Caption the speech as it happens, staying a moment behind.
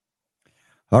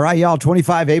All right, y'all,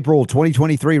 25 April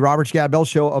 2023, Robert Scott Bell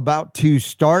Show about to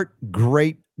start.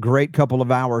 Great couple of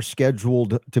hours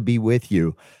scheduled to be with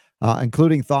you,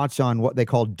 including thoughts on what they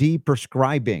call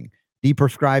deprescribing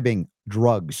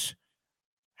drugs.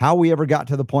 How we ever got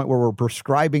to the point where we're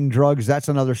prescribing drugs, that's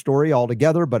another story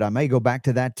altogether, but I may go back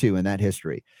to that too in that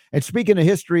history. And speaking of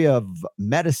history of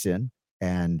medicine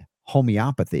and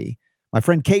homeopathy, my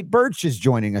friend Kate Birch is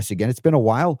joining us again. It's been a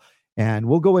while. And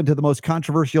we'll go into the most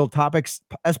controversial topics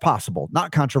as possible.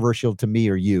 Not controversial to me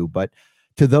or you, but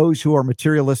to those who are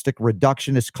materialistic,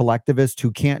 reductionist, collectivists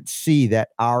who can't see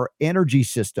that our energy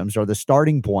systems are the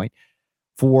starting point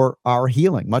for our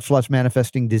healing, much less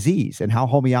manifesting disease, and how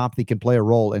homeopathy can play a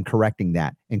role in correcting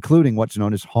that, including what's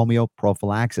known as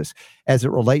homeoprophylaxis, as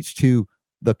it relates to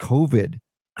the COVID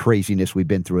craziness we've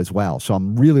been through as well. So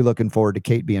I'm really looking forward to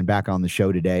Kate being back on the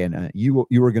show today, and you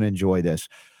are going to enjoy this.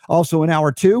 Also in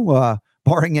hour two,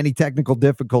 barring any technical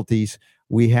difficulties,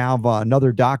 we have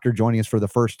another doctor joining us for the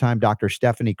first time, Dr.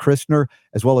 Stephanie Christner,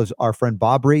 as well as our friend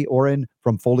Bobri Oren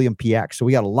from Foilum PX. So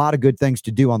we got a lot of good things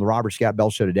to do on the Robert Scott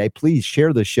Bell Show today. Please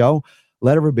share the show.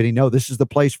 Let everybody know this is the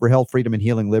place for health, freedom, and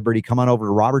healing liberty. Come on over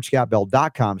to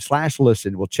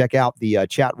robertscottbell.com/listen. We'll check out the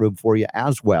chat room for you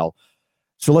as well.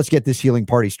 So let's get this healing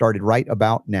party started right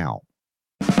about now.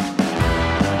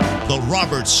 The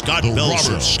Robert Scott Bell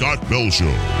Show.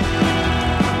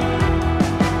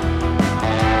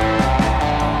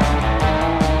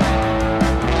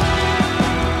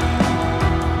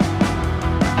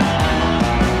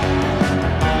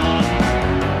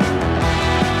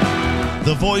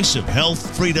 The voice of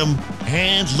health, freedom,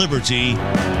 and liberty.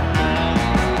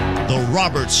 The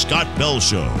Robert Scott Bell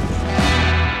Show.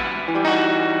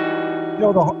 You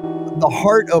know, the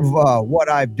heart of what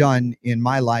I've done in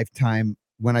my lifetime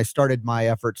when I started my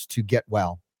efforts to get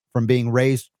well from being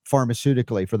raised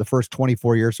pharmaceutically for the first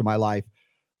 24 years of my life,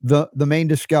 the main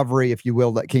discovery, if you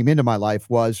will, that came into my life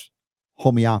was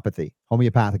homeopathy,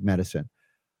 homeopathic medicine.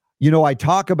 You know, I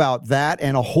talk about that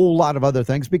and a whole lot of other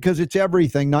things because it's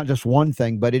everything, not just one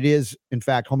thing, but it is, in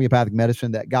fact, homeopathic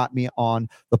medicine that got me on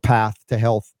the path to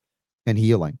health and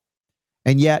healing.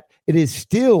 And yet it is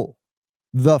still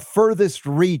the furthest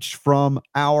reach from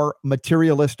our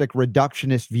materialistic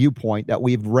reductionist viewpoint that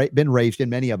we've been raised in,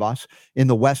 many of us, in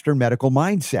the Western medical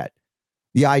mindset.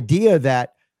 The idea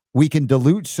that we can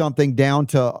dilute something down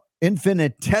to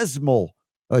infinitesimal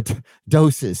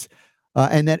doses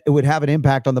and that it would have an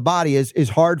impact on the body is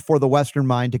hard for the Western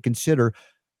mind to consider,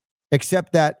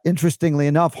 except that, interestingly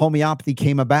enough, homeopathy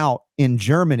came about in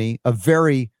Germany, a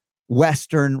very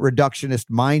Western reductionist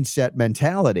mindset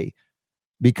mentality,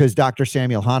 because Dr.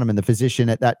 Samuel Hahnemann, the physician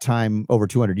at that time over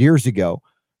 200 years ago,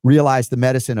 realized the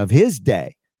medicine of his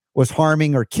day was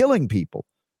harming or killing people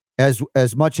as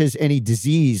much as any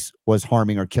disease was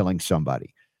harming or killing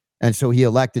somebody. And so he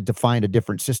elected to find a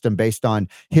different system based on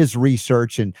his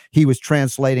research, and he was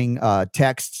translating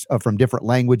texts from different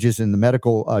languages in the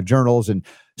medical journals and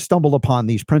stumbled upon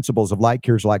these principles of like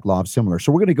cures like, law of similar.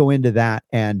 So we're going to go into that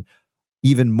and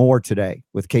even more today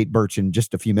with Kate Birch in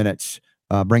just a few minutes.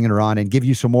 Bringing her on and give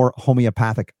you some more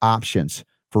homeopathic options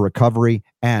for recovery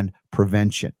and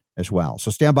prevention as well.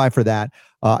 So stand by for that.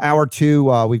 Hour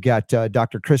two, we've got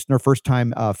Dr. Christner,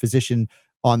 first-time physician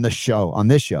on this show.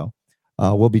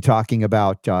 We'll be talking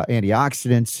about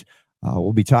antioxidants.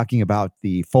 We'll be talking about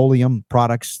the Foilum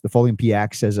products, the Foilum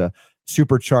PX as a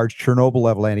supercharged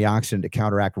Chernobyl-level antioxidant to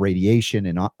counteract radiation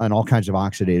and all kinds of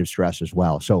oxidative stress as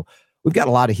well. So we've got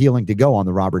a lot of healing to go on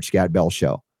the Robert Scott Bell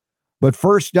Show. But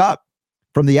first up,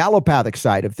 from the allopathic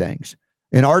side of things,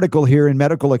 an article here in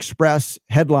Medical Express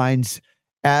headlines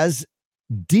as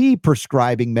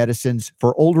deprescribing medicines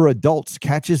for older adults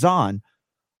catches on,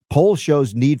 poll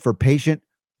shows need for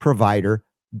patient-provider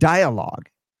dialogue.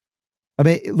 I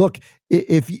mean, look,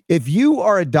 if you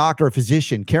are a doctor or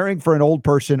physician caring for an old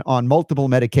person on multiple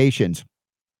medications,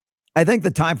 I think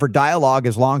the time for dialogue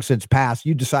is long since past.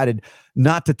 You decided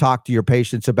not to talk to your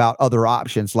patients about other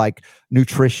options like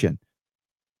nutrition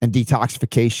and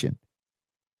detoxification.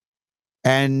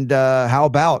 And how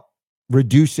about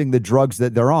reducing the drugs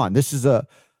that they're on? This is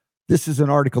an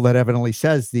article that evidently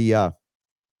says the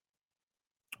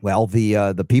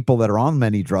people that are on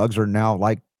many drugs are now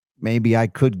like, maybe I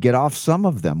could get off some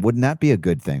of them. Wouldn't that be a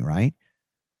good thing, right?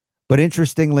 But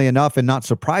interestingly enough, and not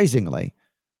surprisingly,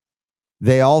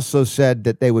 they also said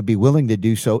that they would be willing to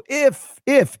do so if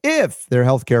their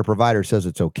healthcare provider says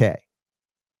it's okay.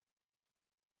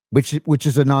 Which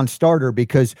is a non-starter,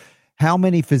 because how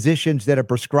many physicians that have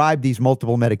prescribed these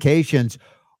multiple medications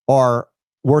are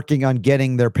working on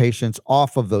getting their patients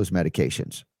off of those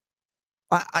medications?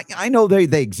 I know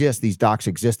they exist. These docs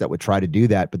exist that would try to do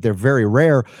that, but they're very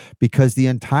rare because the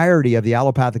entirety of the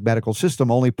allopathic medical system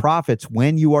only profits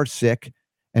when you are sick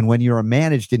and when you are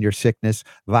managed in your sickness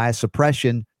via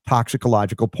suppression,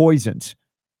 toxicological poisons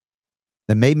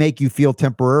that may make you feel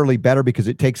temporarily better because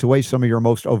it takes away some of your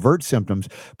most overt symptoms,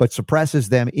 but suppresses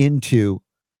them into,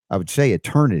 I would say,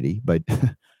 eternity, but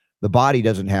the body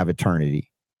doesn't have eternity.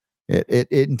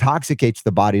 It intoxicates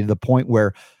the body to the point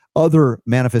where other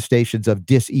manifestations of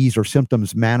dis-ease or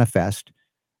symptoms manifest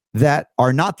that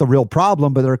are not the real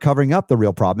problem, but they're covering up the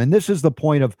real problem. And this is the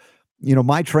point of,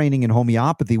 my training in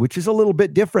homeopathy, which is a little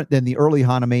bit different than the early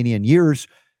Hahnemannian years.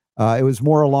 It was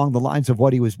more along the lines of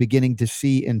what he was beginning to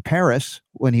see in Paris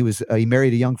when he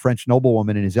married a young French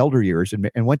noblewoman in his elder years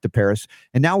and went to Paris.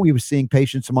 And now he was seeing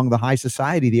patients among the high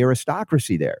society, the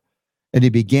aristocracy there. And he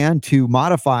began to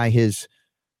modify his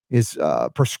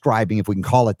prescribing, if we can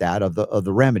call it that, of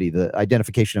the remedy, the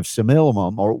identification of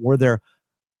simillimum, or were there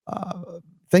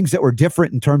things that were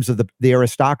different in terms of the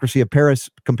aristocracy of Paris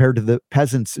compared to the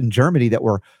peasants in Germany that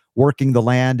were working the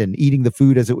land and eating the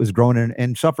food as it was grown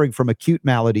and suffering from acute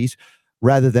maladies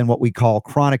rather than what we call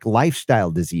chronic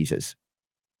lifestyle diseases.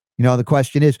 The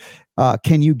question is,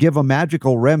 can you give a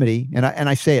magical remedy? And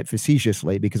I say it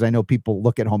facetiously because I know people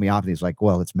look at homeopathy as like,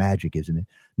 well, it's magic, isn't it?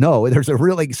 No, there's a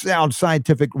really sound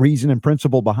scientific reason and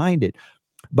principle behind it.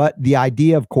 But the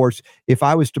idea, of course, if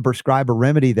I was to prescribe a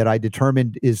remedy that I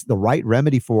determined is the right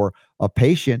remedy for a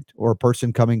patient or a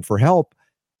person coming for help,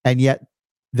 and yet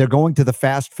they're going to the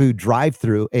fast food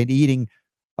drive-through and eating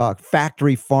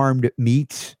factory farmed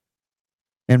meats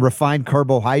and refined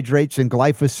carbohydrates and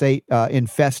glyphosate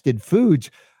infested foods,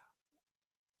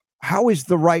 how is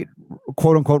the right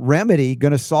quote unquote remedy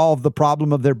going to solve the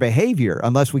problem of their behavior?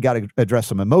 Unless we got to address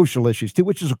some emotional issues too,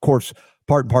 which is of course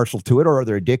part and parcel to it, or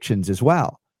other addictions as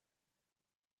well.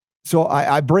 So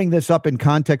I bring this up in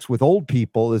context with old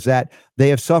people, is that they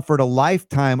have suffered a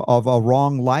lifetime of a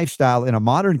wrong lifestyle in a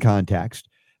modern context,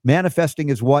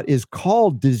 manifesting as what is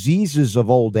called diseases of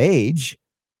old age.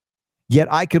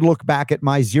 Yet I could look back at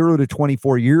my 0 to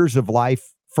 24 years of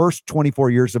life, first 24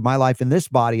 years of my life in this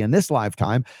body in this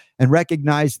lifetime, and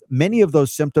recognize many of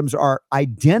those symptoms are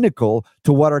identical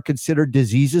to what are considered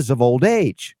diseases of old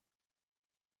age.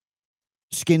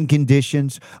 Skin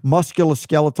conditions,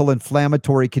 musculoskeletal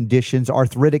inflammatory conditions,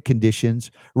 arthritic conditions,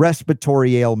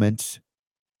 respiratory ailments,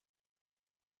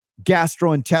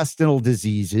 gastrointestinal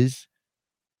diseases,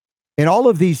 and all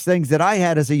of these things that I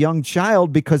had as a young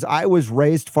child because I was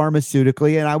raised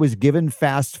pharmaceutically and I was given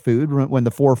fast food when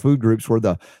the 4 food groups were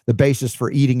the basis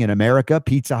for eating in America: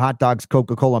 pizza, hot dogs,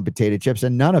 Coca-Cola, and potato chips.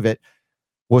 And none of it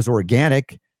was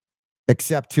organic,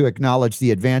 except to acknowledge the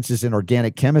advances in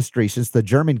organic chemistry since the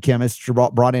German chemists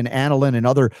brought in aniline and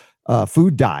other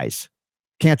food dyes,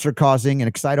 cancer-causing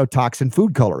and excitotoxin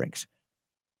food colorings.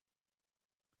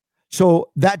 So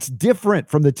that's different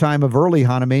from the time of early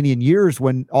Hahnemannian years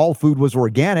when all food was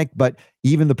organic, but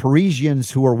even the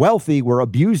Parisians who were wealthy were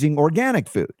abusing organic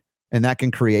food. And that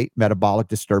can create metabolic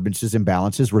disturbances,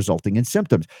 imbalances, resulting in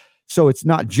symptoms. So it's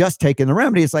not just taking the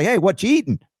remedy. It's like, hey, what you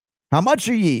eating? How much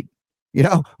are you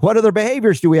eating? What other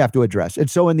behaviors do we have to address? And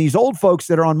so in these old folks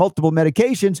that are on multiple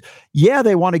medications, yeah,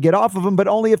 they want to get off of them, but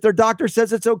only if their doctor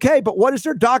says it's okay. But what is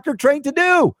their doctor trained to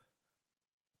do?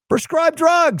 Prescribe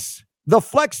drugs. The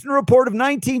Flexner Report of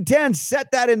 1910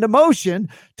 set that into motion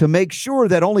to make sure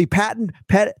that only patented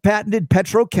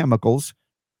petrochemicals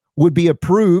would be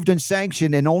approved and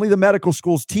sanctioned, and only the medical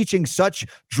schools teaching such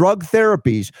drug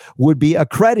therapies would be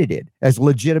accredited as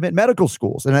legitimate medical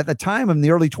schools. And at the time, in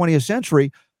the early 20th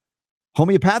century,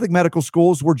 homeopathic medical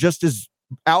schools were just as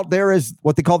out there as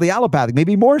what they call the allopathic,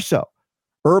 maybe more so.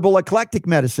 Herbal eclectic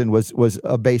medicine was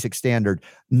a basic standard.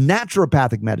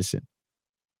 Naturopathic medicine.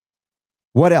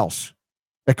 What else?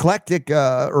 Eclectic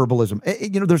herbalism.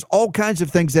 There's all kinds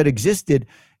of things that existed,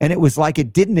 and it was like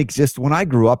it didn't exist when I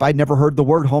grew up. I'd never heard the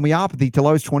word homeopathy till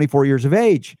I was 24 years of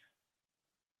age.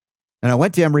 And I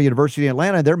went to Emory University in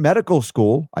Atlanta. Their medical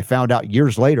school, I found out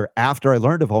years later after I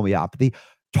learned of homeopathy,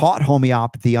 taught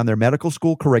homeopathy on their medical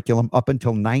school curriculum up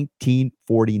until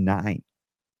 1949.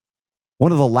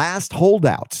 One of the last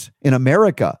holdouts in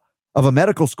America of a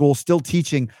medical school still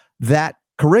teaching that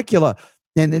curricula.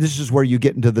 And this is where you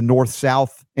get into the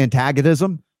North-South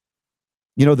antagonism.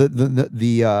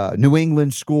 The New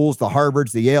England schools, the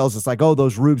Harvards, the Yales, it's like, oh,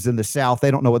 those rubes in the South, they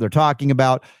don't know what they're talking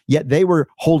about. Yet they were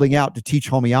holding out to teach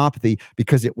homeopathy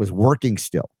because it was working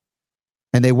still.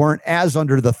 And they weren't as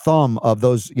under the thumb of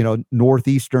those,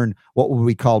 Northeastern, what would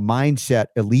we call mindset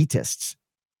elitists.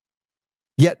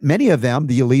 Yet many of them,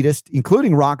 the elitists,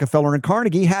 including Rockefeller and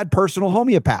Carnegie, had personal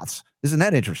homeopaths. Isn't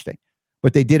that interesting?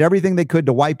 but they did everything they could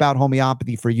to wipe out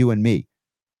homeopathy for you and me.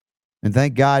 And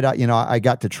thank God, I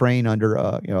got to train under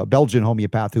a Belgian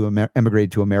homeopath who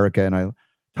emigrated to America, and I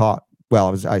taught.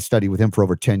 Well, I studied with him for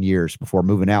over 10 years before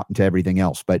moving out into everything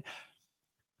else. But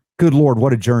good Lord,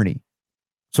 what a journey!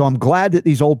 So I'm glad that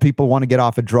these old people want to get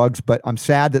off of drugs, but I'm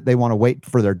sad that they want to wait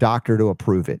for their doctor to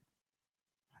approve it.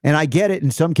 And I get it.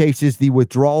 In some cases, the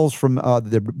withdrawals from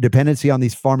the dependency on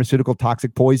these pharmaceutical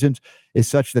toxic poisons is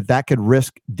such that could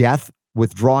risk death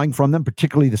withdrawing from them,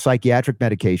 particularly the psychiatric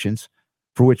medications,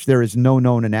 for which there is no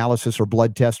known analysis or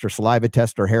blood test or saliva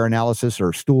test or hair analysis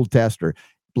or stool test or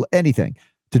anything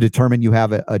to determine you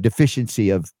have a deficiency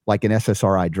of like an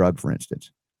SSRI drug, for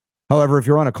instance. However, if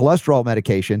you're on a cholesterol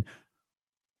medication,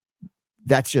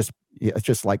 it's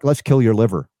just like, let's kill your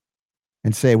liver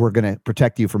and say we're going to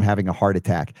protect you from having a heart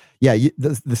attack. Yeah,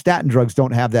 the statin drugs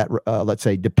don't have that, let's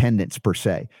say, dependence per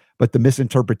se, but the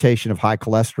misinterpretation of high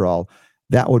cholesterol,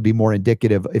 that would be more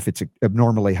indicative if it's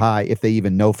abnormally high, if they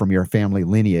even know from your family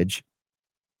lineage,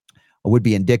 would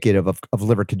be indicative of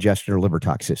liver congestion or liver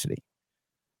toxicity.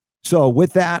 So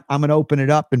with that, I'm going to open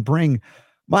it up and bring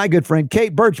my good friend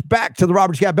Kate Birch back to the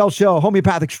Robert Scott Bell Show,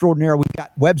 homeopathic extraordinaire. We've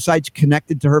got websites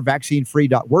connected to her,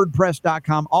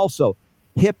 vaccinefree.wordpress.com, also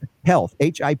HIP Health,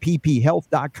 HIPP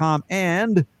health.com,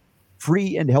 and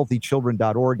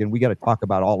freeandhealthychildren.org. And we got to talk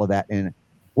about all of that in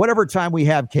whatever time we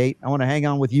have, Kate. I want to hang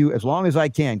on with you as long as I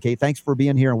can. Kate, thanks for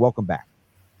being here and welcome back.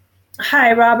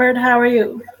 Hi, Robert. How are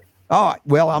you? Oh,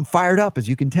 well, I'm fired up, as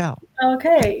you can tell.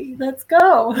 Okay, let's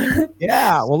go.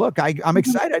 Yeah, well, look, I'm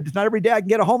excited. It's not every day I can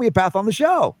get a homeopath on the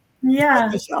show. Yeah.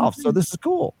 Like myself, so this is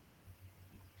cool.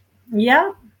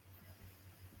 Yeah.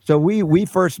 So we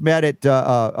first met at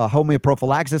a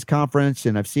Homeoprophylaxis conference,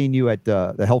 and I've seen you at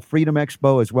the Health Freedom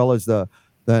Expo, as well as the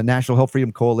National Health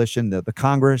Freedom Coalition, the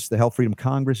Congress, the Health Freedom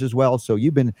Congress as well. So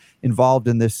you've been involved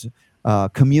in this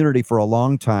community for a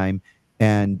long time.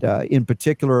 And in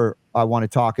particular, I want to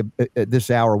talk at this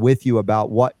hour with you about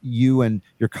what you and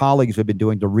your colleagues have been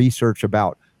doing to research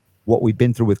about what we've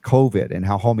been through with COVID and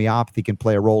how homeopathy can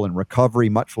play a role in recovery,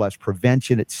 much less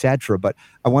prevention, et cetera. But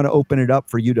I want to open it up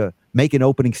for you to make an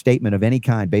opening statement of any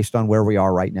kind based on where we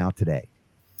are right now today.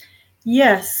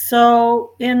 Yes.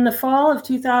 So in the fall of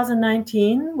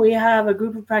 2019, we have a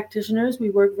group of practitioners. We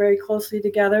work very closely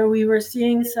together. We were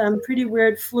seeing some pretty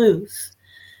weird flus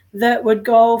that would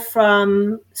go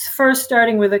from first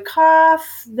starting with a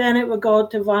cough, then it would go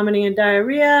to vomiting and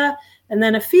diarrhea, and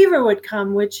then a fever would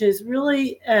come, which is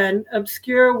really an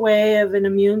obscure way of an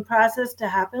immune process to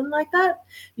happen like that.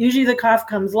 Usually the cough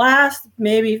comes last,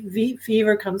 maybe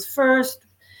fever comes first,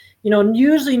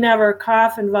 usually never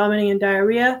cough and vomiting and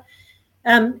diarrhea.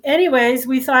 Anyways,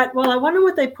 we thought, well, I wonder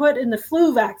what they put in the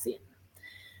flu vaccine.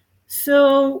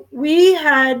 So we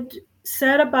had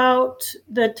set about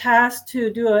the task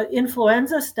to do an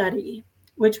influenza study,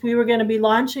 which we were going to be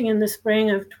launching in the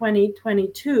spring of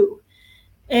 2022.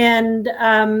 And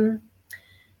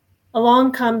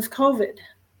along comes COVID.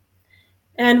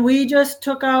 And we just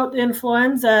took out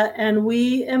influenza and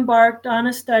we embarked on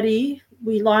a study.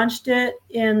 We launched it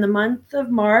in the month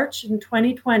of March in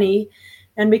 2020.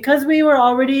 And because we were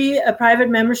already a private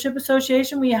membership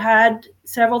association, we had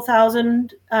several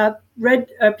thousand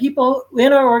people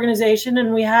in our organization,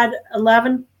 and we had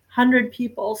 1,100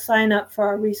 people sign up for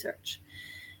our research.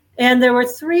 And there were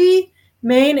three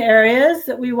main areas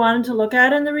that we wanted to look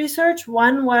at in the research.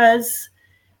 One was,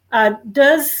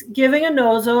 does giving a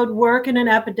nosode work in an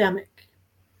epidemic?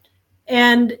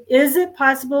 And is it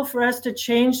possible for us to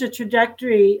change the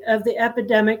trajectory of the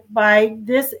epidemic by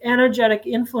this energetic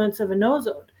influence of a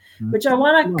nosode, which I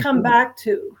want to come back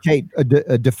to. Kate,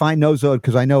 define nosode,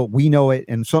 because I know we know it,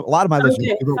 and so a lot of my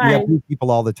listeners, we have new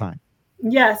people all the time.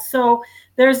 Yes, so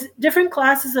there's different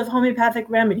classes of homeopathic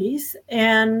remedies,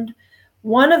 and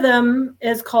one of them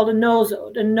is called a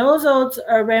nosode. And nosodes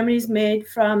are remedies made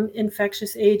from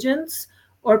infectious agents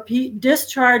or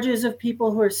discharges of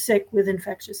people who are sick with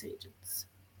infectious agents.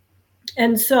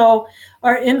 And so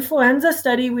our influenza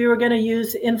study, we were going to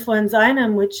use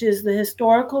influenzinum, which is the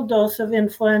historical dose of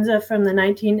influenza from the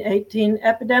 1918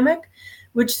 epidemic,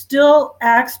 which still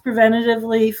acts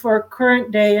preventatively for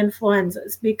current day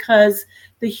influenzas because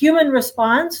the human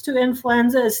response to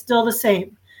influenza is still the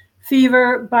same.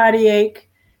 Fever, body ache,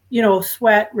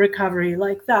 sweat, recovery,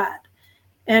 like that.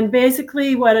 And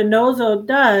basically what a nosode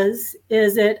does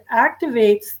is it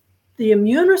activates the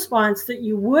immune response that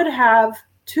you would have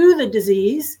to the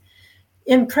disease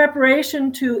in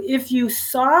preparation to, if you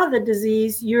saw the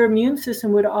disease, your immune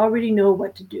system would already know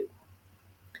what to do.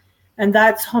 And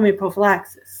that's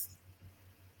homeoprophylaxis.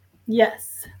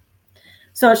 Yes.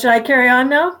 So should I carry on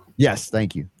now? Yes,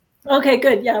 thank you. Okay,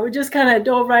 good. Yeah, we just kind of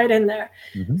dove right in there.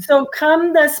 Mm-hmm. So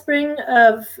come the spring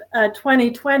of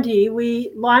 2020,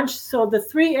 we launched. So the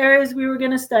 3 areas we were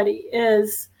going to study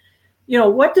is,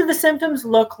 what do the symptoms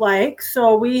look like?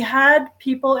 So we had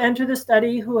people enter the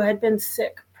study who had been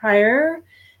sick prior.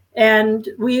 And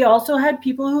we also had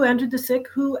people who entered the sick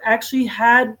who actually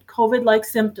had COVID-like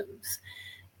symptoms.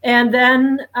 And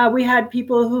then we had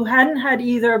people who hadn't had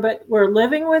either, but were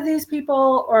living with these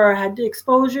people or had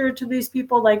exposure to these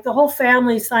people. Like the whole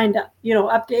family signed up,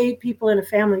 up to 8 people in a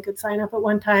family could sign up at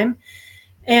one time.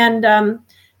 And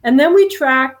then we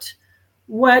tracked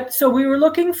so we were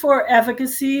looking for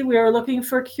efficacy, we were looking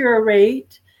for cure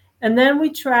rate, and then we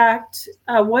tracked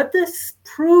what the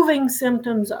proving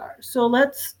symptoms are. So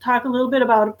let's talk a little bit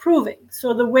about a proving.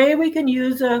 So the way we can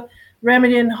use a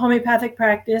remedy in homeopathic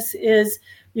practice is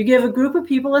you give a group of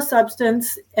people a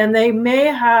substance and they may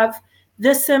have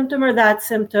this symptom or that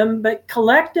symptom, but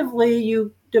collectively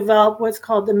you develop what's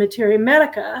called the materia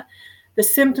medica, the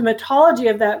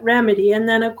symptomatology of that remedy. And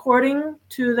then according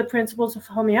to the principles of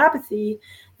homeopathy,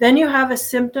 then you have a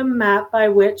symptom map by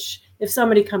which if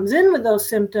somebody comes in with those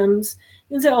symptoms,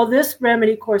 you can say, oh, this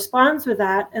remedy corresponds with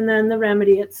that. And then the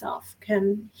remedy itself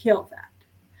can heal that,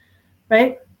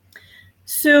 right?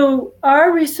 So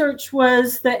our research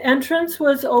was the entrance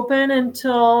was open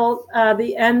until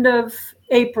the end of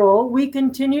April. We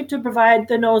continued to provide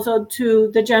the nosode to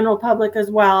the general public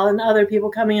as well and other people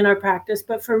coming in our practice.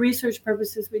 But for research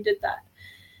purposes, we did that.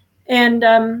 And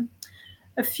a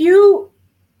few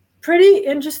pretty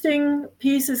interesting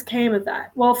pieces came of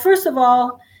that. Well, first of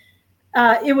all,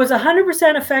 it was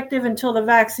 100% effective until the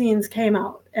vaccines came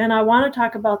out. And I want to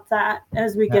talk about that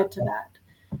as we get to that.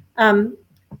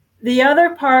 The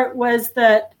other part was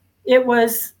that it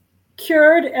was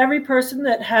cured every person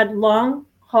that had long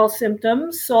haul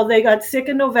symptoms. So they got sick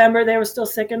in November. They were still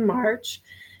sick in March.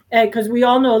 Because we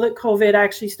all know that COVID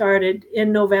actually started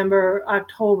in November,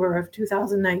 October of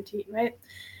 2019, right?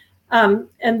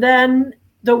 And then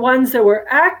the ones that were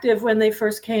active when they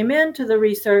first came into the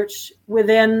research,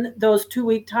 within those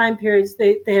 2-week time periods,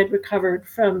 they had recovered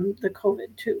from the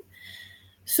COVID too.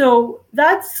 So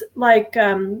that's like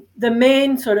the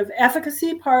main sort of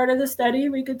efficacy part of the study,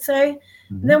 we could say.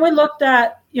 Mm-hmm. Then we looked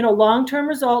at, long-term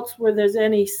results, where there's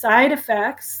any side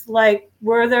effects, like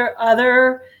were there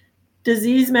other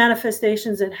disease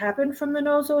manifestations that happened from the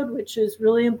nosode, which is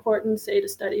really important, say, to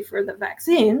study for the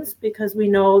vaccines, because we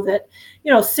know that,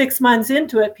 6 months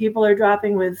into it, people are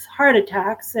dropping with heart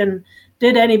attacks. And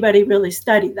did anybody really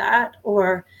study that?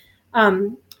 Or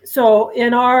so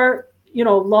in our,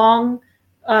 long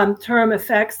term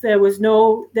effects, there was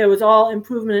all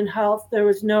improvement in health. There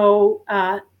was no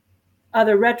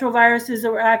other retroviruses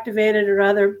that were activated or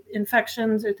other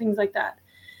infections or things like that.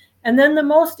 And then the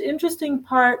most interesting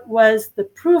part was the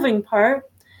proving part.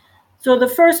 So the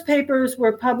first papers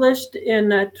were published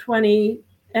in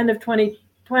end of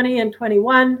 2020 and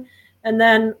 21. And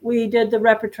then we did the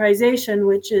repertorization,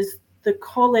 which is the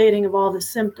collating of all the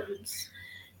symptoms.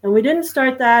 And we didn't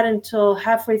start that until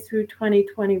halfway through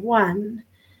 2021.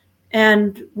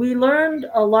 And we learned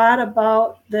a lot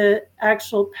about the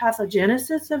actual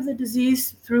pathogenesis of the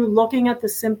disease through looking at the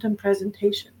symptom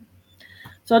presentation.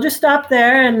 So I'll just stop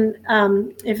there, and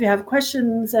if you have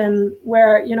questions, and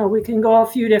where, we can go a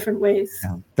few different ways.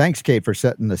 Yeah. Thanks, Kate, for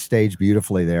setting the stage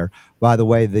beautifully there. By the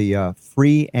way, the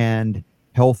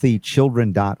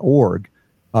freeandhealthychildren.org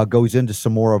goes into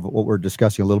some more of what we're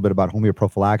discussing, a little bit about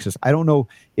homeoprophylaxis. I don't know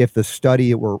if the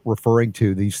study that we're referring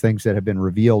to, these things that have been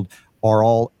revealed, are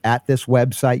all at this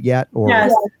website yet? Or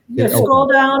yes, you scroll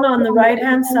down on the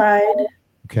right-hand side.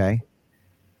 Okay.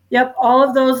 Yep, all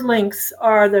of those links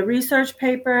are the research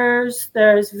papers,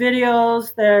 there's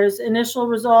videos, there's initial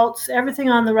results, everything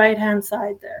on the right-hand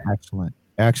side there. Excellent.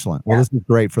 Excellent. Well, This is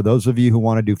great for those of you who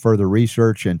want to do further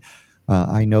research. And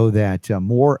I know that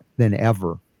more than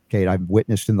ever, Kate, I've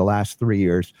witnessed in the last 3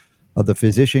 years of the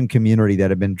physician community that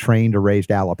have been trained or raised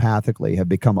allopathically have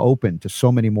become open to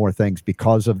so many more things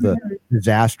because of the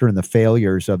disaster and the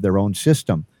failures of their own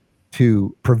system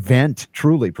to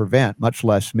truly prevent, much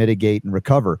less mitigate and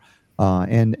recover.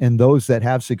 And those that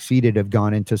have succeeded have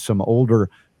gone into some older,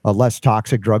 less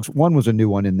toxic drugs. One was a new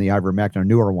one in the ivermectin, a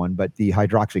newer one, but the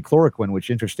hydroxychloroquine, which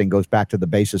interesting, goes back to the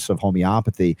basis of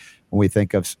homeopathy when we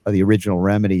think of the original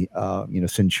remedy,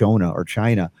 cinchona or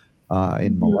China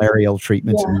in malarial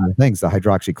treatments and other things, the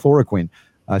hydroxychloroquine.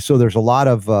 So there's a lot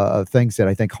of things that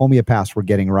I think homeopaths were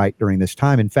getting right during this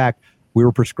time. In fact, we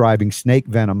were prescribing snake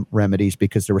venom remedies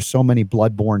because there were so many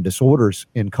bloodborne disorders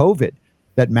in COVID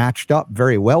that matched up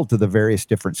very well to the various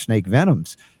different snake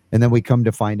venoms. And then we come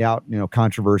to find out,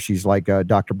 controversies like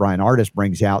Dr. Brian Ardis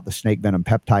brings out, the snake venom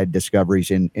peptide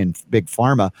discoveries in big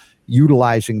pharma,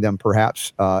 utilizing them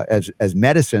perhaps as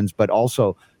medicines, but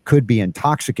also could be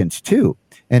intoxicants too.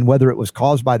 And whether it was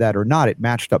caused by that or not, it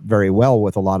matched up very well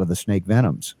with a lot of the snake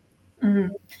venoms.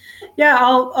 Mm-hmm. Yeah,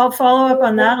 I'll follow up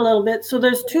on that a little bit. So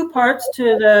there's two parts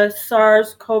to the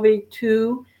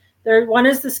SARS-CoV-2. One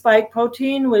is the spike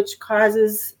protein, which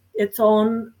causes its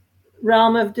own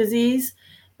realm of disease,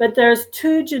 but there's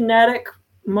two genetic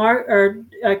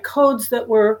codes that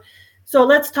were. So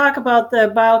let's talk about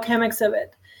the biochemics of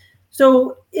it.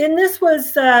 So this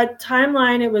was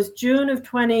timeline, it was June of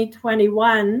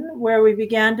 2021 where we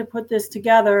began to put this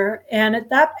together. And at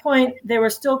that point, they were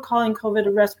still calling COVID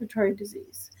a respiratory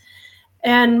disease.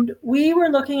 And we were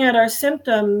looking at our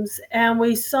symptoms and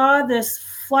we saw this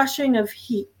flushing of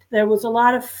heat. There was a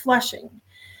lot of flushing.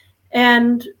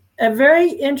 And a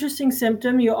very interesting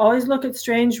symptom, you always look at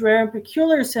strange, rare, and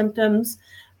peculiar symptoms,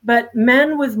 but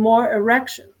men with more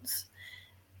erections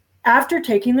after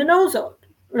taking the nosode.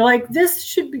 We're like, this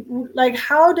should be like,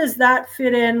 how does that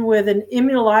fit in with an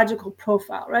immunological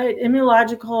profile, right?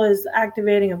 Immunological is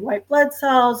activating of white blood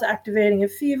cells, activating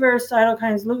of fever,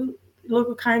 cytokines,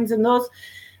 leukokines, and those,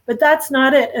 but that's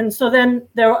not it. And so then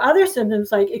there were other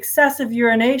symptoms like excessive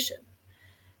urination.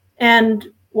 And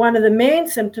one of the main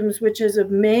symptoms, which is a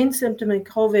main symptom in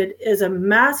COVID, is a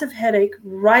massive headache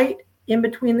right in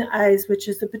between the eyes, which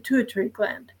is the pituitary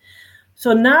gland.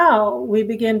 So now we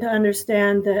begin to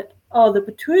understand that, the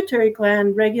pituitary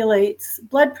gland regulates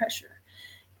blood pressure.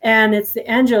 And it's the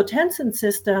angiotensin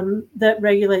system that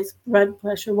regulates blood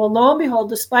pressure. Well, lo and behold,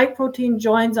 the spike protein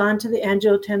joins onto the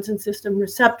angiotensin system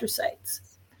receptor sites.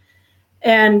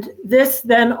 And this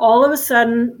then all of a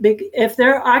sudden, if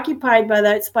they're occupied by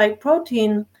that spike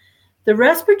protein, the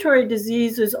respiratory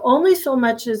disease is only so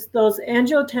much as those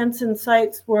angiotensin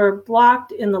sites were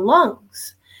blocked in the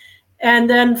lungs. And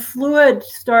then fluid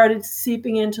started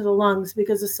seeping into the lungs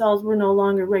because the cells were no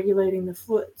longer regulating the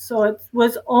fluid. So it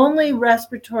was only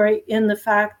respiratory in the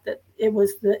fact that it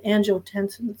was the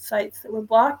angiotensin sites that were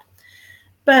blocked.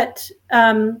 But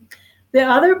the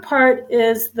other part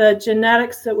is the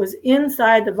genetics that was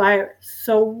inside the virus.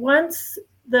 So once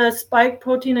the spike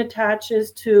protein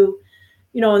attaches to,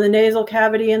 in the nasal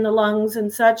cavity in the lungs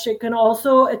and such, it can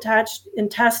also attach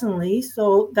intestinally.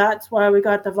 So that's why we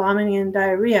got the vomiting and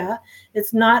diarrhea.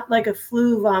 It's not like a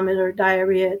flu vomit or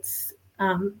diarrhea. It's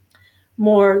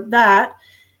more that.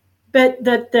 But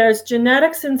that there's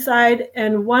genetics inside,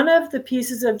 and one of the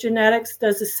pieces of genetics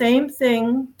does the same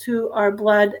thing to our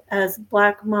blood as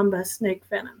black mamba snake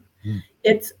venom.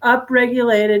 It's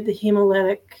upregulated the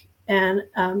hemolytic and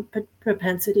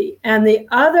propensity. And the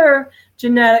other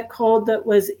genetic code that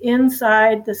was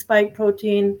inside the spike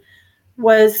protein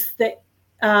was the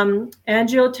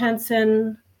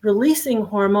angiotensin releasing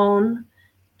hormone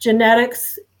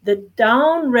genetics that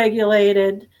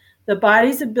down-regulated the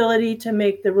body's ability to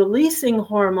make the releasing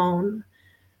hormone.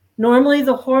 Normally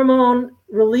the hormone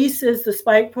releases the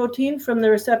spike protein from the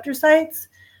receptor sites,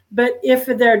 but if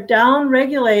they're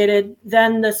down-regulated,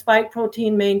 then the spike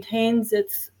protein maintains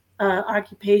its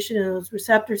occupation in those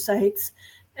receptor sites,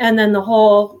 and then the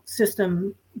whole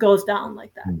system goes down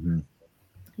like that. Mm-hmm.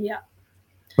 Yeah.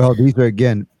 Well, these are,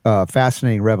 again,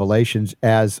 fascinating revelations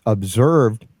as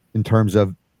observed in terms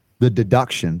of the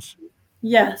deductions.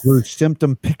 Yes. Through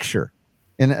symptom picture.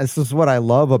 And this is what I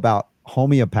love about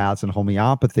homeopaths and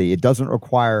homeopathy. It doesn't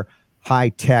require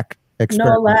high-tech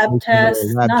no lab tests,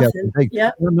 nothing.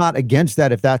 Yep. I'm not against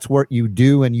that if that's what you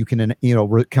do and you can,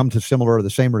 come to similar or the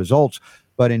same results.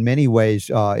 But in many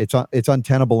ways, it's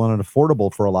untenable and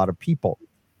unaffordable for a lot of people.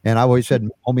 And I always said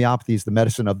homeopathy is the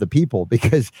medicine of the people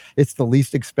because it's the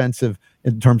least expensive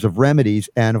in terms of remedies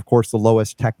and, of course, the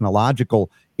lowest technological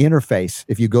interface.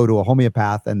 If you go to a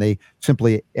homeopath and they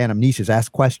simply anamnesis,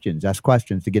 ask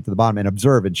questions to get to the bottom and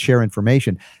observe and share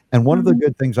information. And one of the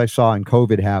good things I saw in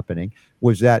COVID happening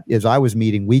was that as I was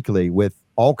meeting weekly with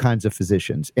all kinds of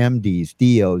physicians, MDs,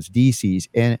 DOs, DCs,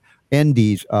 and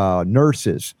NDs,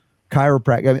 nurses,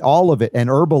 chiropractic, all of it, and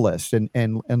herbalists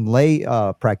and lay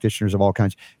practitioners of all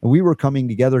kinds. And we were coming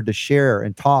together to share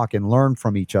and talk and learn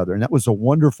from each other. And that was a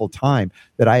wonderful time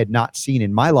that I had not seen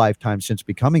in my lifetime since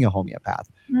becoming a homeopath,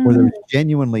 where there was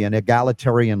genuinely an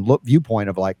egalitarian viewpoint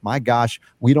of like, my gosh,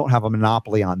 we don't have a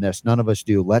monopoly on this. None of us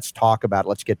do. Let's talk about it.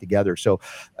 Let's get together. So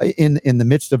in the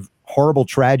midst of horrible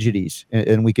tragedies,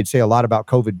 and we could say a lot about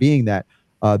COVID being that,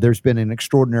 there's been an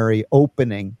extraordinary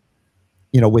opening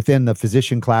within the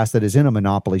physician class that is in a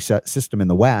monopoly system in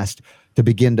the West to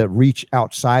begin to reach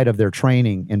outside of their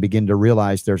training and begin to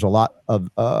realize there's a lot of,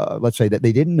 let's say, that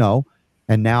they didn't know.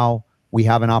 And now we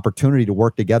have an opportunity to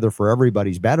work together for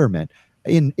everybody's betterment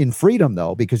in freedom,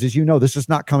 though, because as you know, this is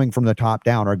not coming from the top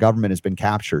down. Our government has been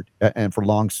captured and for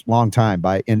long time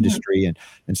by industry and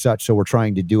such. So we're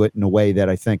trying to do it in a way that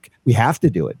I think we have to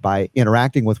do it by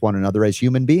interacting with one another as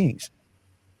human beings.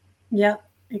 Yeah,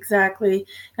 exactly.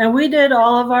 And we did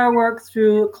all of our work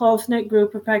through a close-knit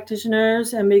group of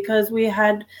practitioners. And because we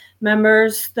had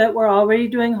members that were already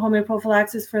doing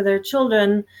homeoprophylaxis for their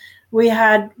children, we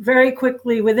had very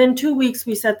quickly, within 2 weeks,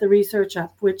 we set the research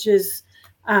up, which is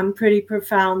pretty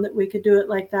profound that we could do it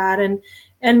like that.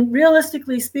 And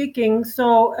realistically speaking,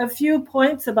 so a few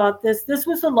points about this. This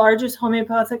was the largest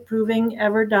homeopathic proving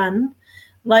ever done.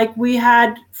 Like we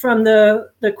had from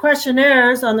the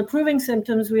questionnaires on the proving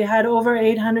symptoms, we had over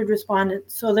 800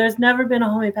 respondents. So there's never been a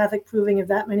homeopathic proving of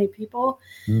that many people.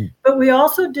 But we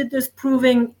also did this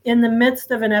proving in the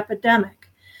midst of an epidemic.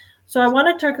 So I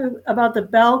want to talk about the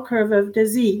bell curve of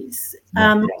disease.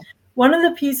 One of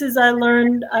the pieces I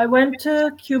learned, I went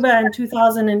to Cuba in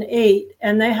 2008,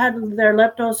 and they had their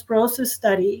leptospirosis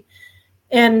study.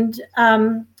 And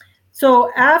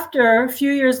so after, a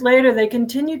few years later, they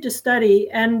continued to study,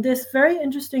 and this very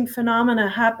interesting phenomena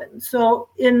happened. So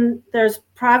there's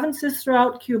provinces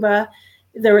throughout Cuba.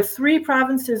 There were 3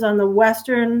 provinces on the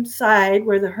western side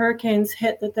where the hurricanes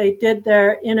hit that they did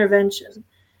their intervention.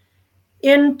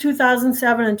 In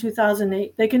 2007 and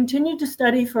 2008, they continued to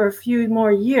study for a few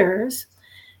more years.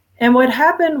 And what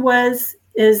happened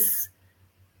is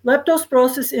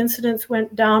leptospirosis incidence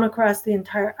went down across the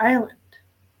entire island.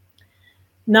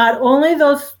 Not only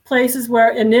those places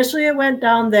where initially it went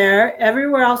down there,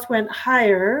 everywhere else went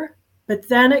higher, but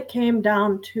then it came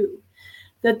down too.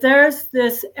 That there's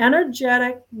this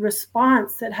energetic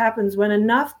response that happens when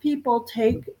enough people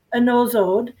take a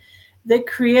nosode that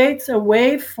creates a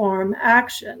waveform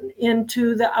action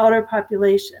into the outer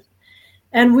population.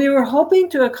 And we were hoping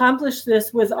to accomplish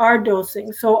this with our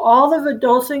dosing. So all of the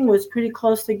dosing was pretty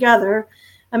close together.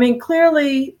 I mean,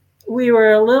 clearly we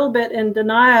were a little bit in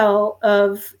denial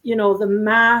of, the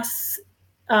mass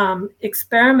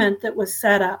experiment that was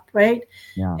set up, right?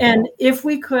 Yeah. And if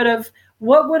we could have,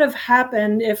 what would have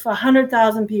happened if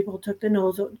 100,000 people took the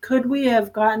nosode? Could we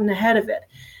have gotten ahead of it?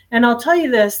 And I'll tell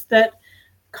you this, that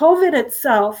COVID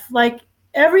itself, like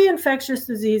every infectious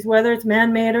disease, whether it's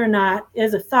man-made or not,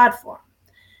 is a thought form.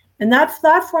 And that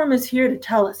thought form is here to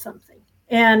tell us something.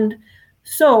 And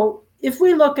so if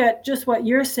we look at just what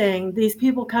you're saying, these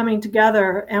people coming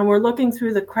together and we're looking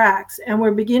through the cracks and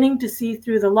we're beginning to see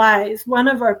through the lies. One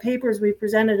of our papers we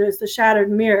presented is the shattered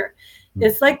mirror.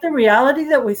 It's like the reality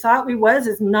that we thought we was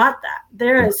is not that.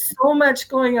 There is so much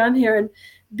going on here. And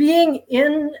being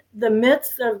in the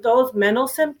midst of those mental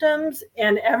symptoms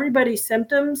and everybody's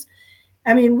symptoms,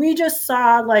 I mean, we just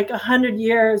saw like 100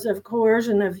 years of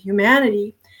coercion of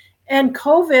humanity. And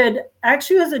COVID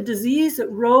actually was a disease that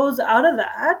rose out of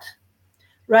that,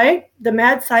 right? The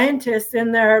mad scientists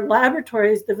in their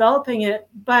laboratories developing it.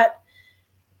 But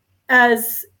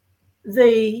as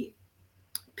the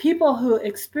people who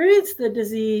experience the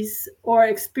disease or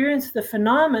experience the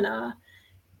phenomena,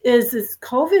 is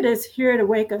COVID is here to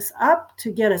wake us up,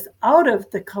 to get us out of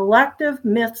the collective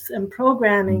myths and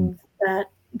programming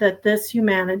that this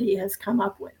humanity has come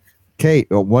up with. Kate,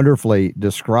 wonderfully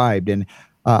described. And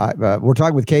we're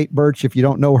talking with Kate Birch. If you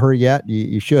don't know her yet,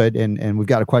 you should. And we've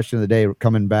got a question of the day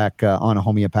coming back on a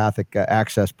homeopathic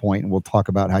access point, and we'll talk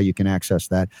about how you can access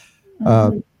that.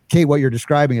 Kate, what you're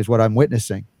describing is what I'm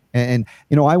witnessing. And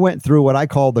I went through what I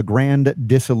call the grand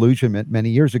disillusionment many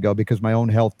years ago because my own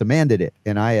health demanded it.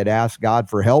 And I had asked God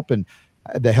for help, and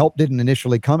the help didn't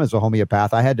initially come as a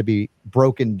homeopath. I had to be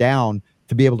broken down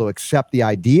to be able to accept the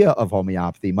idea of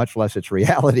homeopathy, much less its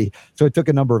reality. So it took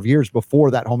a number of years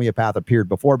before that homeopath appeared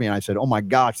before me. And I said, oh my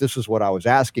gosh, this is what I was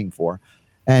asking for.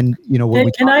 And,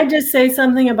 can I just say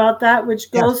something about that,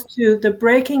 which goes to the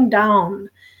breaking down?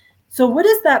 So what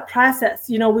is that process?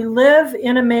 We live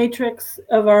in a matrix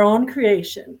of our own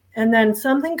creation, and then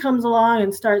something comes along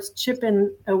and starts chipping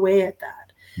away at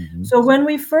that. So when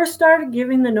we first started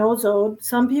giving the nosode,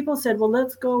 some people said, well,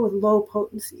 let's go with low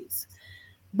potencies.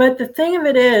 But the thing of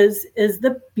it is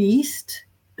the beast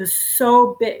is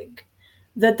so big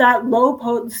that low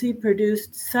potency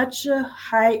produced such a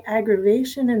high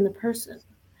aggravation in the person.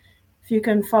 If you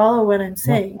can follow what I'm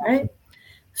saying, right?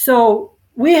 So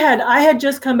I had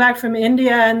just come back from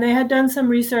India, and they had done some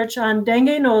research on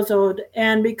dengue nosode.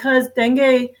 And because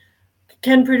dengue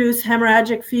can produce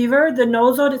hemorrhagic fever, the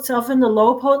nosode itself in the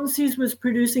low potencies was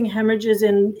producing hemorrhages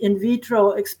in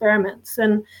vitro experiments.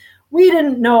 And we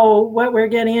didn't know what we're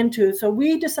getting into. So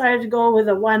we decided to go with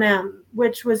a 1M,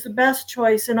 which was the best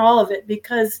choice in all of it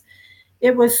because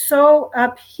it was so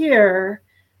up here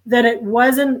that it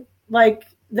wasn't like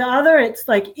the other. It's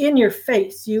like in your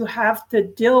face. You have to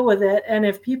deal with it. And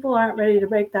if people aren't ready to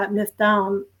break that myth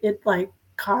down, it like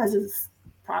causes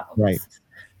problems. Right.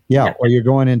 Yeah. Or you're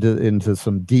going into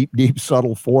some deep,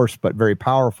 subtle force, but very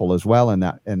powerful as well in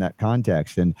that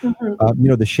context. And,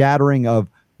 the shattering of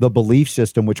the belief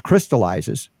system, which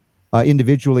crystallizes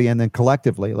individually and then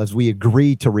collectively as we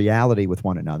agree to reality with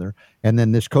one another. And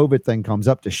then this COVID thing comes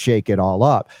up to shake it all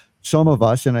up. Some of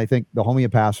us, and I think the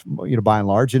homeopaths, by and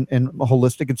large, and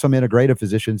holistic and some integrative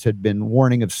physicians had been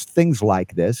warning of things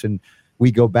like this. And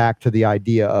we go back to the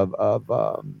idea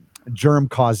of germ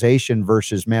causation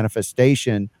versus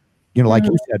manifestation, like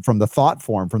you said, from the thought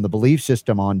form, from the belief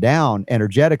system on down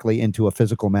energetically into a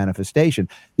physical manifestation.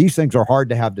 These things are hard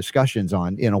to have discussions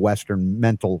on in a Western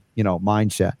mental,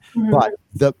 mindset. But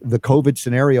the COVID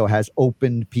scenario has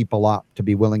opened people up to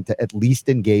be willing to at least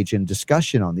engage in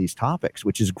discussion on these topics,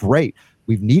 which is great.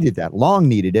 We've needed that, long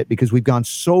needed it, because we've gone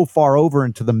so far over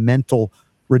into the mental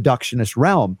reductionist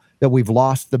realm that we've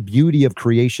lost the beauty of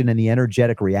creation and the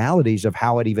energetic realities of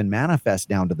how it even manifests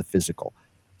down to the physical.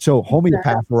 So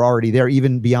homeopaths were already there,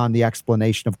 even beyond the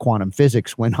explanation of quantum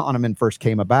physics when Hahnemann first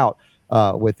came about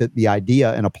with the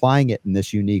idea and applying it in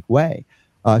this unique way.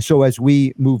 So as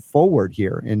we move forward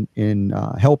here in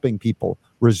helping people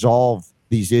resolve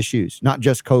these issues, not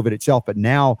just COVID itself, but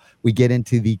now we get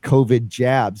into the COVID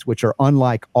jabs, which are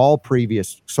unlike all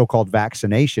previous so-called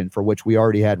vaccination, for which we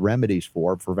already had remedies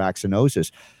for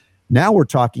vaccinosis. Now we're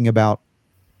talking about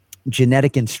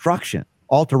genetic instruction,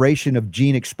 alteration of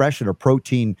gene expression or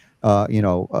protein,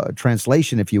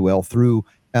 translation, if you will, through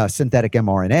synthetic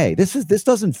mRNA. This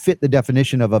doesn't fit the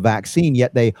definition of a vaccine,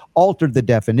 yet they altered the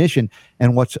definition.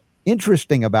 And what's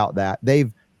interesting about that,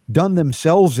 they've done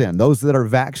themselves in, those that are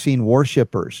vaccine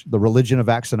worshipers, the religion of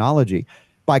vaccinology,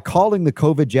 by calling the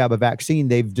COVID jab a vaccine,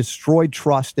 they've destroyed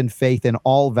trust and faith in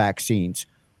all vaccines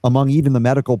among even the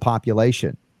medical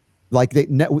population. Like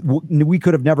we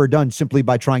could have never done simply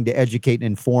by trying to educate and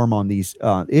inform on these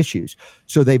issues.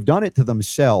 So they've done it to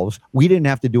themselves. We didn't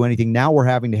have to do anything. Now we're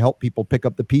having to help people pick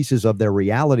up the pieces of their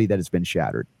reality that has been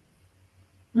shattered.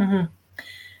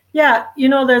 Yeah,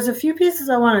 there's a few pieces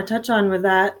I want to touch on with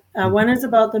that. One is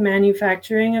about the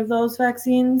manufacturing of those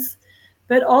vaccines,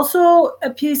 but also a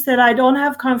piece that I don't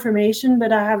have confirmation,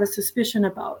 but I have a suspicion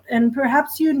about. And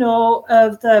perhaps you know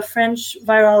of the French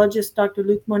virologist, Dr.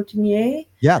 Luc Montagnier.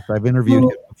 Yes, I've interviewed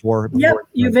him before. Yep,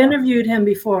 you've interviewed him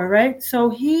before, right? So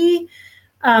he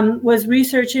was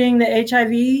researching the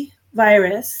HIV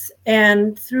virus,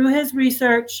 and through his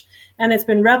research, and it's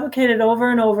been replicated over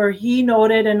and over, he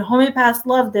noted, and homeopaths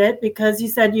loved it because he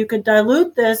said you could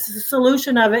dilute this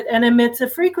solution of it and emits a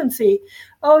frequency.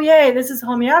 Oh, yay, this is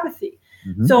homeopathy.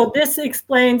 So this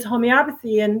explains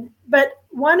homeopathy. But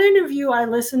one interview I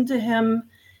listened to him,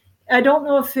 I don't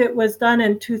know if it was done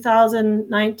in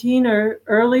 2019 or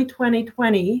early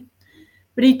 2020,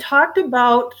 but he talked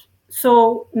about,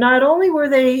 so not only were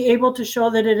they able to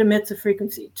show that it emits a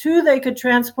frequency, two, they could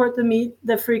transport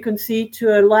the frequency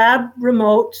to a lab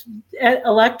remote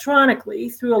electronically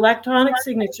through electronic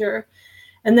signature,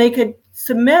 and they could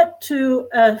submit to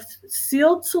a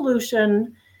sealed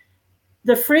solution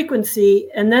the frequency,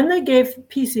 and then they gave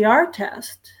PCR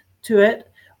test to it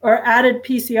or added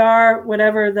PCR,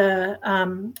 whatever the,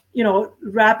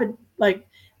 rapid, like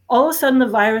all of a sudden the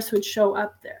virus would show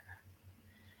up there.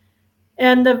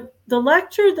 And the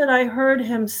lecture that I heard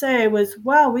him say was,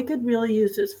 wow, we could really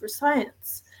use this for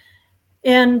science.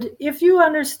 And if you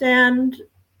understand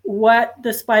what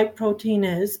the spike protein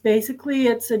is, basically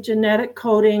it's a genetic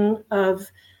coding of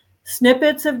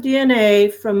snippets of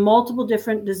DNA from multiple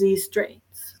different disease strains.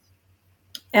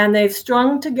 And they've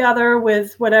strung together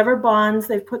with whatever bonds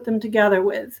they've put them together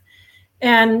with.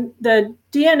 And the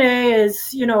DNA is,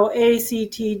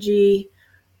 ACTG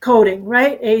coding,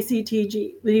 right?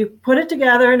 ACTG. When you put it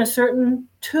together in a certain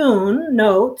tune,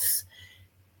 notes,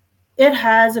 it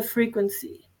has a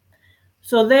frequency.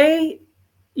 So they,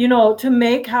 to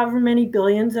make however many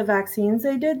billions of vaccines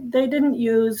they didn't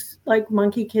use like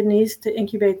monkey kidneys to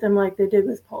incubate them like they did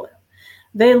with polio.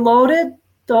 They loaded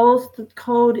the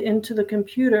code into the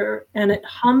computer and it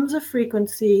hums a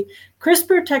frequency.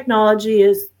 CRISPR technology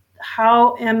is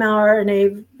how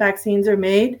mRNA vaccines are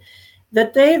made,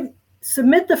 that they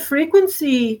submit the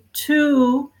frequency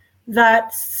to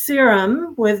that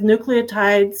serum with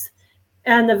nucleotides,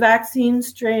 and the vaccine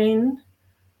strain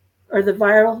or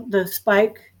the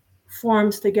spike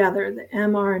forms together, the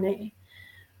mRNA.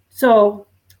 So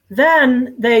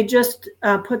then they just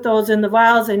put those in the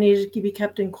vials. They needed to be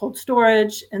kept in cold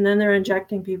storage, and then they're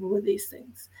injecting people with these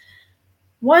things.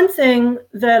 One thing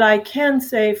that I can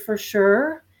say for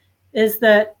sure is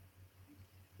that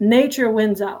nature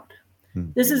wins out.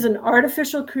 This is an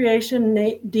artificial creation.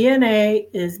 DNA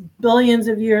is billions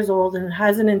of years old, and it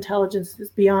has an intelligence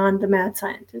that's beyond the mad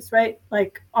scientist, right?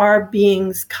 Like, our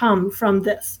beings come from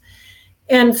this.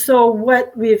 And so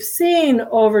what we've seen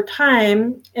over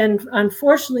time, and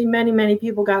unfortunately many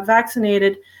people got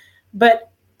vaccinated,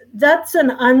 but that's an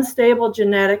unstable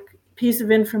genetic piece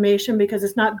of information because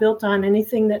it's not built on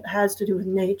anything that has to do with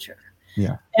nature.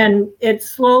 Yeah. And it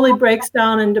slowly breaks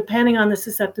down, and depending on the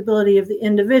susceptibility of the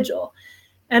individual.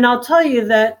 And I'll tell you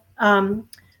that,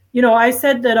 I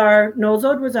said that our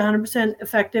nosode was 100%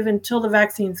 effective until the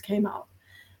vaccines came out.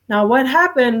 Now, what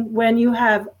happened when you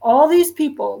have all these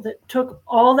people that took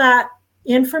all that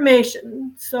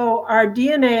information? So our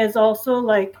DNA is also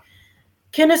like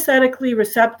kinesthetically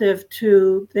receptive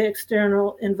to the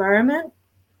external environment,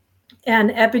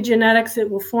 and epigenetics, it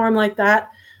will form like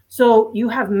that. So you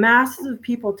have masses of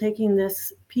people taking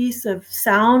this piece of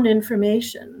sound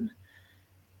information,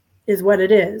 is what it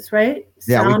is, right?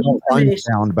 Yeah, sound we call it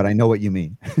unsound, but I know what you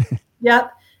mean.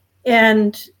 Yep.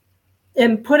 And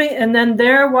then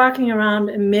they're walking around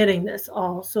emitting this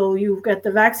all. So you've got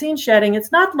the vaccine shedding.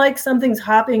 It's not like something's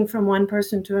hopping from one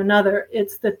person to another.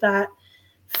 It's that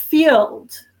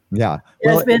field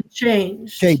has been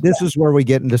changed. Kate, this is where we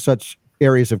get into such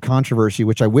areas of controversy,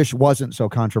 which I wish wasn't so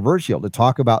controversial, to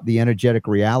talk about the energetic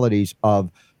realities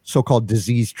of so-called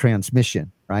disease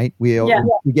transmission, right? We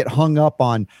get hung up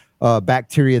on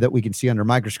bacteria that we can see under a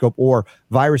microscope, or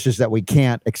viruses that we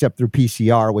can't, except through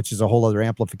PCR, which is a whole other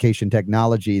amplification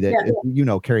technology that,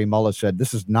 Carrie Mullis said,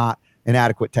 this is not an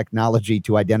adequate technology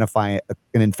to identify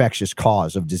an infectious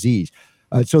cause of disease.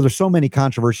 So there's so many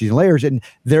controversies and layers, and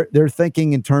they're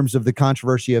thinking in terms of the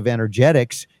controversy of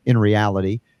energetics in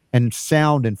reality, and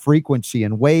sound and frequency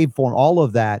and waveform, all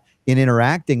of that in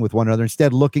interacting with one another,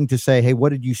 instead looking to say, hey, what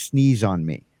did you sneeze on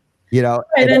me? Right,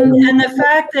 and the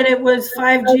fact that it was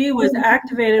 5G was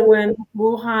activated when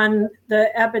Wuhan,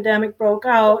 the epidemic broke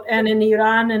out, and in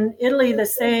Iran and Italy, the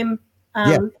same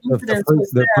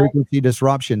the frequency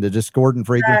disruption, the discordant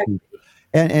frequency. Exactly.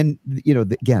 And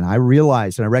again, I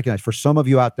realize and I recognize for some of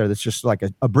you out there, that's just like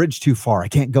a bridge too far. I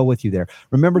can't go with you there.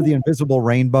 Remember The Invisible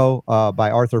Rainbow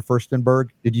by Arthur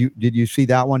Furstenberg? Did you see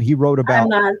that one? He wrote about. I'm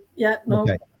not yet. No.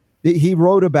 Okay. He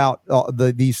wrote about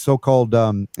these so-called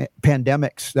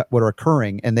pandemics that were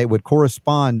occurring, and they would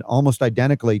correspond almost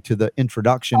identically to the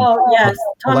introduction. Oh, yes.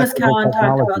 Thomas Cowan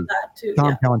talked about that too.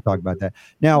 Tom Cowan talked about that.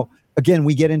 Now, again,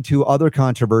 we get into other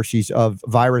controversies of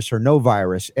virus or no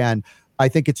virus, and I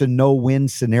think it's a no-win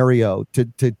scenario to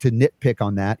nitpick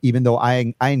on that, even though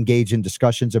I engage in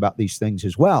discussions about these things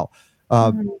as well,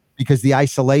 because the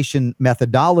isolation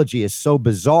methodology is so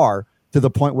bizarre to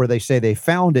the point where they say they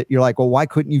found it. You're like, well, why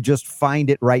couldn't you just find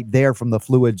it right there from the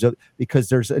fluids? Because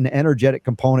there's an energetic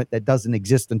component that doesn't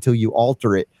exist until you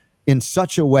alter it in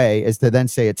such a way as to then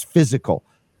say it's physical.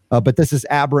 But this is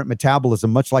aberrant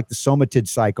metabolism, much like the somatid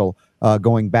cycle,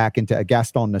 going back into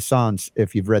Gaston Nassans,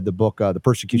 if you've read the book, The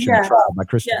Persecution of Trial by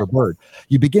Christopher Birch.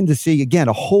 You begin to see, again,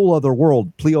 a whole other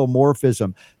world,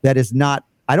 pleomorphism, that is not,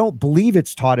 I don't believe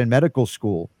it's taught in medical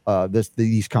school,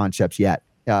 these concepts yet.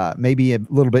 Maybe a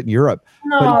little bit in Europe.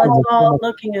 No, it's all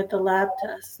looking at the lab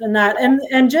tests and that.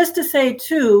 And just to say,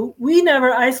 too, we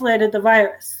never isolated the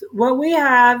virus. What we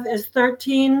have is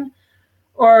 13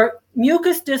 or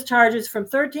mucus discharges from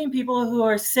 13 people who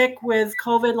are sick with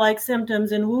COVID-like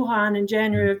symptoms in Wuhan in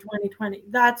January of 2020.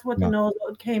 That's what the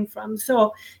nosode came from.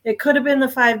 So it could have been the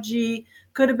 5G,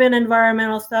 could have been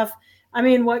environmental stuff. I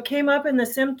mean, what came up in the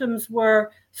symptoms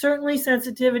were certainly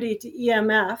sensitivity to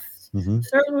EMF,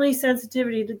 certainly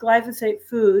sensitivity to glyphosate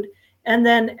food, and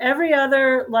then every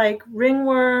other, like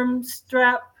ringworm,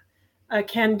 strep,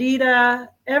 candida,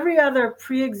 every other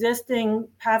pre-existing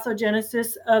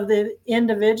pathogenesis of the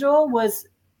individual was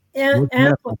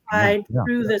amplified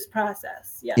through this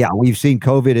process. Yeah, we've seen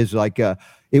COVID as like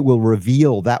it will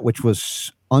reveal that which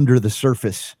was under the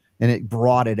surface, and it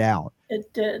brought it out.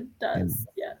 It does,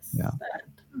 yes. Yeah.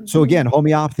 So again,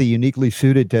 homeopathy uniquely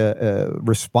suited to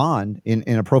respond in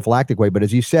a prophylactic way. But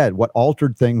as you said, what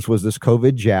altered things was this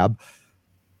COVID jab.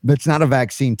 That's not a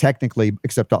vaccine technically,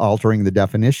 except altering the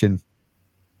definition.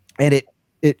 And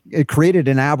it created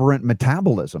an aberrant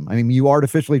metabolism. I mean, you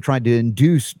artificially tried to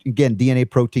induce, again, DNA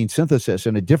protein synthesis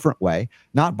in a different way,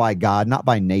 not by God, not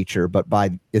by nature, but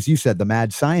by, as you said, the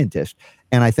mad scientist.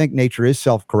 And I think nature is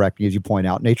self-correcting, as you point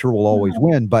out. Nature will always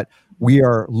win, but we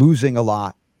are losing a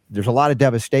lot. There's a lot of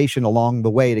devastation along the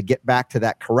way to get back to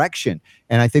that correction.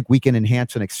 And I think we can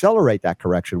enhance and accelerate that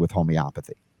correction with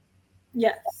homeopathy.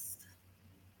 Yes.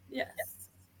 Yes.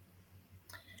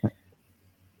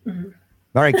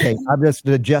 All right, Kate, I'm just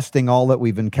digesting all that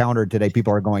we've encountered today.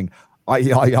 People are going, What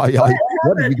have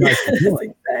you guys been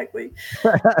doing? Exactly.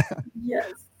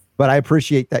 Yes. But I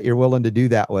appreciate that you're willing to do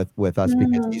that with us,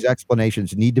 because these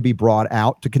explanations need to be brought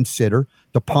out to consider,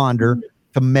 to ponder,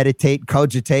 to meditate,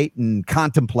 cogitate, and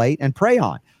contemplate and pray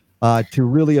on, to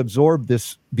really absorb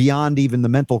this beyond even the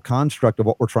mental construct of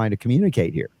what we're trying to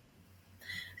communicate here.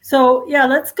 So, yeah,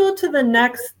 let's go to the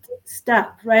next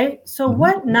step, right? So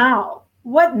what now?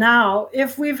 What now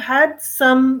if we've had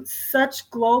some such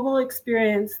global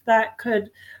experience that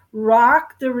could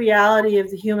rock the reality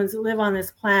of the humans that live on this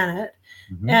planet?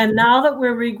 And now that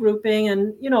we're regrouping,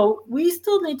 and, we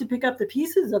still need to pick up the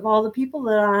pieces of all the people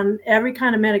that are on every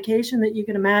kind of medication that you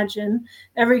can imagine,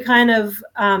 every kind of,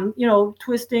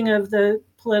 twisting of the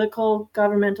political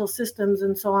governmental systems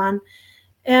and so on.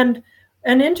 And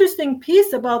an interesting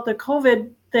piece about the COVID,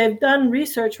 they've done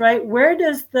research, right? Where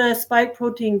does the spike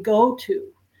protein go to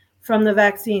from the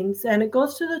vaccines? And it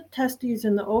goes to the testes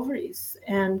and the ovaries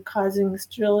and causing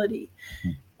sterility.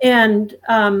 And,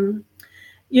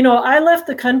 I left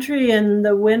the country in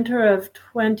the winter of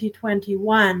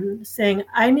 2021 saying,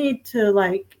 I need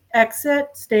to exit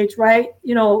stage right,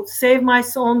 save my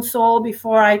own soul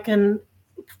before I can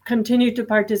continue to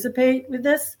participate with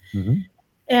this.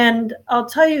 And I'll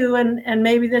tell you, and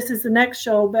maybe this is the next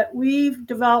show, but we've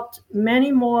developed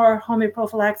many more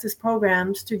homeoprophylaxis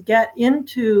programs to get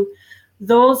into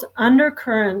those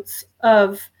undercurrents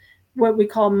of what we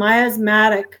call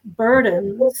miasmatic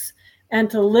burdens, and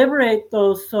to liberate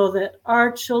those so that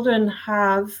our children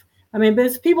have,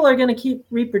 because people are going to keep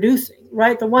reproducing,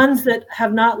 right? The ones that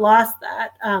have not lost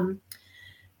that,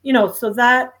 so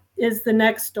that is the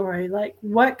next story.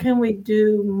 What can we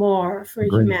do more for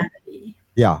humanity?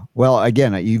 Yeah. Well,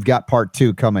 again, you've got part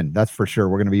 2 coming. That's for sure.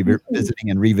 We're going to be visiting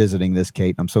and revisiting this,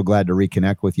 Kate. I'm so glad to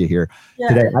reconnect with you here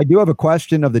today. I do have a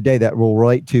question of the day that will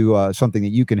relate to something that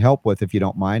you can help with, if you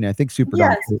don't mind. I think Super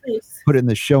Doc put it in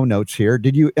the show notes here.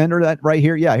 Did you enter that right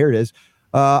here? Yeah, here it is.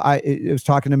 It was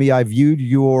talking to me. I viewed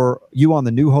you on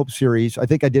the New Hope series. I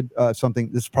think I did something.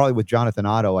 This is probably with Jonathan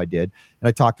Otto. I did, and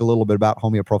I talked a little bit about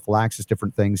homeoprophylaxis,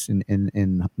 different things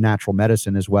in natural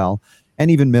medicine as well, and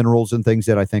even minerals and things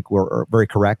that I think were very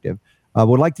corrective.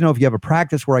 Would like to know if you have a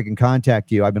practice where I can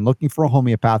contact you. I've been looking for a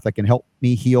homeopath that can help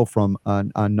me heal from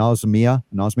nausea,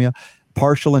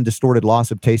 partial and distorted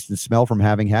loss of taste and smell from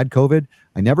having had COVID.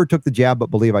 I never took the jab, but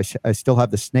believe I still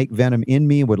have the snake venom in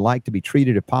me and would like to be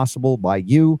treated, if possible, by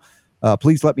you.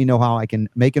 Please let me know how I can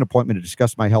make an appointment to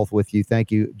discuss my health with you. Thank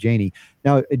you, Janie.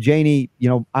 Now, Janie,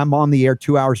 I'm on the air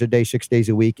 2 hours a day, 6 days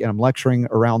a week, and I'm lecturing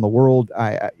around the world.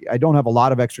 I don't have a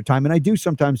lot of extra time, and I do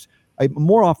sometimes. I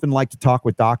more often like to talk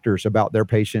with doctors about their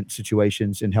patient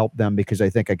situations and help them, because I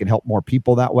think I can help more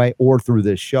people that way, or through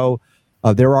this show.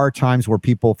 There are times where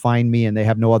people find me and they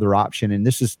have no other option. And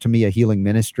this is, to me, a healing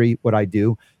ministry, what I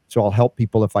do. So I'll help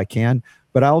people if I can.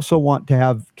 But I also want to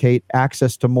have, Kate,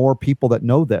 access to more people that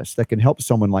know this, that can help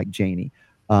someone like Janie.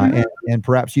 And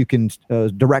perhaps you can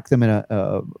direct them in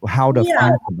how to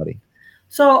find somebody.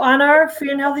 So on our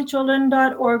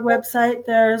freeandhealthychildren.org website,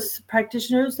 there's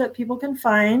practitioners that people can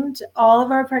find. All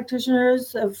of our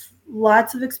practitioners have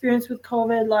lots of experience with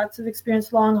COVID, lots of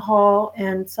experience long haul,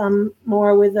 and some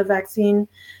more with the vaccine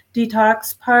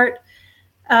detox part.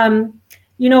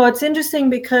 It's interesting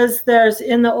because there's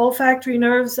in the olfactory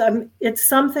nerves, it's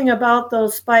something about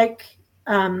those spike,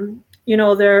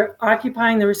 they're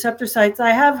occupying the receptor sites.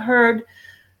 I have heard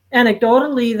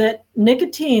anecdotally that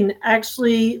nicotine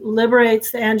actually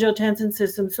liberates the angiotensin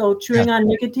system. So chewing on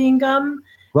nicotine gum.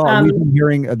 Well, we've been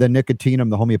hearing the nicotinum,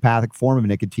 the homeopathic form of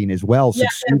nicotine as well.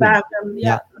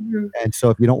 And so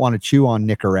if you don't want to chew on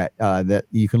Nicorette, that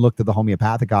you can look to the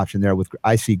homeopathic option there.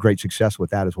 I see great success with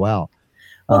that as well.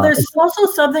 Well, there's also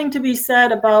something to be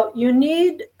said about you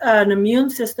need an immune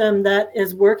system that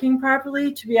is working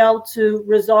properly to be able to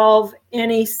resolve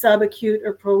any subacute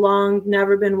or prolonged,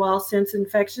 never been well since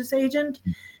infectious agent.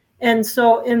 And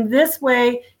so in this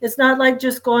way, it's not like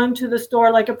just going to the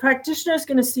store. Like a practitioner is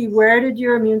going to see, where did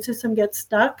your immune system get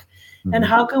stuck? And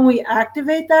how can we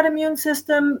activate that immune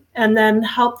system and then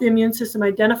help the immune system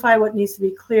identify what needs to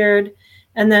be cleared,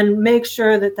 and then make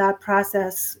sure that that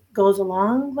process goes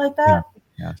along like that.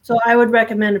 Yeah. So I would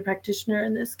recommend a practitioner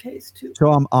in this case too.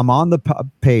 So I'm on the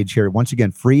page here. Once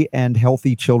again,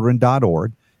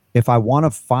 freeandhealthychildren.org. If I want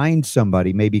to find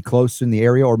somebody maybe close in the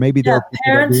area, or maybe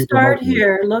parents start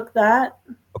here. Look that.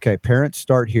 Okay, parents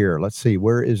start here. Let's see.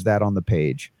 Where is that on the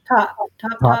page? Top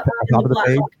of the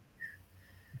page.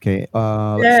 Okay.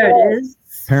 There it is.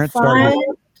 Parents start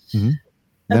here.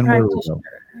 Then where do we go?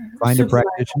 Find a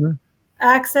practitioner.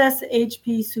 Access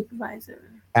HP supervisor.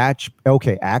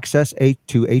 Okay, access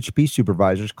to HP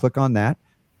supervisors. Click on that.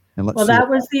 And let's Well, see. that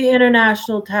was the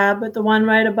international tab, but the one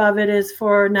right above it is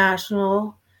for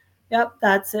national. Yep,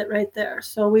 that's it right there.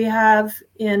 So we have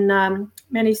in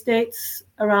many states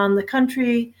around the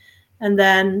country, and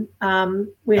then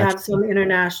we have some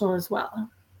international as well.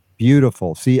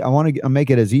 Beautiful. See, I want to make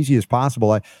it as easy as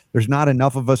possible. There's not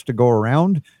enough of us to go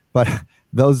around, but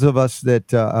those of us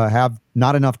that have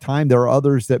not enough time, there are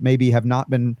others that maybe have not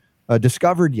been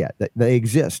discovered yet, that they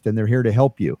exist, and they're here to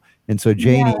help you. And so,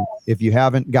 Janie, if you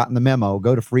haven't gotten the memo,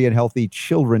 go to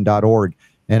freeandhealthychildren.org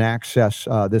and access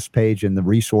this page and the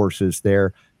resources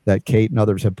there that Kate and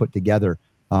others have put together,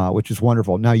 which is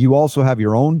wonderful. Now, you also have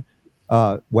your own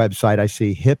website. I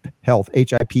see HIP Health,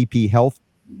 HIPP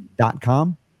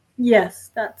Health.com. Yes,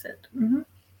 that's it. Mm-hmm.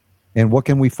 And what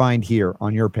can we find here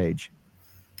on your page?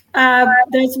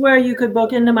 That's where you could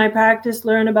book into my practice,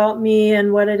 learn about me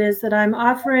and what it is that I'm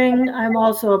offering. I'm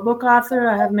also a book author.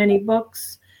 I have many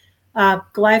books.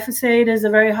 Glyphosate is a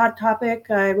very hot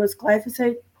topic. I was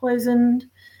glyphosate poisoned.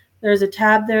 There's a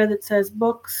tab there that says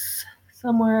books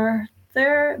somewhere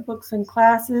there, books and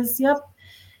classes. Yep.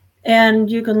 And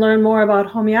you can learn more about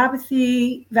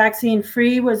homeopathy. Vaccine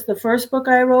Free was the first book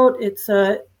I wrote. It's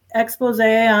a expose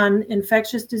on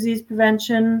infectious disease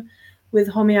prevention with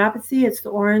homeopathy. It's the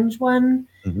orange one.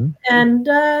 Mm-hmm. And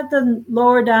the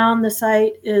lower down the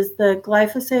site is the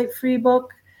glyphosate free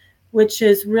book, which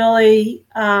is really,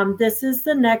 this is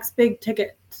the next big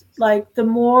ticket. Like the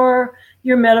more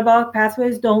your metabolic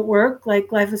pathways don't work, like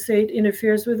glyphosate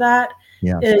interferes with that,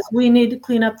 is we need to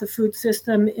clean up the food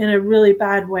system in a really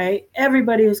bad way.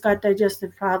 Everybody who's got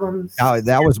digestive problems.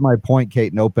 That was my point,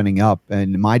 Kate, in opening up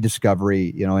and my discovery,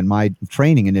 in my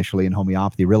training initially in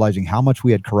homeopathy, realizing how much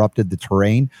we had corrupted the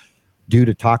terrain due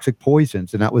to toxic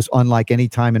poisons. And that was unlike any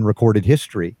time in recorded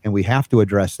history. And we have to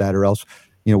address that, or else,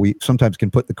 we sometimes can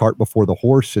put the cart before the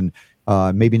horse and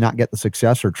maybe not get the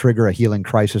success or trigger a healing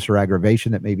crisis or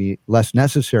aggravation that may be less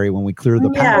necessary when we clear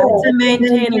the path. Yeah, it's a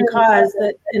maintaining cause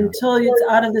that until it's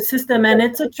out of the system. And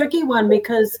it's a tricky one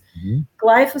because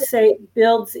glyphosate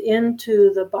builds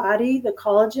into the body, the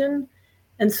collagen.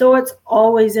 And so it's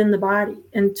always in the body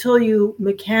until you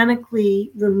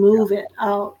mechanically remove it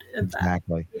out of that.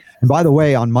 Exactly. And by the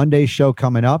way, on Monday's show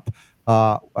coming up,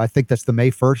 I think that's the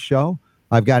May 1st show,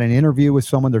 I've got an interview with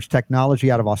someone. There's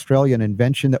technology out of Australia, an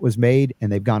invention that was made,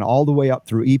 and they've gone all the way up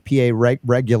through EPA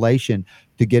regulation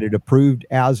to get it approved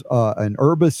as an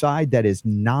herbicide that is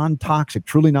non-toxic,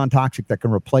 truly non-toxic, that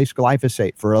can replace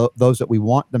glyphosate for those that we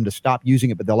want them to stop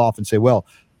using it. But they'll often say, well,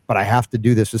 but I have to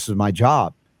do this. This is my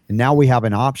job. And now we have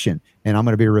an option, and I'm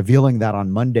going to be revealing that on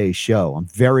Monday's show. I'm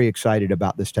very excited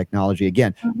about this technology.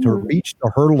 Again, to reach the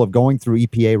hurdle of going through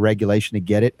EPA regulation to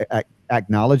get it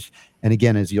acknowledged. And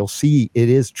again, as you'll see, it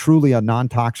is truly a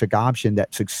non-toxic option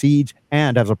that succeeds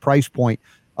and has a price point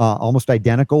almost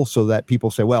identical, so that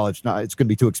people say, well, it's going to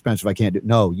be too expensive, I can't do it.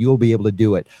 No, you'll be able to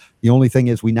do it. The only thing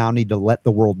is we now need to let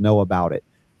the world know about it.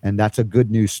 And that's a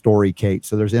good news story, Kate.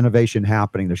 So there's innovation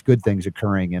happening. There's good things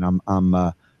occurring. And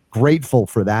I'm grateful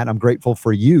for that. I'm grateful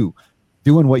for you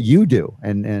doing what you do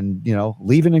and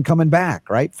leaving and coming back,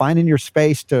 right? Finding your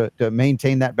space to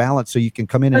maintain that balance so you can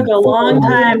come in. It took a long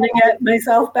time to get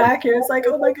myself back here. It's like,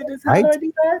 oh my goodness, how do I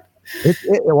do that?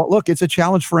 Well, look, it's a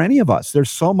challenge for any of us.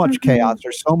 There's so much chaos.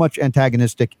 There's so much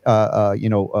antagonistic,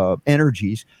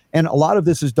 energies. And a lot of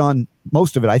this is done,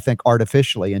 most of it, I think,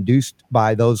 artificially induced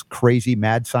by those crazy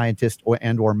mad scientists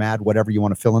or mad, whatever you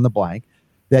want to fill in the blank,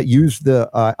 that use the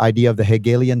idea of the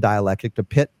Hegelian dialectic to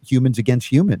pit humans against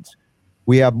humans.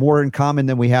 We have more in common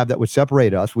than we have that would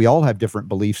separate us. We all have different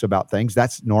beliefs about things.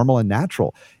 That's normal and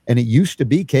natural. And it used to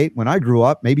be, Kate, when I grew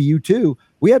up, maybe you too,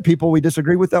 we had people we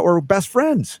disagree with that were best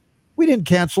friends. We didn't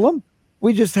cancel them.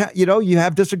 We just, you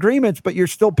have disagreements, but you're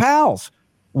still pals.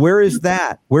 Where is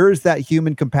that? Where is that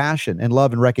human compassion and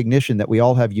love and recognition that we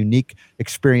all have unique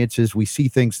experiences? We see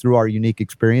things through our unique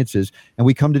experiences and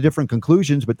we come to different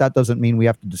conclusions, but that doesn't mean we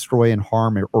have to destroy and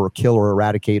harm or kill or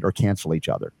eradicate or cancel each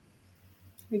other.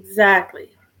 Exactly.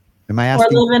 Am I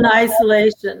asking? Or live in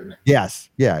isolation. Yes.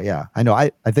 Yeah. I know.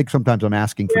 I think sometimes I'm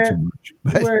asking for too much.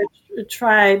 But we're a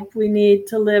tribe. We need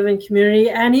to live in community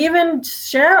and even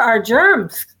share our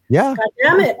germs. Yeah. God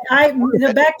damn it.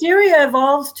 The bacteria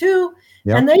evolves too.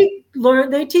 Yep. And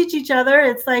they teach each other.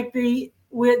 It's like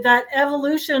that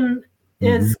evolution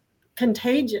is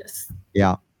contagious.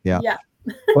 Yeah.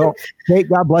 Well, Kate,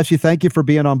 God bless you. Thank you for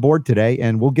being on board today.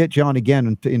 And we'll get you on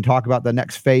again and talk about the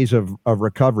next phase of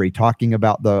recovery, talking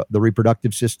about the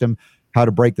reproductive system, how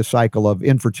to break the cycle of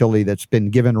infertility that's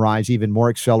been given rise even more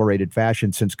accelerated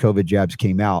fashion since COVID jabs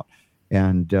came out.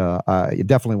 And you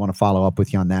definitely want to follow up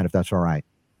with you on that if that's all right.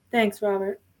 Thanks,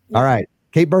 Robert. Yeah. All right.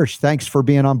 Kate Birch, thanks for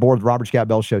being on board the Robert Scott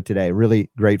Bell Show today. Really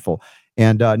grateful.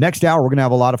 And next hour, we're going to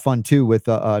have a lot of fun, too, with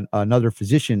another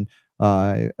physician,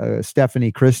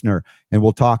 Stephanie Christner, and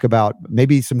we'll talk about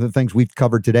maybe some of the things we've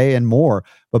covered today and more,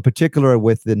 but particularly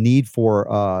with the need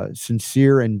for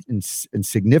sincere and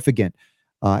significant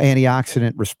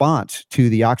antioxidant response to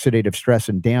the oxidative stress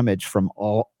and damage from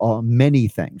many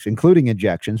things, including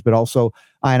injections, but also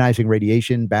ionizing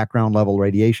radiation, background level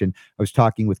radiation. I was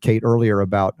talking with Kate earlier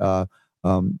about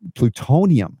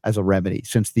plutonium as a remedy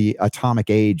since the atomic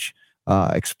age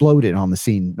exploded on the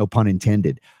scene, no pun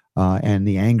intended, and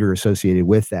the anger associated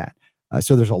with that.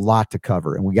 So there's a lot to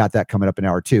cover, and we got that coming up in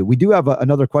hour 2. We do have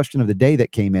another question of the day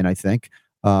that came in, I think.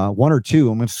 One or two.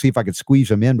 I'm going to see if I could squeeze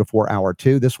them in before hour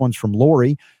 2. This one's from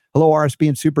Lori. Hello, RSB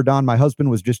and Super Don. My husband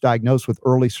was just diagnosed with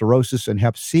early cirrhosis and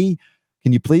Hep C.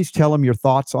 Can you please tell him your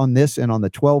thoughts on this and on the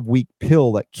 12-week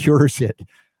pill that cures it?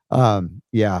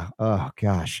 Yeah. Oh,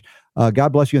 gosh. God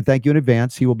bless you and thank you in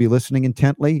advance. He will be listening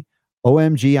intently.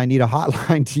 OMG, I need a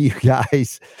hotline to you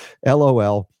guys.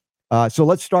 LOL. So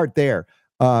let's start there.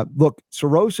 Look,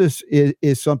 cirrhosis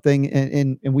is something,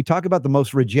 and we talk about the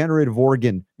most regenerative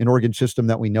organ system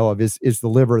that we know of is the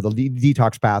liver, the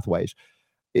detox pathways.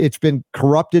 It's been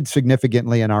corrupted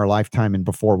significantly in our lifetime and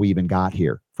before we even got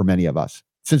here for many of us.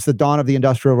 Since the dawn of the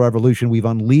Industrial Revolution, we've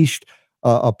unleashed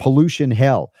a pollution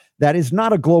hell. That is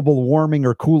not a global warming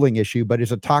or cooling issue, but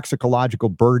is a toxicological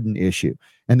burden issue.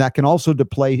 And that can also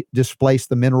displace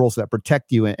the minerals that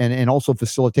protect you and also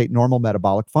facilitate normal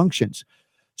metabolic functions.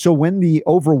 So when the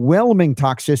overwhelming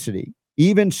toxicity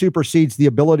even supersedes the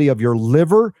ability of your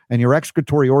liver and your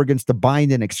excretory organs to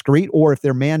bind and excrete, or if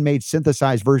they're man-made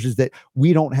synthesized versions that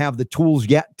we don't have the tools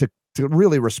yet to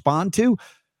really respond to,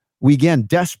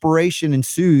 desperation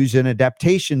ensues and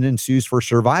adaptation ensues for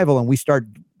survival. And we start,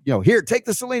 here, take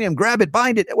the selenium, grab it,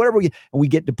 bind it, whatever, and we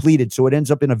get depleted. So it ends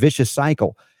up in a vicious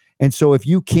cycle. And so if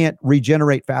you can't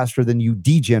regenerate faster than you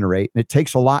degenerate, and it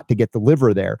takes a lot to get the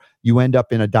liver there, you end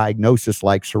up in a diagnosis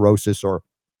like cirrhosis or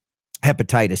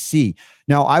hepatitis C.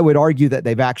 Now, I would argue that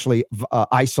they've actually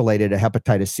isolated a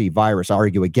hepatitis C virus. I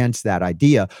argue against that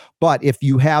idea. But if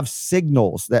you have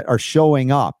signals that are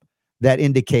showing up that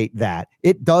indicate that,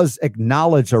 it does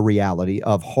acknowledge a reality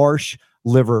of harsh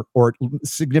liver or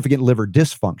significant liver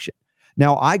dysfunction.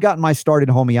 Now, I got my start in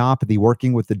homeopathy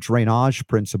working with the drainage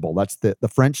principle. That's the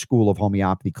French school of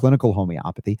homeopathy, clinical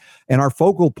homeopathy. And our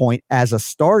focal point as a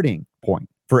starting point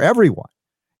for everyone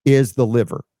is the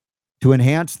liver, to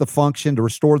enhance the function, to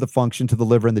restore the function to the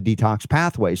liver and the detox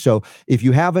pathway. So if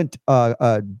you haven't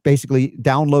basically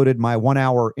downloaded my 1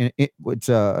 hour, it's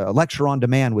a lecture on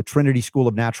demand with Trinity School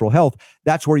of Natural Health,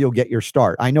 that's where you'll get your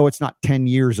start. I know it's not 10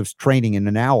 years of training in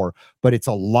an hour, but it's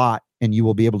a lot. And you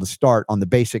will be able to start on the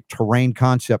basic terrain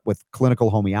concept with clinical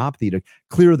homeopathy to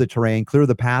clear the terrain, clear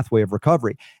the pathway of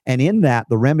recovery. And in that,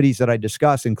 the remedies that I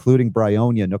discuss, including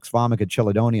bryonia, nux vomica,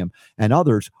 chelidonium, and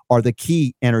others, are the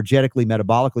key energetically,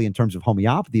 metabolically, in terms of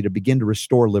homeopathy to begin to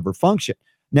restore liver function.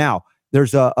 Now,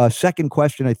 there's a second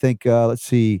question, I think, let's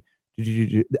see.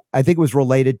 I think it was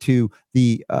related to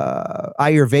the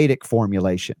Ayurvedic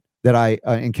formulation that I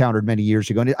encountered many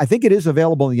years ago. And I think it is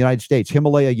available in the United States.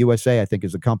 Himalaya USA, I think,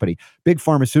 is the company. Big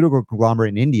pharmaceutical conglomerate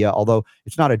in India, although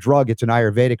it's not a drug, it's an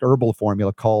Ayurvedic herbal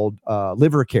formula called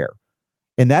Liver Care.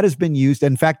 And that has been used,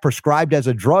 in fact, prescribed as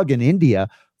a drug in India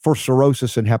for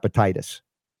cirrhosis and hepatitis.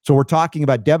 So we're talking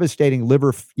about devastating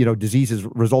liver, diseases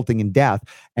resulting in death,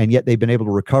 and yet they've been able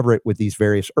to recover it with these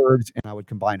various herbs. And I would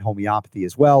combine homeopathy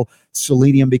as well.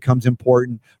 Selenium becomes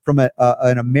important. From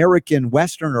an American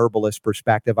Western herbalist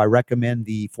perspective, I recommend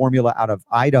the formula out of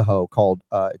Idaho called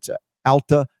it's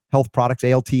Alta Health Products,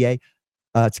 ALTA.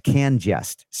 It's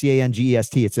Cangest,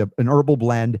 Cangest. It's an herbal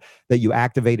blend that you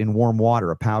activate in warm water,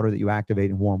 a powder that you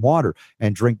activate in warm water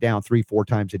and drink down 3-4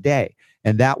 times a day.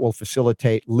 And that will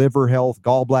facilitate liver health,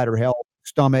 gallbladder health,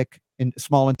 stomach, and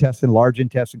small intestine, large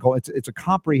intestine. It's a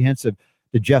comprehensive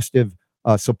digestive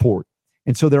support.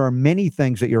 And so there are many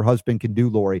things that your husband can do,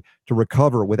 Lori, to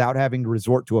recover without having to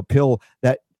resort to a pill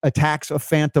that attacks a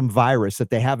phantom virus that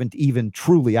they haven't even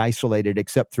truly isolated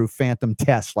except through phantom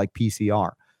tests like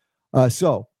PCR.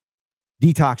 So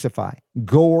detoxify,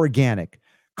 go organic,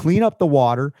 clean up the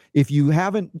water. If you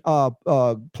haven't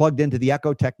plugged into the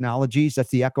Echo Technologies, that's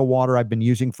the Echo water I've been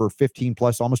using for 15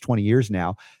 plus, almost 20 years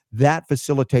now. That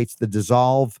facilitates the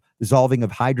dissolving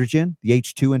of hydrogen, the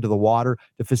H2 into the water,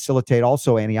 to facilitate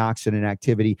also antioxidant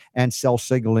activity and cell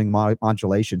signaling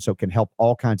modulation. So it can help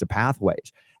all kinds of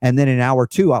pathways. And then in hour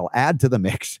 2, I'll add to the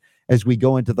mix as we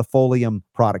go into the Foilum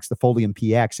products, the Foilum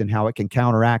PX, and how it can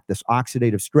counteract this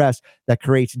oxidative stress that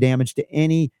creates damage to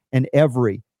any and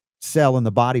every cell in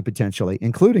the body potentially,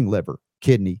 including liver,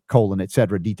 kidney, colon,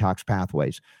 etc., detox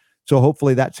pathways. So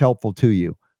hopefully that's helpful to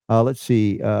you. Let's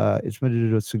see. It's meant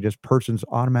to suggest persons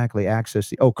automatically access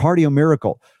the Cardio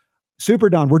Miracle. Super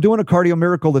Don, we're doing a Cardio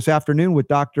Miracle this afternoon with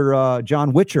Dr.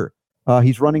 John Witcher.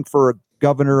 He's running for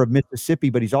governor of Mississippi,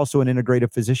 but he's also an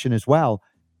integrative physician as well.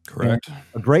 Correct. And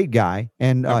a great guy.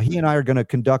 And he and I are going to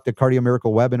conduct a Cardio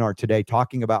Miracle webinar today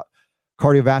talking about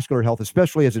cardiovascular health,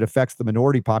 especially as it affects the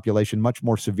minority population much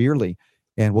more severely.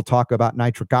 And we'll talk about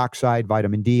nitric oxide,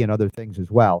 vitamin D, and other things as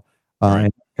well.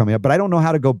 Right. Coming up, but I don't know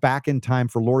how to go back in time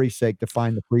for Lori's sake to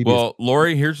find the previous. Well,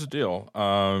 Lori, here's the deal.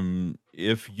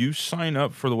 If you sign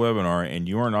up for the webinar and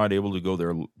you are not able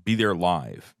to be there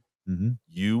live,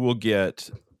 you will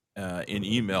get an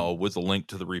email with a link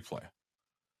to the replay.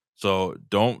 So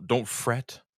don't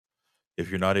fret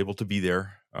if you're not able to be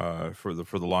there for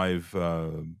the live.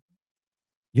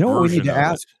 You know what we need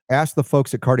to ask the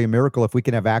folks at Cardio Miracle if we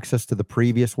can have access to the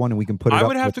previous one and we can put it up. I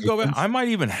would have to go back. I might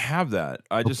even have that.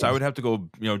 I would have to go,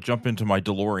 jump into my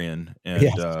DeLorean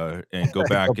and go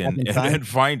back and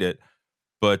find it.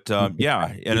 But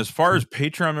yeah. And as far as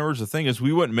Patreon members, the thing is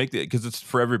we wouldn't make it because it's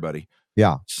for everybody.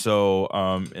 Yeah. So,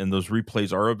 and those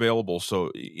replays are available.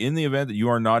 So in the event that you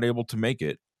are not able to make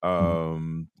it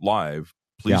live,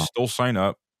 please still sign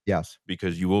up. Yes,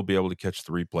 because you will be able to catch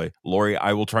the replay. Lori,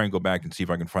 I will try and go back and see if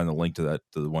I can find the link to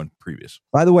the one previous.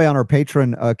 By the way, on our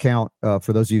Patreon account,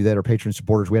 for those of you that are Patreon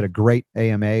supporters, we had a great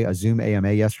a Zoom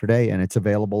AMA yesterday, and it's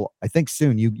available, I think,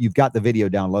 soon. You've got the video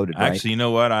downloaded, right? Actually, you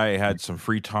know what? I had some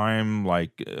free time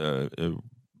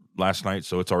last night,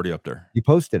 so it's already up there. You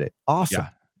posted it. Awesome.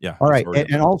 Yeah. All right.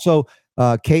 And also,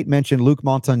 Kate mentioned Luc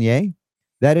Montagnier.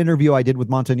 That interview I did with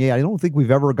Montagnier, I don't think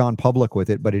we've ever gone public with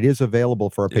it, but it is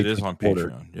available for our Patreon. It is on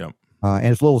Patreon, yep. And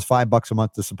as little as $5 a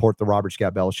month to support the Robert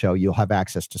Scott Bell Show, you'll have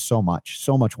access to so much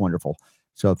wonderful.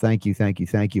 So thank you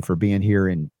for being here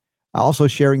and also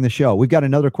sharing the show. We've got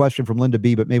another question from Linda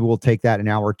B, but maybe we'll take that in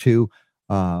an hour or two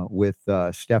with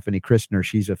Stephanie Christner.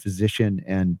 She's a physician,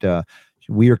 and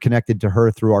we are connected to her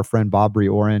through our friend Bob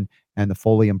Oren and the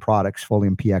Foilum products,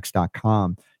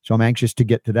 foliumpx.com. So I'm anxious to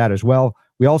get to that as well.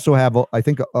 We also have, I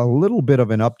think, a little bit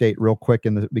of an update real quick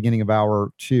in the beginning of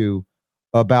hour 2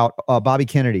 about Bobby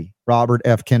Kennedy, Robert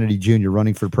F. Kennedy Jr.,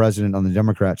 running for president on the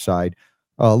Democrat side,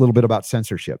 a little bit about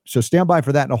censorship. So stand by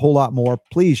for that and a whole lot more.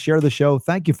 Please share the show.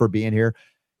 Thank you for being here.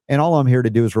 And all I'm here to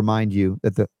do is remind you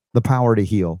that the power to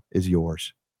heal is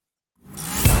yours.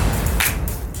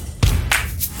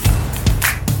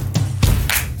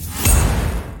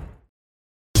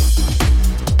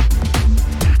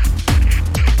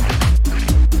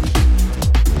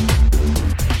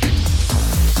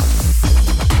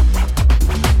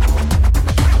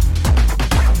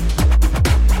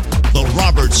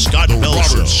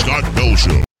 Scott Bell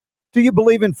Show. Do you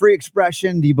believe in free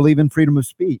expression? Do you believe in freedom of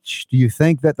speech? Do you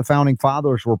think that the founding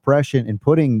fathers were prescient in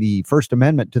putting the First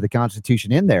Amendment to the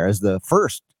Constitution in there as the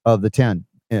first of the 10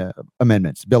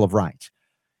 amendments, Bill of Rights?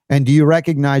 And do you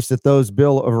recognize that those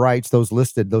Bill of Rights, those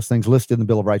things listed in the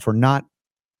Bill of Rights were not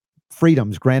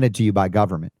freedoms granted to you by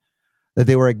government, that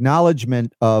they were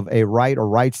acknowledgement of a right or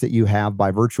rights that you have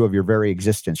by virtue of your very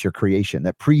existence, your creation,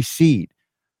 that precede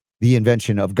the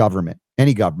invention of government,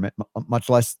 any government, much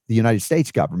less the United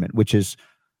States government, which is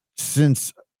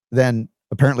since then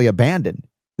apparently abandoned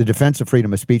the defense of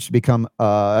freedom of speech to become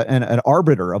an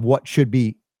arbiter of what should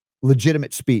be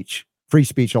legitimate speech, free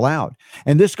speech allowed.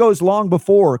 And this goes long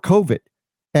before COVID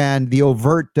and the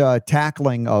overt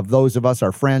tackling of those of us,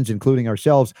 our friends, including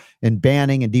ourselves, and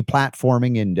banning and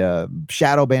deplatforming and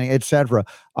shadow banning, etc.,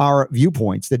 our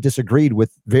viewpoints that disagreed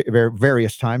with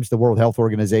various times, the World Health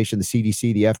Organization, the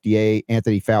CDC, the FDA,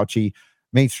 Anthony Fauci,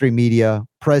 mainstream media,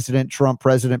 President Trump,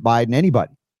 President Biden,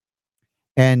 anybody.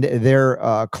 And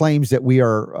their claims that we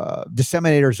are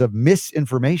disseminators of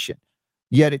misinformation.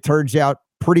 Yet it turns out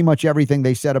pretty much everything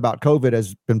they said about COVID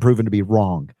has been proven to be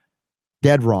wrong.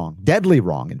 Dead wrong, deadly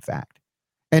wrong, in fact.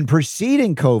 And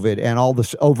preceding COVID and all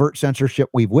this overt censorship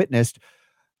we've witnessed,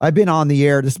 I've been on the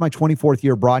air. This is my 24th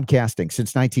year broadcasting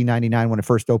since 1999 when I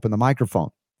first opened the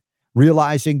microphone,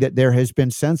 realizing that there has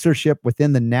been censorship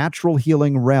within the natural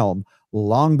healing realm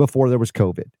long before there was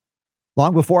COVID,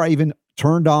 long before I even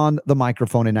turned on the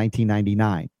microphone in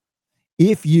 1999.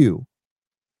 If you,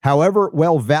 however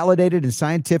well validated and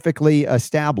scientifically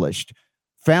established,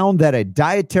 found that a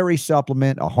dietary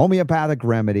supplement, a homeopathic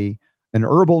remedy, an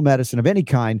herbal medicine of any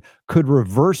kind could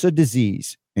reverse a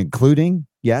disease, including,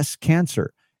 yes,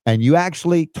 cancer, and you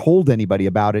actually told anybody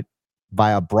about it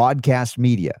via broadcast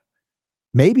media,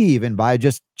 maybe even by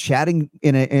just chatting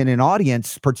in an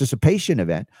audience participation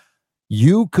event,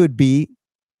 you could be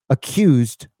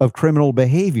accused of criminal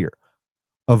behavior,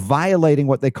 of violating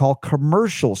what they call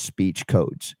commercial speech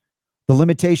codes. The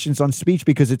limitations on speech,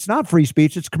 because it's not free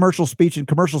speech, it's commercial speech, and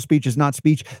commercial speech is not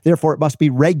speech. Therefore, it must be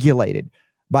regulated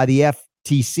by the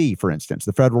FTC, for instance,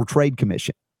 the Federal Trade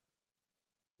Commission.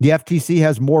 The FTC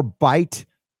has more bite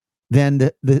than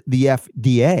the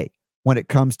FDA when it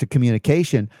comes to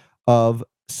communication of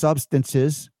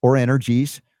substances or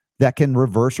energies that can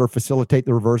reverse or facilitate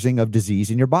the reversing of disease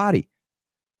in your body.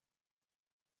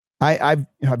 I've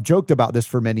joked about this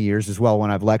for many years as well when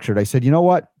I've lectured. I said, you know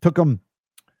what? Took them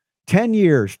 10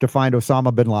 years to find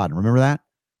Osama bin Laden. Remember that?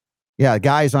 Yeah, the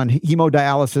guy's on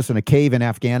hemodialysis in a cave in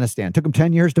Afghanistan. Took him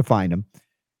 10 years to find him.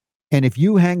 And if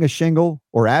you hang a shingle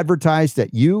or advertise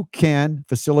that you can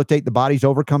facilitate the body's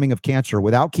overcoming of cancer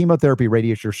without chemotherapy,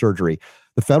 radiation, or surgery,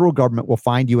 the federal government will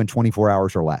find you in 24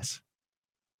 hours or less.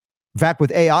 In fact,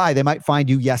 with AI, they might find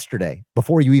you yesterday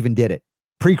before you even did it.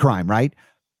 Pre-crime, right?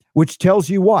 Which tells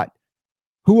you what?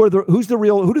 Who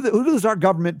does our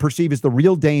government perceive as the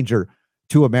real danger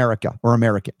to America or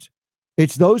Americans?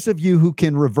 It's those of you who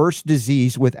can reverse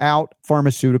disease without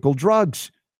pharmaceutical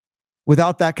drugs.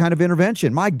 Without that kind of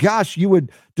intervention, my gosh, you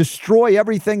would destroy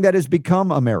everything that has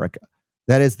become America.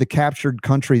 That is the captured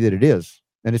country that it is.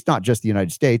 And it's not just the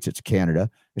United States, it's Canada,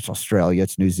 it's Australia,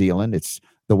 it's New Zealand, it's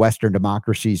the Western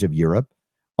democracies of Europe,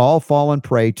 all fallen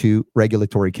prey to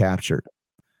regulatory capture.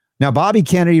 Now, Bobby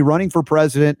Kennedy running for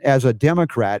president as a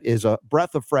Democrat is a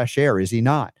breath of fresh air, is he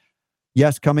not?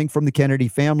 Yes, coming from the Kennedy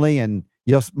family, and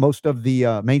yes, most of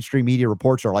the mainstream media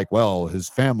reports are like, well, his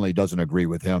family doesn't agree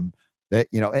with him. That,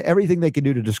 everything they can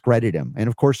do to discredit him. And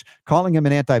of course, calling him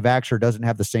an anti-vaxxer doesn't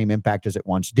have the same impact as it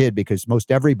once did, because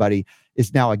most everybody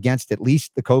is now against at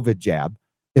least the COVID jab,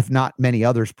 if not many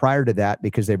others prior to that,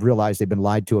 because they've realized they've been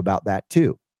lied to about that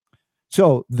too.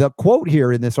 So the quote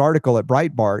here in this article at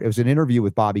Breitbart, it was an interview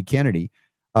with Bobby Kennedy.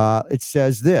 It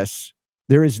says this: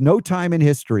 there is no time in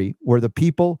history where the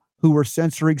people who were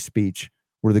censoring speech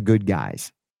were the good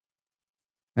guys.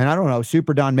 And I don't know,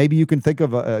 Super Don, maybe you can think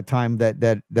of a time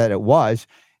that it was.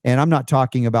 And I'm not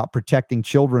talking about protecting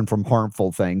children from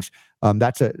harmful things.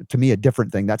 That's to me a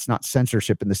different thing. That's not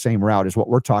censorship in the same route as what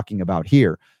we're talking about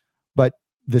here. But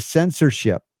the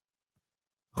censorship,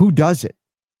 who does it?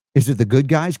 Is it the good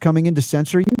guys coming in to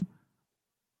censor you?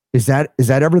 Is that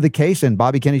ever the case? And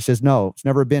Bobby Kennedy says, no, it's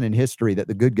never been in history that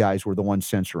the good guys were the ones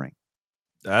censoring.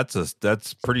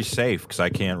 That's pretty safe, because I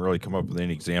can't really come up with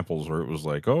any examples where it was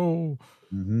like, oh,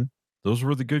 those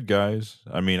were the good guys.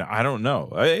 I mean, I don't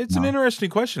know. It's an interesting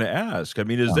question to ask. I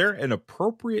mean, is there an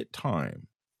appropriate time?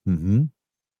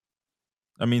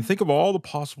 I mean, think of all the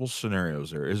possible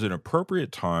scenarios there. Is it an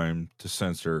appropriate time to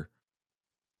censor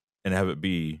and have it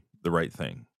be the right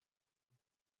thing?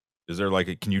 Is there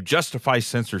can you justify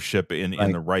censorship in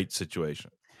the right situation?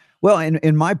 Well,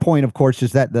 and my point, of course,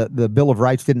 is that the Bill of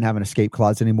Rights didn't have an escape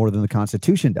clause any more than the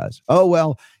Constitution does. Oh,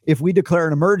 well, if we declare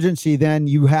an emergency, then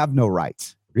you have no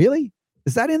rights. Really?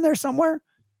 Is that in there somewhere?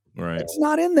 Right. It's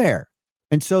not in there.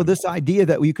 And so this idea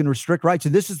that you can restrict rights,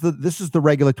 and this is the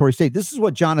regulatory state. This is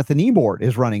what Jonathan Emord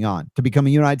is running on, to become a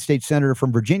United States Senator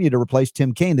from Virginia to replace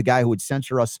Tim Kaine, the guy who would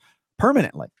censor us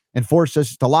permanently and force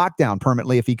us to lock down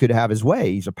permanently if he could have his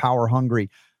way. He's a power-hungry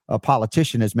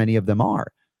politician, as many of them are.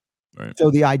 Right.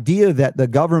 So the idea that the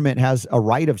government has a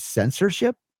right of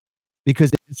censorship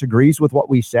because it disagrees with what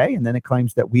we say, and then it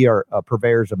claims that we are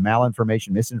purveyors of malinformation,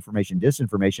 misinformation,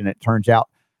 disinformation, it turns out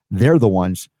they're the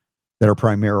ones that are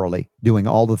primarily doing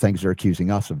all the things they're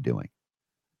accusing us of doing.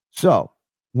 So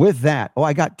with that,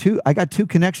 I got two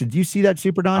connections. Do you see that,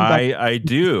 Super Don? I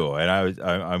do, and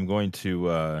I'm going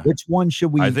to. Which one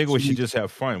should we? I think we should just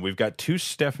have fun. We've got two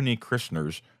Stephanie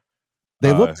Christners.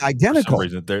 They look identical. For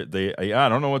some reason, I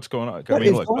don't know what's going on. What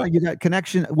is going on? You got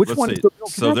connection. Which one is the real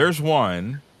So there's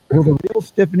one. Well, the real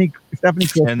Stephanie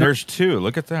Christner. And there's two.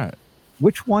 Look at that.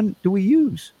 Which one do we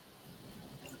use?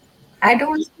 I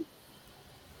don't.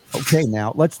 Okay,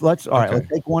 now let's all right. Let's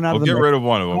take one out of the. We'll get rid of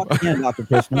one of them. Again, Dr.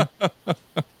 Christner.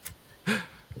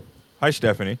 Hi,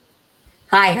 Stephanie.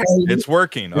 Hi. It's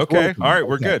working. Okay. All right.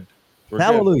 We're good.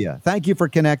 Hallelujah. Good. Thank you for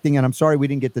connecting. And I'm sorry we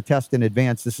didn't get the test in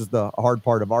advance. This is the hard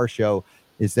part of our show,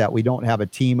 is that we don't have a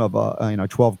team of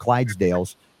 12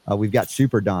 Clydesdales. We've got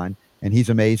Super Don, and he's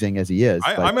amazing as he is.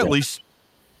 I'm at least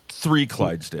 3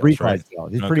 Clydesdales. 3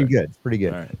 Clydesdales. He's pretty good. Pretty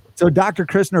good. Right. So, Dr.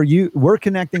 Christner, we're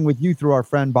connecting with you through our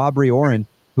friend Bobry Oren,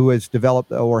 who has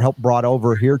developed or helped brought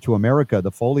over here to America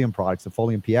the Foilum products, the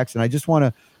Foilum PX. And I just want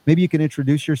to, maybe you can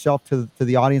introduce yourself to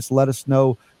the audience, let us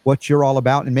know what you're all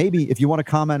about, and maybe if you want to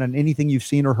comment on anything you've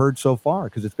seen or heard so far,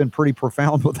 because it's been pretty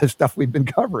profound with the stuff we've been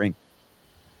covering.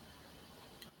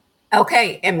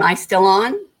 Okay, am I still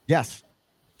on? Yes.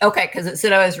 Okay, because it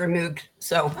said I was removed,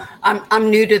 so I'm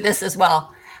new to this as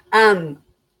well.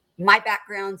 My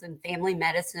background's in family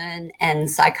medicine and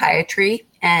psychiatry,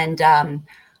 and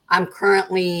I'm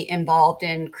currently involved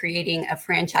in creating a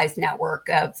franchise network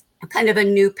of kind of a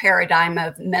new paradigm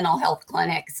of mental health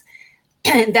clinics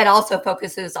that also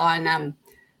focuses on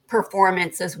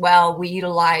performance as well. We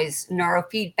utilize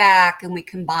neurofeedback and we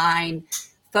combine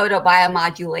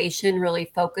photobiomodulation, really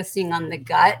focusing on the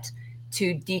gut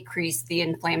to decrease the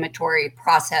inflammatory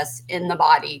process in the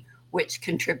body, which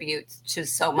contributes to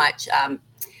so much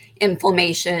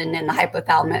inflammation in the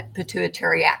hypothalamic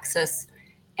pituitary axis.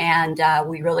 And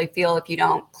we really feel if you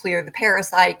don't clear the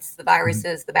parasites, the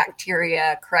viruses, the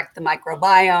bacteria, correct the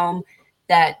microbiome,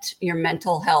 that your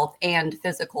mental health and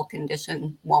physical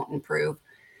condition won't improve.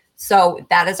 So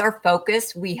that is our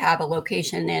focus. We have a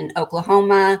location in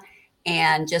Oklahoma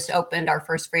and just opened our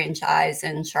first franchise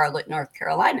in Charlotte, North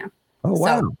Carolina. Oh,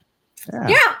 wow. So,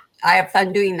 yeah, I have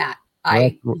fun doing that.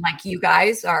 I, like you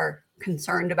guys, are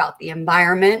concerned about the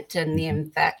environment and the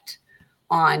effect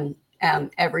on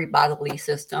every bodily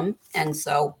system. And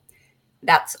so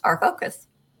that's our focus.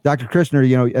 Dr. Christner,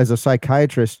 you know, as a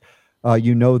psychiatrist,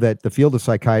 you know that the field of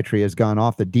psychiatry has gone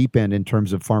off the deep end in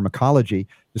terms of pharmacology,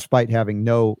 despite having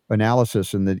no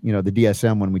analysis in the, you know, the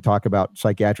DSM. When we talk about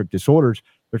psychiatric disorders,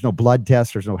 there's no blood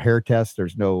test, there's no hair test,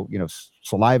 there's no, you know,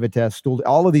 saliva test, stool,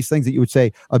 all of these things that you would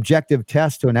say objective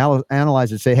tests to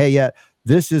analyze and say, hey, yeah,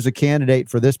 this is a candidate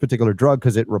for this particular drug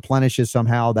because it replenishes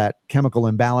somehow that chemical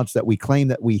imbalance that we claim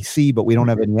that we see, but we don't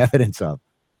have any evidence of.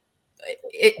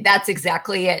 That's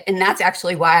exactly it. And that's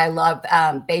actually why I love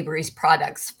Babery's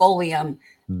products, Foilum,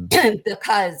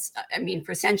 because, I mean,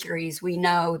 for centuries, we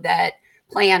know that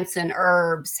plants and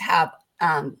herbs have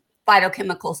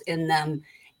phytochemicals in them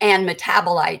and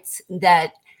metabolites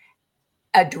that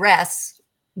address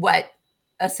what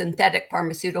a synthetic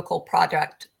pharmaceutical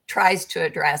product tries to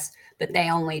address, but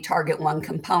they only target one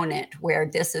component, where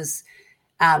this is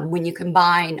when you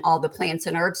combine all the plants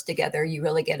and herbs together, you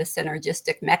really get a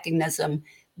synergistic mechanism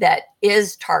that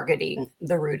is targeting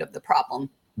the root of the problem.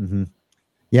 Mm-hmm.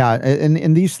 Yeah,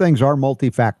 and these things are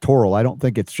multifactorial. I don't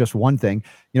think it's just one thing.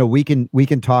 You know, we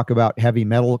can talk about heavy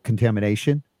metal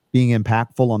contamination being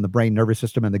impactful on the brain nervous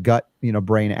system and the gut, you know,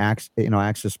 brain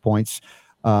axis points.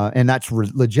 And that's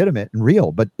legitimate and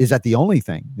real, but is that the only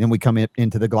thing? Then we come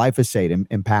into the glyphosate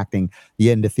impacting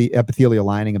the epithelial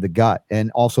lining of the gut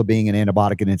and also being an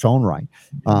antibiotic in its own right.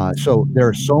 So there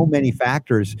are so many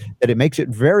factors that it makes it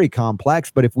very complex,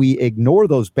 but if we ignore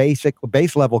those base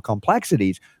level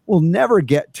complexities, we'll never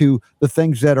get to the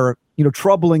things that are, you know,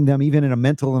 troubling them even in a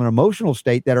mental and emotional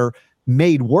state that are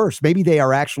made worse. Maybe they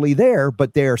are actually there,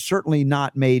 but they are certainly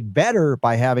not made better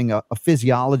by having a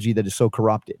physiology that is so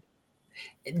corrupted.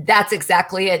 That's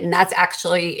exactly it. And that's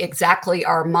actually exactly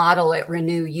our model at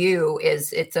Renew You.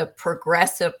 Is it's a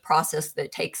progressive process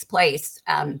that takes place,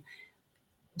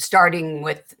 starting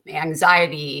with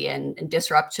anxiety and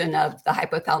disruption of the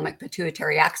hypothalamic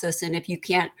pituitary axis. And if you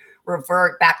can't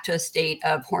revert back to a state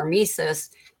of hormesis,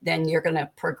 then you're going to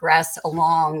progress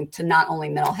along to not only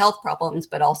mental health problems,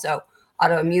 but also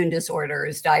autoimmune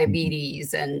disorders,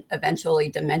 diabetes, and eventually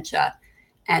dementia.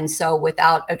 And so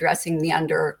without addressing the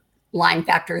underlying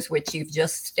factors, which you've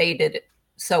just stated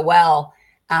so well,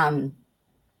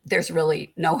 there's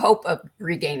really no hope of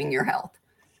regaining your health.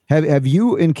 Have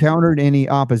you encountered any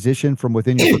opposition from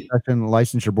within your profession,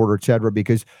 licensure board, et cetera?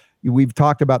 Because we've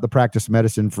talked about the practice of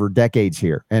medicine for decades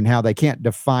here and how they can't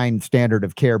define standard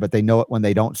of care, but they know it when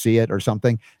they don't see it or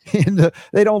something. And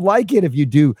they don't like it if you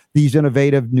do these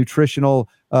innovative nutritional,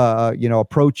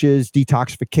 approaches,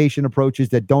 detoxification approaches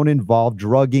that don't involve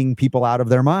drugging people out of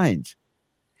their minds.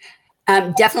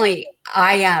 Definitely.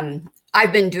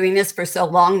 I've been doing this for so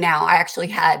long now. I actually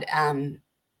had,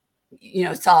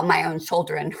 saw my own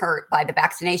children hurt by the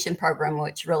vaccination program,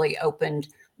 which really opened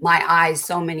my eyes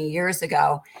so many years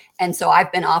ago. And so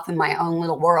I've been off in my own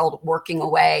little world working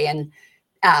away.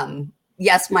 And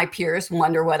yes, my peers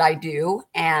wonder what I do.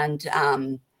 And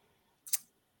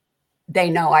they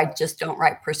know I just don't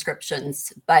write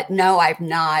prescriptions. But no, I've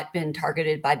not been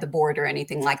targeted by the board or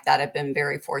anything like that. I've been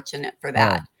very fortunate for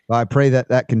that. Well, I pray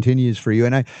that continues for you.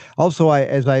 And I also,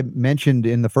 as I mentioned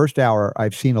in the first hour,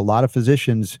 I've seen a lot of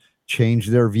physicians change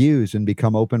their views and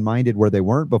become open-minded where they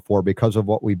weren't before because of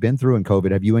what we've been through in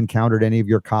COVID. Have you encountered any of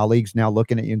your colleagues now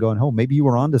looking at you and going, oh, maybe you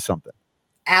were onto something?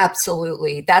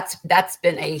 Absolutely. That's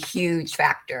been a huge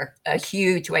factor, a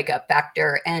huge wake-up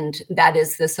factor. And that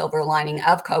is the silver lining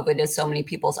of COVID, is so many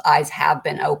people's eyes have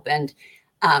been opened,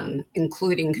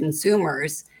 including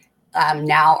consumers.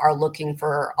 Now are looking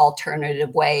for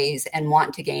alternative ways and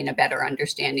want to gain a better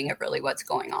understanding of really what's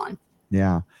going on.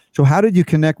 Yeah. So how did you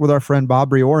connect with our friend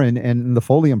Bob Riorin and the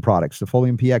Folium products, the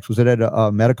Folium PX? Was it at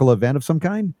a medical event of some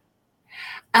kind?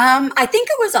 I think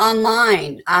it was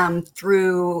online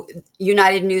through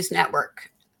United News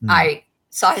Network. I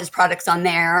saw his products on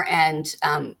there, and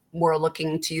we're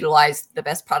looking to utilize the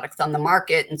best products on the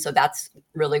market. And so that's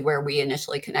really where we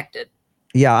initially connected.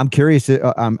 Yeah, I'm curious.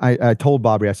 I told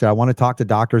Bobby, I said, I want to talk to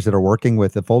doctors that are working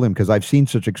with the Folium because I've seen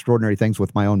such extraordinary things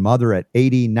with my own mother at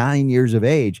 89 years of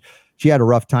age. She had a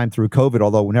rough time through COVID,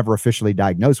 although never officially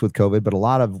diagnosed with COVID, but a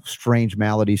lot of strange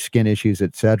maladies, skin issues,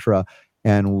 etc.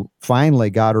 And finally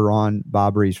got her on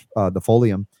Bobby's the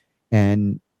Folium.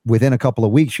 And within a couple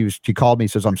of weeks, she called me,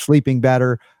 says, I'm sleeping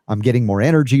better. I'm getting more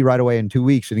energy right away in 2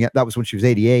 weeks. And that was when she was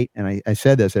 88. And I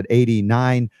said this at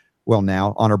 89. Well,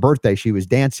 now on her birthday, she was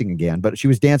dancing again, but she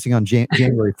was dancing on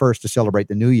January 1st to celebrate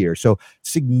the new year. So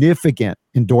significant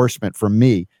endorsement from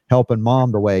me, helping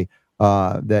mom the way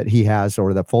that he has,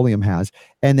 or that Folium has.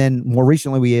 And then more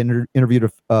recently, we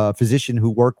interviewed a physician who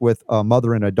worked with a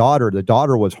mother and a daughter. The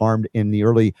daughter was harmed in the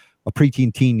early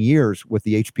preteen teen years with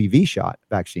the HPV shot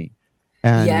vaccine.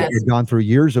 And had gone through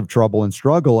years of trouble and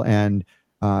struggle, and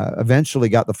eventually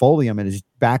got the Folium and is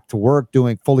back to work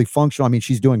doing fully functional. I mean,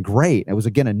 she's doing great. It was,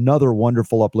 again, another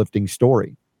wonderful, uplifting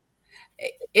story.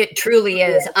 It truly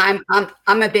is. I'm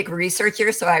a big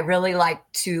researcher, so I really like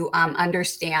to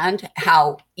understand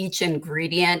how each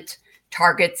ingredient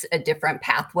targets a different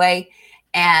pathway.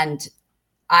 And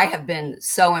I have been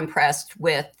so impressed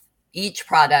with each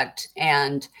product,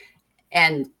 and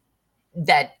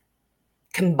that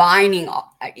combining,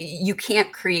 you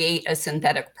can't create a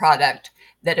synthetic product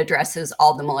that addresses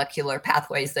all the molecular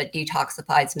pathways that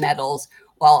detoxifies metals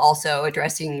while also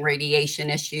addressing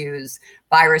radiation issues,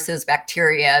 viruses,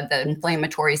 bacteria, the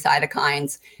inflammatory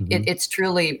cytokines. It's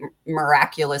truly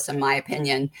miraculous, in my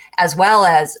opinion, as well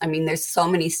as, I mean, there's so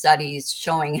many studies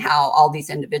showing how all these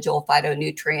individual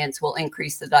phytonutrients will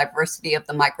increase the diversity of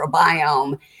the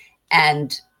microbiome.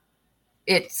 And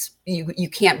it's, you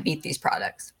can't beat these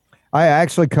products. I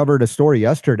actually covered a story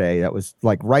yesterday that was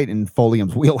like right in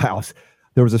Folium's wheelhouse.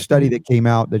 There was a study that came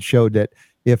out that showed that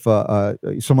if a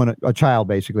child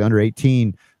basically under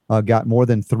 18 got more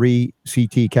than 3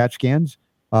 CT CAT scans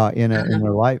in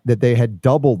their life, that they had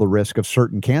double the risk of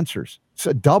certain cancers.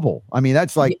 So double. I mean,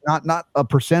 that's like not a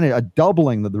percentage, a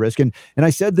doubling of the risk. And I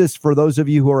said this for those of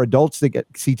you who are adults that get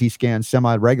CT scans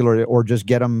semi-regularly or just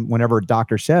get them whenever a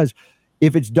doctor says.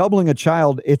 If it's doubling a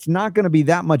child, it's not going to be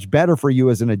that much better for you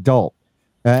as an adult.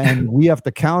 And we have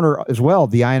to counter as well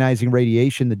the ionizing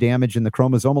radiation, the damage, and the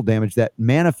chromosomal damage that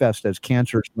manifest as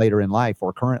cancers later in life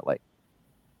or currently.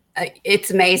 It's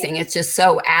amazing. It's just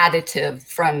so additive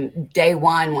from day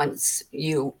one. Once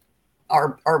you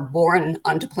are born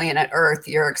onto planet Earth,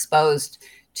 you're exposed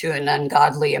to an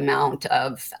ungodly amount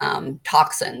of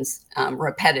toxins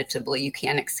repetitively. You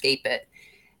can't escape it.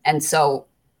 And so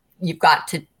you've got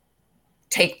to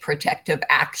take protective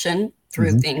action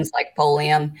through things like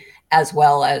Folium, as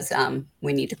well as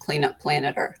we need to clean up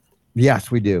planet Earth.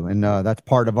 Yes, we do. And that's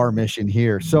part of our mission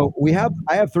here. So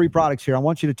I have 3 products here. I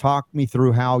want you to talk me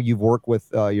through how you've worked with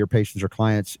your patients or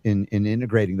clients in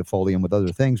integrating the Folium with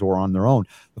other things or on their own.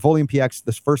 The Folium PX,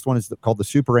 this first one is called the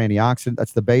Super Antioxidant.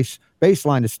 That's the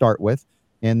baseline to start with.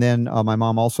 And then my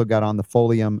mom also got on the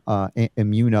Folium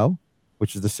Immuno,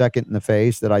 which is the second in the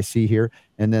phase that I see here.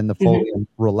 And then the Folium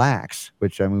Relax,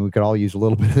 which, I mean, we could all use a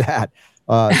little bit of that.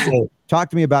 So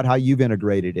talk to me about how you've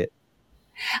integrated it.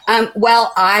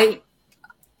 Well, I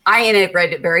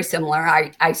integrate it very similar.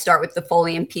 I start with the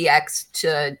Folium PX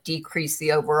to decrease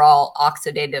the overall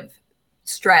oxidative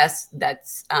stress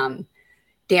that's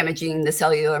damaging the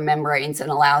cellular membranes and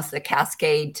allows the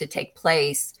cascade to take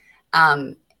place.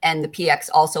 And the PX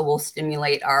also will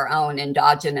stimulate our own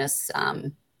endogenous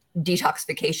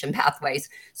detoxification pathways.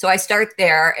 So I start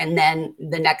there, and then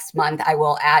the next month I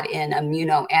will add in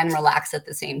Immuno and Relax at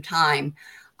the same time.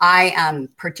 I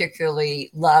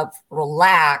particularly love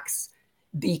Relax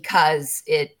because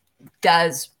it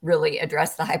does really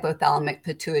address the hypothalamic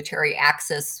pituitary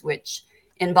axis, which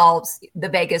involves the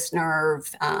vagus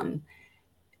nerve,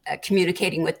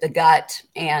 communicating with the gut,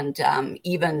 and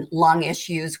even lung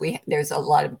issues. There's a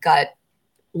lot of gut,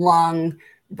 lung,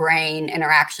 brain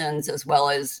interactions, as well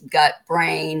as gut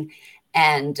brain.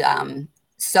 And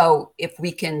so if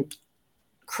we can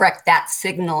correct that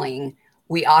signaling,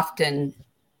 we often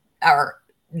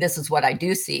this is what I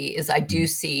do see, is I do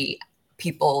see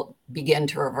people begin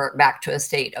to revert back to a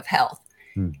state of health.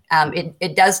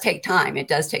 It does take time. It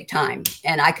does take time.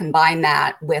 And I combine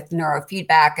that with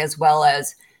neurofeedback as well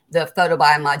as the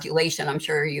photobiomodulation. I'm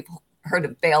sure you've heard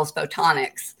of Bale's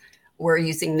photonics. We're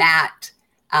using that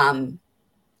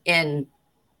in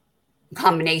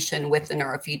combination with the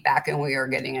neurofeedback, and we are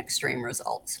getting extreme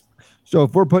results. So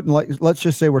if we're putting, like, let's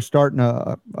just say we're starting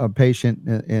a patient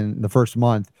in the first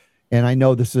month, and I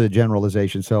know this is a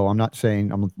generalization, so I'm not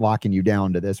saying I'm locking you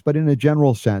down to this, but in a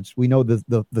general sense, we know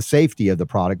the safety of the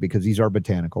product because these are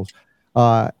botanicals.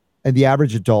 And the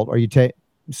average adult, are you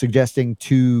suggesting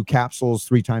 2 capsules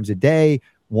 3 times a day,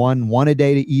 one a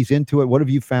day to ease into it? What have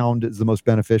you found is the most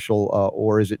beneficial,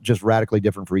 or is it just radically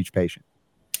different for each patient?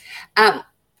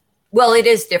 Well, it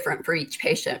is different for each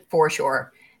patient, for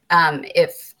sure.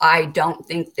 If I don't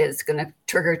think it's going to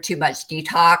trigger too much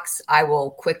detox, I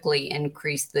will quickly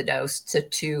increase the dose to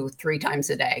 2-3 times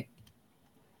a day.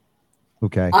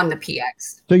 Okay. On the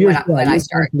PX. So when I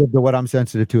start. Sensitive to what I'm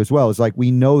sensitive to as well. Is like,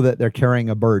 we know that they're carrying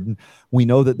a burden. We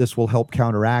know that this will help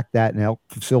counteract that and help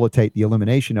facilitate the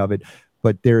elimination of it.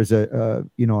 But there's a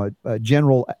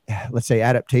general, let's say,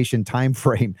 adaptation time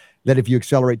frame that if you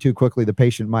accelerate too quickly, the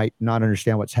patient might not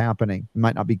understand what's happening,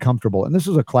 might not be comfortable. And this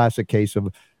is a classic case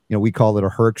of, we call it a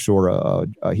HERX or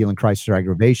a healing crisis or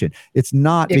aggravation. It's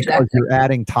not because you're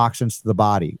adding toxins to the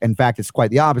body. In fact, it's quite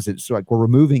the opposite. It's like we're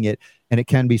removing it, and it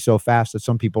can be so fast that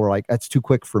some people are like, that's too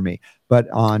quick for me. But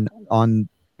on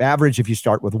average, if you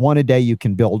start with 1 a day, you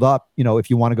can build up. If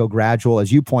you want to go gradual,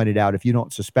 as you pointed out, if you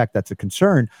don't suspect that's a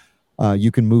concern,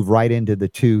 you can move right into the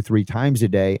 2-3 times a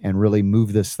day and really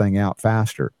move this thing out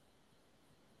faster.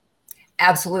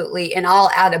 Absolutely. And I'll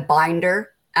add a binder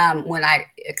when I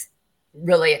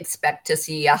really expect to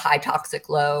see a high toxic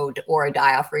load or a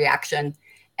die-off reaction.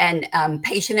 And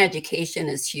patient education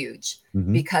is huge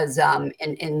because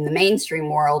in the mainstream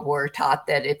world, we're taught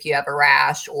that if you have a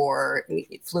rash or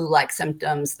flu-like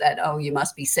symptoms that, oh, you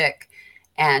must be sick.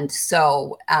 And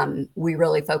so we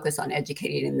really focus on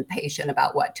educating the patient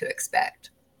about what to expect.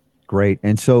 Great.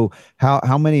 And so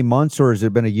how many months, or has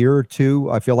it been a year or two?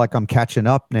 I feel like I'm catching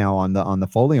up now on the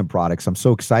Foilum products. I'm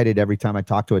so excited every time I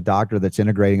talk to a doctor that's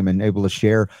integrating them and able to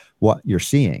share what you're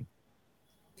seeing.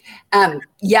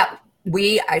 Yeah,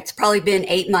 it's probably been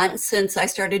 8 months since I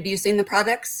started using the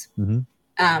products.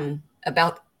 Probably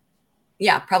about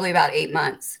 8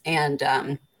 months.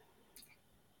 And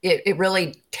it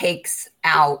really takes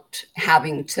out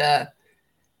having to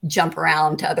jump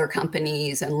around to other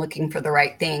companies and looking for the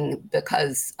right thing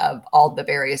because of all the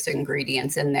various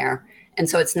ingredients in there. And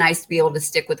so it's nice to be able to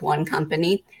stick with one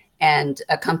company, and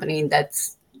a company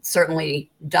that's certainly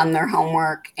done their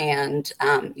homework, and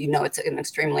it's an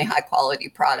extremely high quality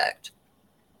product.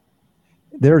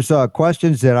 There's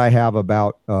questions that I have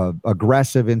about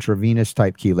aggressive intravenous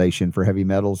type chelation for heavy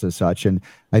metals as such. And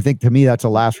I think to me that's a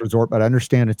last resort, but I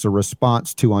understand it's a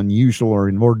response to unusual or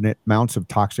inordinate amounts of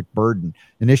toxic burden.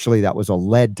 Initially, that was a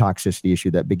lead toxicity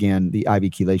issue that began the IV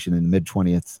chelation in the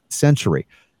mid-20th century.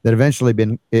 That eventually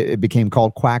it became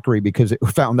called quackery because it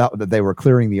found out that they were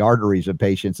clearing the arteries of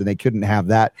patients, and they couldn't have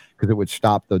that because it would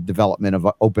stop the development of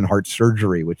open heart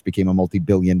surgery, which became a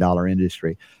multi-billion-dollar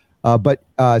industry. But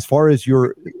as far as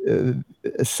your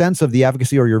sense of the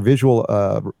efficacy or your visual,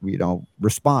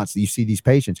 response that you see these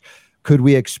patients, could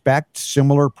we expect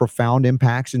similar profound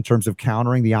impacts in terms of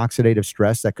countering the oxidative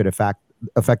stress that could affect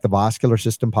the vascular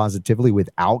system positively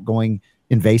without going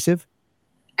invasive?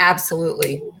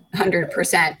 Absolutely,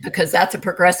 100%, because that's a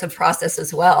progressive process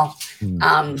as well,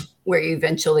 where you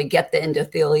eventually get the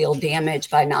endothelial damage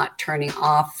by not turning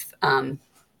off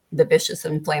the vicious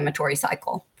inflammatory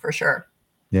cycle, for sure.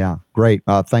 Yeah, great.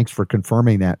 Thanks for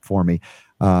confirming that for me.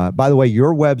 By the way,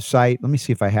 your website, let me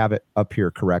see if I have it up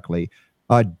here correctly.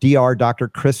 Dr.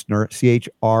 Christner,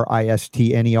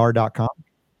 CHRISTNER.com.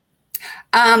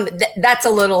 That's a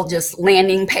little just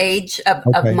landing page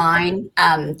of mine.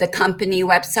 The company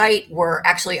website, we're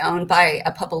actually owned by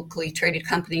a publicly traded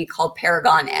company called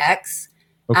Paragon X.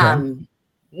 Okay.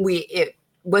 It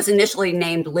was initially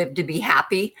named Live to Be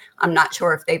Happy. I'm not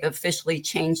sure if they've officially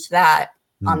changed that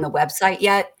on the website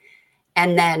yet.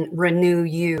 And then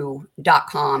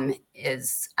renewyou.com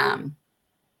is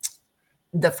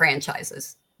the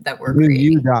franchises that we're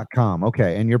creating. Renewyou.com.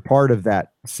 Okay. And you're part of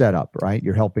that setup, right?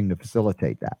 You're helping to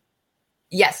facilitate that.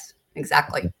 Yes,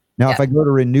 exactly. Okay. Now, if I go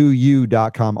to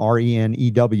renewyou.com,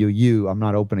 RENEWU, I'm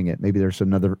not opening it. Maybe there's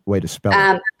another way to spell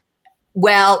it.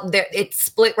 Well, it's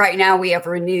split right now. We have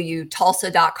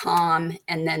renewyou.tulsa.com,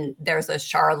 and then there's a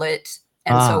Charlotte.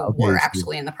 And we're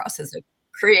actually in the process of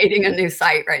creating a new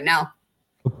site right now.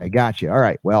 Okay, gotcha. All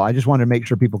right. Well, I just wanted to make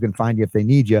sure people can find you if they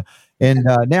need you. And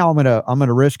now I'm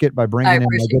gonna risk it by bringing in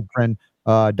my good friend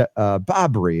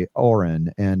Bobry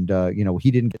Oren, and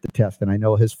he didn't get the test, and I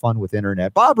know his fun with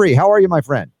internet. Bobry, how are you, my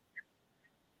friend?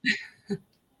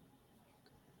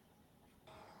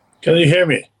 Can you hear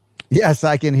me? Yes,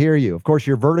 I can hear you. Of course,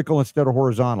 you're vertical instead of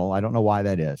horizontal. I don't know why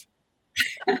that is.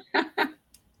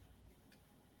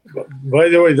 By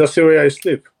the way, that's the way I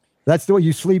sleep. That's the way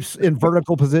you sleep in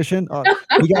vertical position.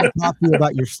 We got to talk to you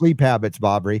about your sleep habits,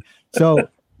 Bobry. So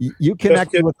you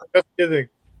connect with. Just kidding.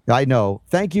 I know.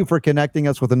 Thank you for connecting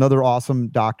us with another awesome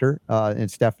doctor, and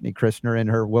Stephanie Christner, and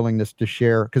her willingness to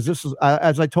share. Because this is,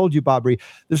 as I told you, Bobry,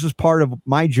 this is part of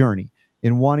my journey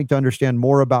in wanting to understand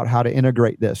more about how to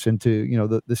integrate this into,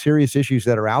 the serious issues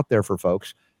that are out there for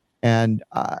folks. And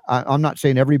I'm not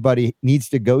saying everybody needs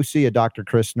to go see a Dr.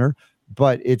 Christner,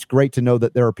 but it's great to know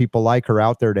that there are people like her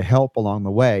out there to help along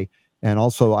the way. And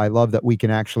also, I love that we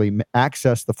can actually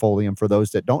access the Foilum for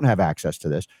those that don't have access to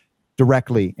this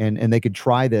directly, and they could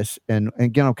try this and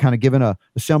kind of given a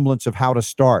semblance of how to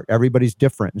start. Everybody's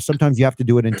different, and sometimes you have to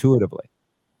do it intuitively.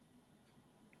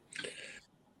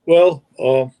 Well,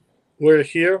 we're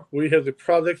here. We have the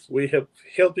products. We have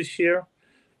help is here,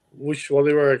 which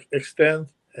whatever extent,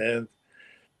 and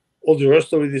all the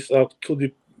rest of it is up to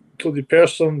the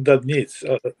person that needs.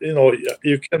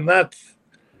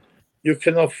 You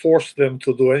cannot force them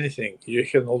to do anything. You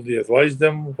can only advise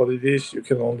them what it is. You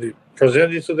can only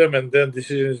present it to them, and then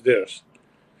decision is theirs.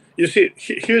 You see,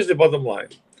 here's the bottom line.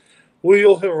 We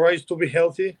all have rights to be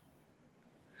healthy.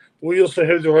 We also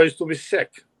have the rights to be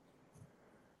sick.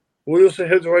 We also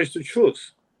have the rights to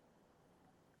choose.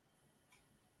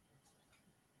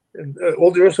 And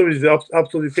all the rest of it is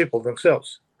up to the people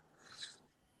themselves.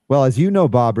 Well, as you know,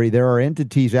 Bobry, there are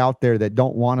entities out there that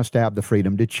don't want us to have the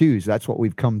freedom to choose. That's what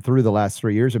we've come through the last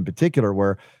 3 years in particular,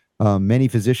 where many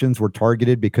physicians were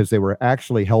targeted because they were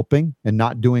actually helping and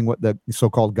not doing what the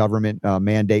so-called government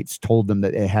mandates told them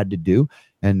that they had to do.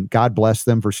 And God bless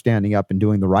them for standing up and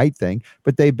doing the right thing,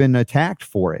 but they've been attacked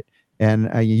for it. And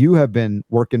you have been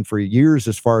working for years,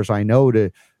 as far as I know, to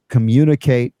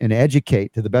communicate and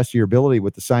educate to the best of your ability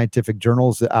with the scientific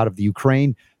journals out of the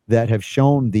Ukraine that have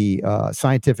shown the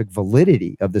scientific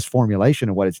validity of this formulation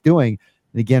and what it's doing.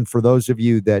 And again, for those of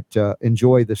you that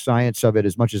enjoy the science of it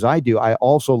as much as I do, I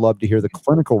also love to hear the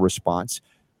clinical response,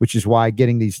 which is why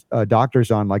getting these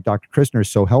doctors on like Dr. Christner is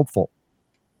so helpful.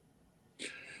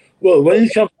 Well, when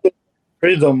it comes to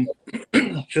freedom,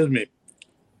 excuse me,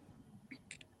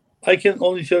 I can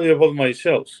only tell you about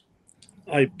myself.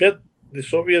 I bet the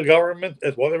Soviet government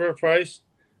at whatever price,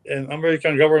 and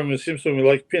American government seems to me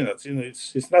like peanuts.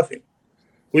 It's nothing.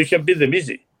 We can beat them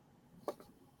easy.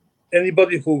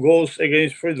 Anybody who goes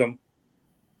against freedom,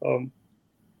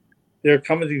 they're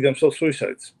committing themselves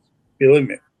suicides. Believe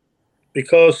me,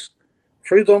 because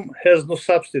freedom has no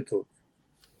substitute.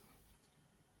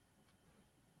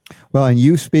 Well, and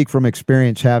you speak from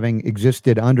experience, having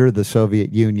existed under the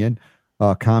Soviet Union,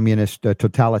 communist,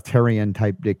 totalitarian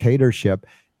type dictatorship,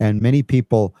 and many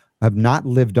people have not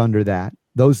lived under that.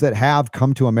 Those that have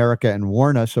come to America and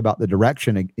warn us about the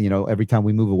direction, every time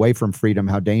we move away from freedom,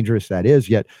 how dangerous that is.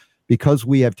 Yet, because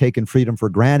we have taken freedom for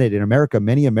granted in America,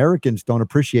 many Americans don't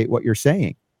appreciate what you're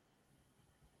saying.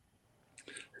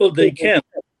 Well, they can't.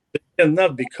 They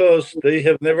cannot, because they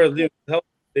have never lived health.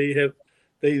 They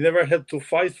never had to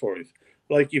fight for it.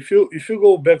 Like if you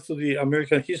go back to the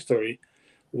American history,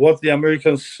 what the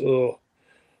Americans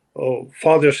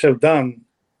fathers have done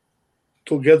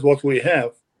to get what we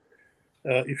have.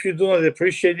 If you do not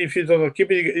appreciate it, if you do not keep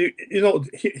it,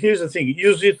 here's the thing: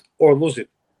 use it or lose it.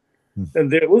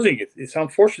 And they're losing it. It's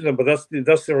unfortunate, but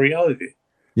that's the reality.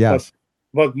 Yes.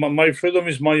 But my freedom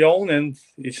is my own, and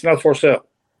it's not for sale.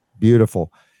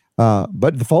 Beautiful.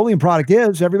 But the Foilum product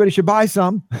is, everybody should buy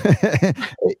some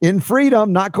in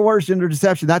freedom, not coercion or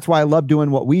deception. That's why I love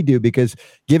doing what we do, because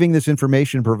giving this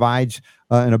information provides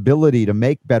an ability to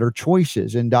make better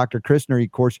choices. And Dr. Christner,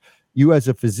 of course, you as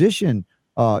a physician,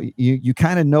 you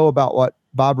kind of know about what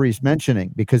Bobry's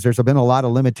mentioning, because there's been a lot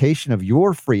of limitation of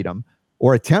your freedom,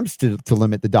 or attempts to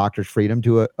limit the doctor's freedom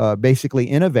to basically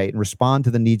innovate and respond to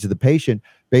the needs of the patient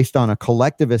based on a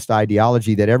collectivist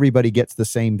ideology that everybody gets the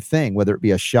same thing, whether it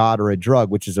be a shot or a drug,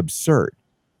 which is absurd.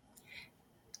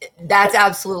 That's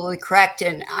absolutely correct.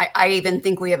 And I even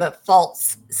think we have a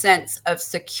false sense of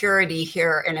security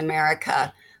here in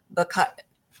America, because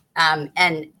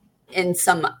and in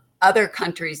some other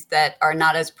countries that are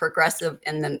not as progressive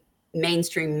in the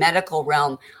mainstream medical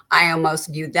realm, I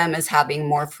almost view them as having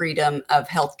more freedom of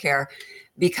healthcare,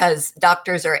 because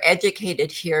doctors are educated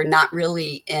here not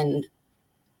really in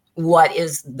what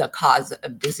is the cause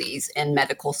of disease in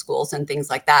medical schools and things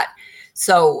like that.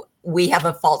 So we have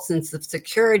a false sense of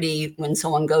security when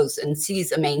someone goes and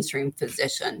sees a mainstream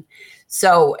physician.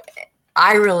 So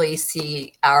I really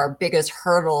see our biggest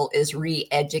hurdle is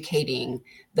re-educating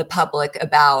the public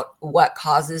about what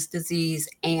causes disease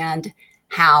and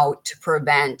how to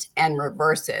prevent and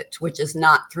reverse it, which is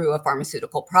not through a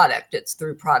pharmaceutical product. It's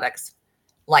through products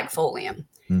like Foilum.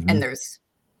 And there's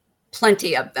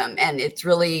plenty of them, and it's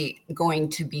really going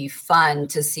to be fun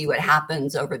to see what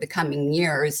happens over the coming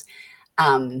years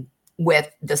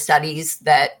with the studies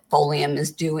that Foilum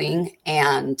is doing,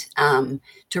 and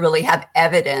to really have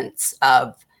evidence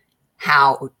of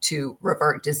how to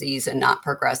revert disease and not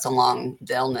progress along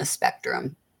the illness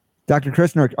spectrum. Dr.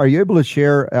 Christner, are you able to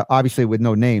share, obviously with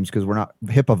no names because we're not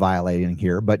HIPAA violating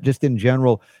here, but just in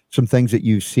general, some things that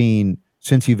you've seen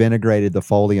since you've integrated the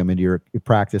Foilum into your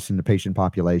practice in the patient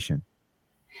population?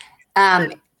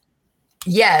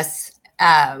 Yes.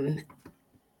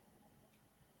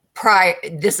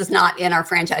 This is not in our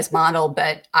franchise model,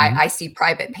 but I see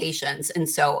private patients. And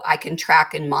so I can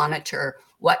track and monitor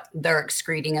what they're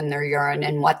excreting in their urine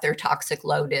and what their toxic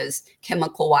load is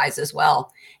chemical wise as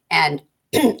well. And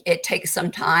it takes some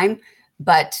time,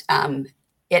 but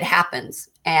it happens.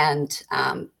 And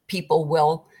people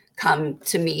will come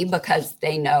to me because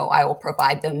they know I will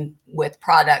provide them with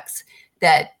products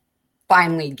that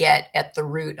finally get at the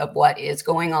root of what is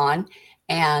going on.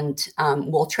 And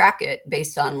we'll track it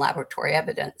based on laboratory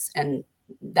evidence. And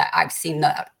that I've seen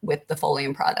that with the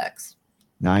Foilum products.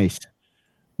 Nice.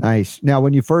 Now,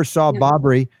 when you first saw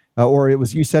Bobry, or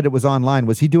you said it was online,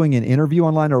 was he doing an interview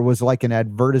online, or was it like an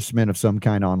advertisement of some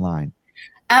kind online?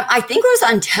 I think it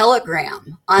was on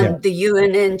Telegram, on the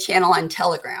UNN channel on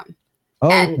Telegram.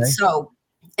 Oh, and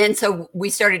okay. so we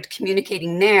started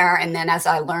communicating there. And then as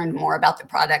I learned more about the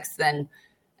products, then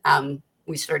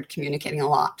we started communicating a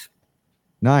lot.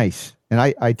 Nice. And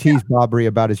I teased Bobry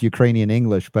about his Ukrainian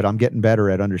English, but I'm getting better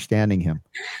at understanding him.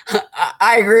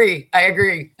 I agree.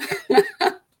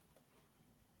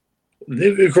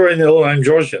 Leave Ukraine alone. I'm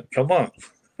Georgian. Come on.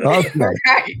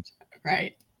 Okay.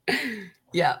 Right.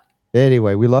 Yeah.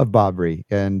 Anyway, we love Bobry.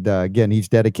 And again, he's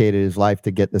dedicated his life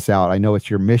to get this out. I know it's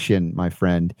your mission, my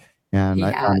friend. And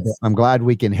I'm glad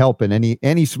we can help in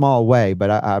any small way. But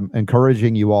I'm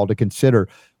encouraging you all to consider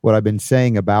what I've been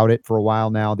saying about it for a while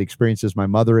now, the experiences my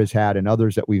mother has had and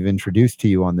others that we've introduced to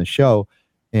you on the show.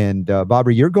 And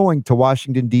Bobry, you're going to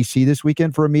Washington, D.C. this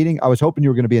weekend for a meeting. I was hoping you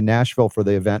were going to be in Nashville for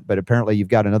the event, but apparently you've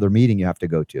got another meeting you have to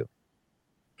go to.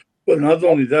 Well, not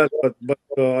only that, but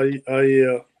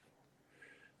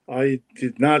I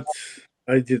did not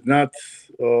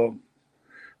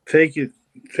take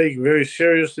very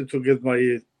seriously to get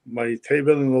my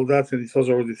table and all that, and it was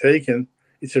already taken.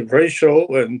 It's a great show,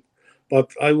 but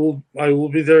I will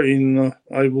be there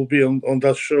I will be on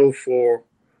that show for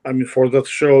that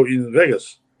show in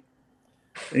Vegas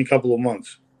in a couple of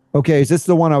months. Okay, is this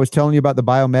the one I was telling you about, the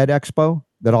Biomed Expo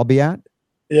that I'll be at?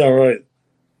 Yeah, right.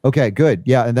 Okay, good.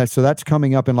 Yeah, and that's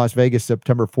coming up in Las Vegas,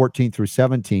 September 14th through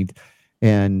 17th.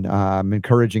 And I'm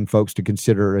encouraging folks to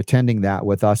consider attending that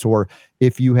with us. Or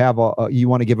if you have you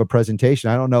want to give a presentation,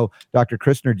 I don't know, Dr.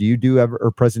 Christner, do you do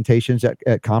ever presentations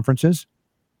at conferences?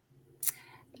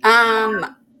 I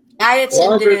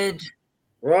attended.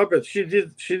 Robert, she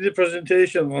did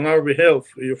presentation on our behalf.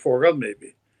 You forgot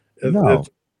maybe. At the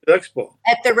Expo.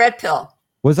 At the Red Pill.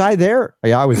 Was I there?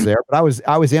 Yeah, I was there, but I was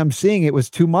emceeing. It was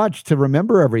too much to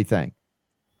remember everything.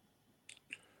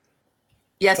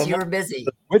 Yes, you were busy.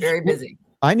 Very busy.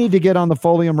 I need to get on the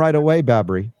Foilum right away,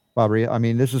 Bobry. I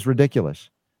mean, this is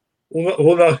ridiculous.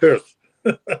 Well, not hurt.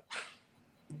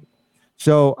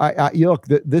 So look,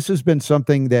 this has been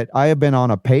something that I have been on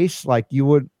a pace like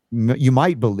you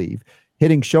might believe,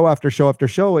 hitting show after show after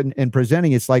show and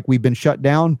presenting. It's like we've been shut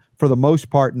down for the most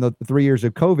part in the 3 years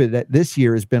of COVID. That this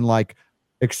year has been like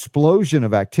explosion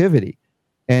of activity.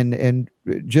 And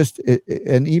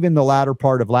even the latter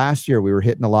part of last year, we were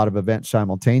hitting a lot of events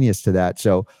simultaneous to that.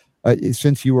 So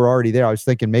since you were already there, I was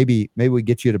thinking maybe we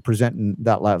get you to present in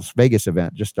that Las Vegas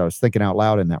event. I was thinking out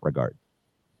loud in that regard.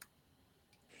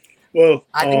 Well,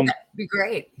 I think that'd be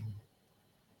great.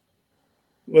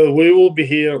 Well, we will be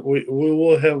here. We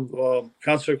will have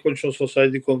Cancer Control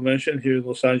Society convention here in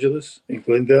Los Angeles, in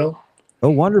Glendale. Oh,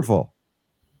 wonderful.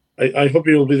 I hope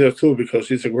you'll be there too, because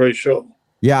it's a great show.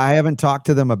 Yeah, I haven't talked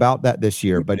to them about that this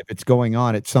year, but if it's going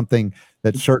on, it's something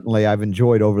that certainly I've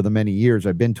enjoyed over the many years.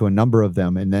 I've been to a number of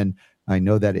them, and then I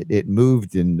know that it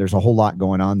moved, and there's a whole lot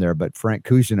going on there. But Frank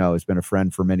Cousineau has been a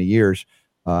friend for many years,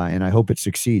 and I hope it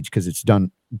succeeds because it's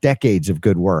done decades of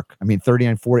good work. I mean,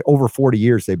 over 40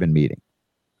 years they've been meeting.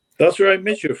 That's where I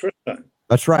met you first time.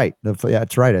 That's right.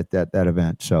 That's right at that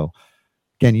event. So,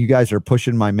 again, you guys are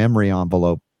pushing my memory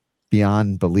envelope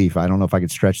beyond belief. I don't know if I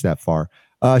could stretch that far.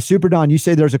 Super Don, you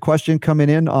say there's a question coming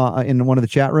in one of the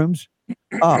chat rooms.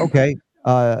 Okay.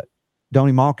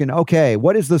 Donnie Malkin. Okay.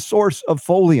 What is the source of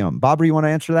Foilum? Bobry, you want to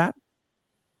answer that?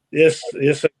 Yes,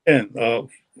 I can.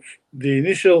 The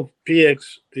initial PX,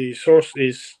 the source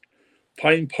is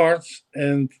pine parts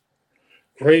and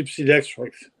grapeseed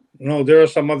extract. No, there are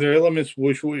some other elements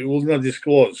which we will not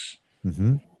disclose.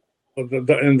 Mm-hmm.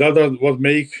 And that are what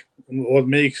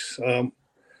makes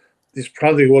this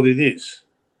product what it is.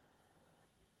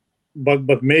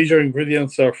 But major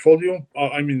ingredients are Foilum,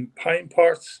 pine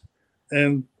parts,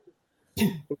 and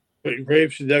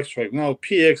grapeseed extract. Now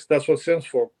PX, that's what stands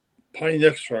for, pine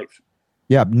extract.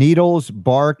 Yeah, needles,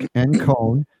 bark, and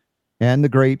cone, and the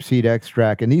grapeseed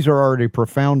extract. And these are already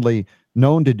profoundly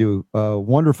known to do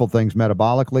wonderful things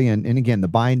metabolically. And again, the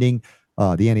binding,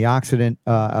 the antioxidant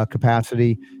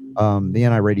capacity, the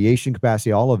anti-radiation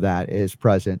capacity, all of that is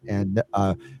present. And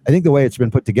I think the way it's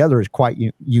been put together is quite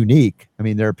unique. I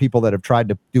mean, there are people that have tried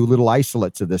to do little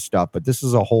isolates of this stuff, but this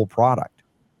is a whole product.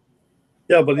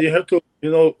 Yeah, but you have to,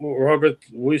 Robert,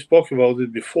 we spoke about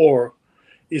it before.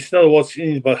 It's not what's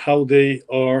in it, but how they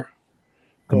are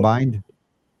combined.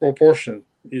 Proportion.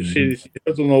 You see, you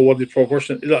have to know what the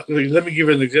proportion is. Let me give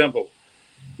you an example.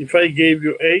 If I gave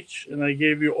you H and I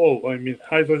gave you O,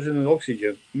 hydrogen and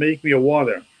oxygen, make me a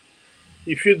water.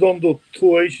 If you don't do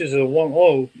 2 H's and 1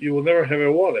 O, you will never have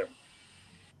a water.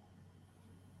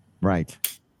 Right.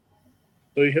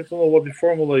 So you have to know what the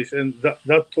formula is. And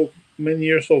that took many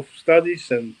years of studies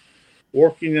and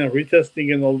working and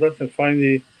retesting and all that, and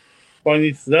finally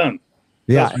it's done.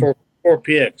 Yeah. That's for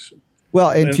PX.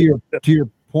 Well, and to your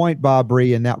point,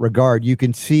 Bobry, in that regard, you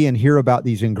can see and hear about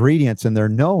these ingredients and they're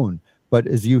known. But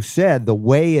as you said, the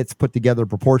way it's put together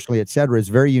proportionally, et cetera, is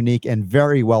very unique and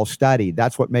very well studied.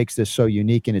 That's what makes this so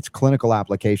unique in its clinical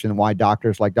application and why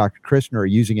doctors like Dr. Christner are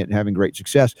using it and having great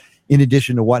success, in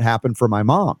addition to what happened for my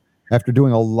mom. After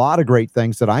doing a lot of great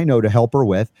things that I know to help her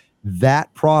with,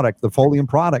 that product, the Foilum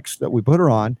products that we put her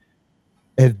on,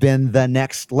 have been the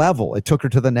next level. It took her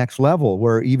to the next level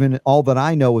where even all that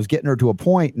I know was getting her to a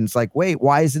point, and it's like, wait,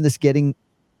 why isn't this getting,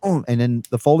 and then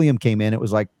the Foilum came in. It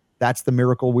was like, that's the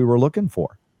miracle we were looking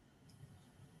for.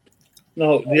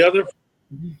 No, the other,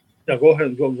 yeah, go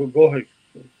ahead. Go ahead.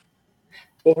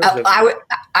 Go ahead.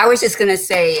 I was just going to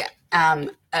say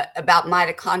about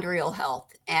mitochondrial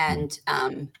health and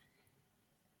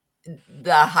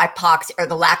the hypoxia, or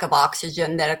the lack of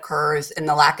oxygen that occurs, and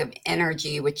the lack of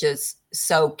energy, which is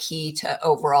so key to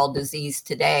overall disease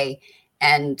today.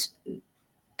 And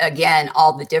again,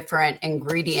 all the different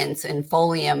ingredients in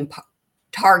Foilum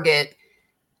target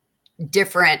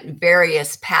different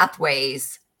various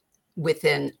pathways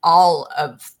within all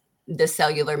of the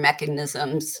cellular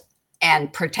mechanisms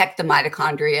and protect the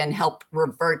mitochondria and help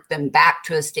revert them back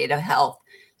to a state of health.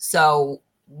 So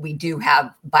we do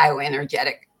have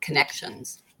bioenergetic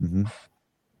connections. Mm-hmm.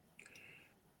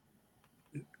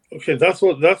 Okay, that's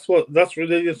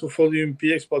related to Foilum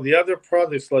PX, but the other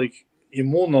products like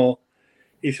Immuno,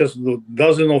 it has a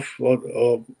dozen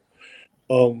of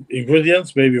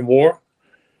ingredients, maybe more.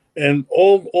 And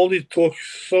all it took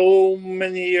so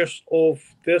many years of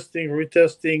testing,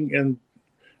 retesting, and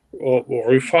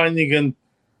refining, and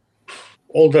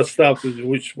all that stuff,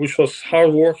 which was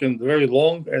hard work and very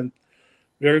long and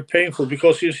very painful.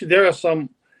 Because you see, there are some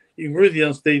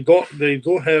ingredients they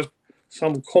do have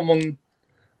some common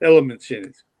elements in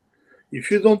it. If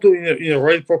you don't do it in a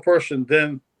right proportion,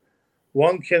 then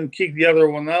one can kick the other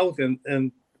one out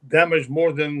and damage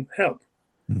more than help.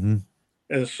 Mm-hmm.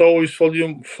 And so is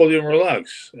Foilum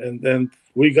Relax. And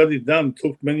we got it done. It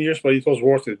took many years, but it was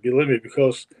worth it, believe me,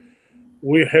 because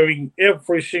we're having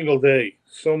every single day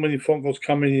so many phone calls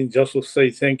coming in just to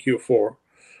say thank you for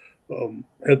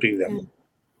helping them.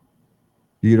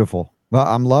 Beautiful. Well,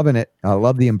 I'm loving it. I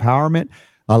love the empowerment.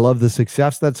 I love the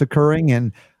success that's occurring.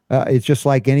 And it's just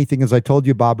like anything, as I told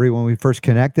you, Bobry, when we first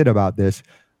connected about this,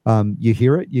 you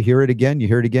hear it again,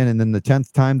 and then the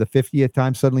 10th time, the 50th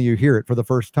time, suddenly you hear it for the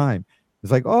first time.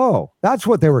 It's like, oh, that's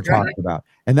what they were talking about.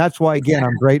 And that's why, again,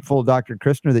 I'm grateful, Dr.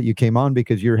 Christner, that you came on,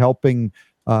 because you're helping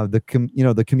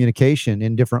the communication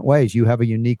in different ways. You have a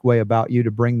unique way about you to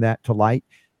bring that to light.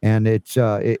 And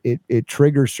it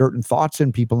triggers certain thoughts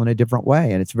in people in a different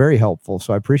way. And it's very helpful.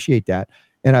 So I appreciate that.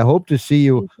 And I hope to see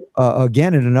you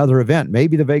again at another event,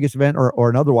 maybe the Vegas event or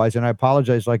an otherwise. And I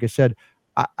apologize. Like I said,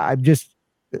 I've just,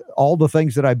 all the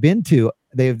things that I've been to,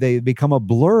 they've become a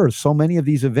blur. So many of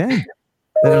these events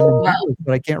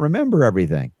but I can't remember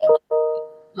everything.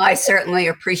 I certainly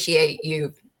appreciate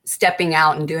you stepping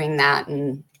out and doing that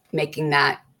and making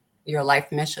that your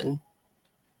life mission.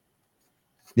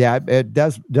 Yeah, it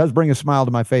does bring a smile to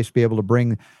my face to be able to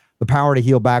bring the power to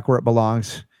heal back where it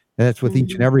belongs. And that's with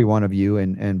each and every one of you.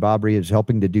 And Bobry is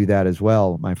helping to do that as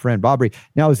well, my friend. Bobry,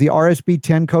 now is the RSB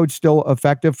 10 code still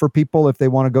effective for people if they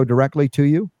want to go directly to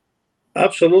you?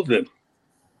 Absolutely.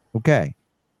 Okay.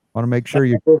 Want to make sure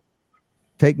you're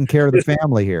taking care of the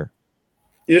family here.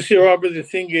 You see, Robert, the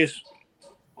thing is,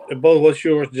 about what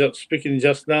you were just speaking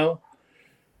just now.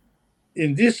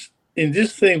 In this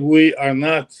thing, we are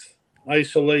not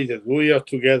isolated. We are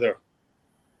together.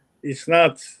 It's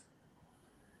not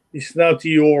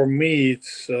you or me.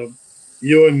 It's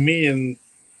you and me and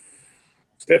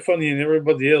Stephanie and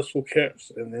everybody else who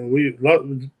cares. And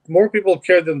then more people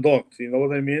care than don't. You know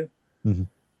what I mean? Mm-hmm.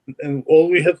 And all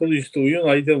we have to do is to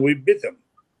unite, and we beat them.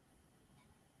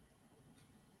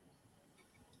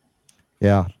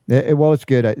 Yeah. Well, it's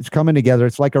good. It's coming together.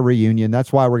 It's like a reunion.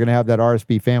 That's why we're going to have that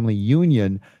RSB family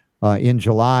union in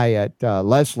July at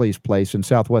Leslie's place in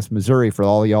Southwest Missouri for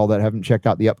all of y'all that haven't checked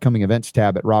out the upcoming events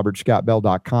tab at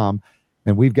robertscottbell.com.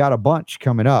 And we've got a bunch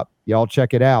coming up. Y'all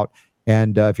check it out.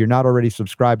 And if you're not already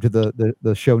subscribed to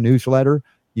the show newsletter,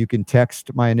 you can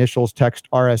text my initials, text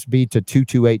RSB to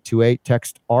 22828,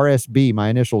 text RSB, my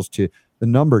initials, to the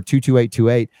number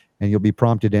 22828, and you'll be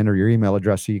prompted to enter your email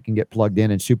address so you can get plugged in.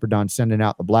 And Super Don's sending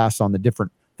out the blasts on the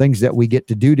different things that we get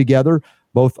to do together,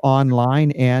 both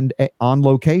online and on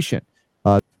location.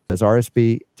 As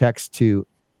RSB, text to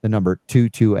the number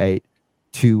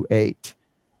 22828.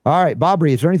 All right,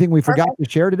 Bobri, is there anything we forgot to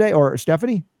share today, or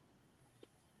Stephanie?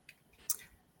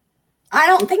 I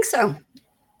don't think so.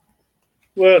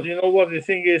 Well, you know what the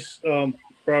thing is,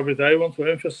 Robert, I want to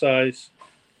emphasize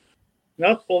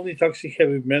not only toxic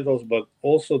heavy metals, but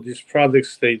also these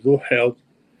products, they do help.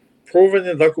 Proven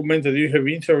and documented, you have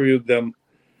interviewed them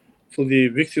to the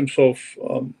victims of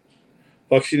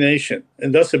vaccination.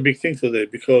 And that's a big thing today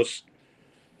because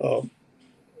all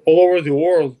over the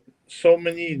world, so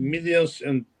many millions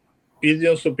and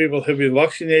billions of people have been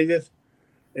vaccinated,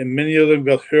 and many of them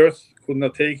got hurt, could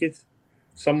not take it.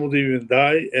 Some of them even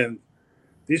die, and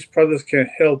these products can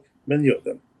help many of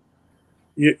them.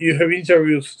 You have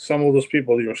interviewed some of those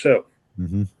people yourself.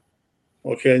 Mm-hmm.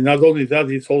 Okay, not only that,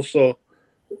 it also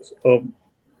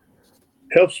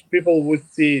helps people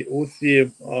with the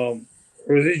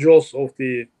residuals of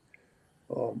the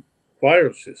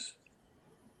viruses.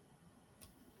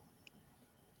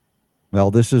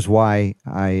 Well, this is why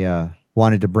I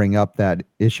wanted to bring up that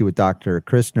issue with Dr.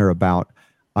 Christner about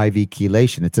IV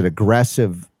chelation. It's an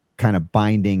aggressive kind of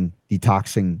binding,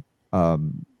 detoxing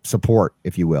support,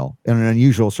 if you will, in an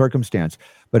unusual circumstance.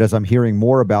 But as I'm hearing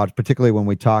more about, particularly when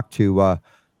we talk to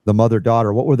the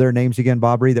mother-daughter, what were their names again,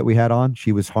 Bobri, that we had on?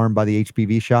 She was harmed by the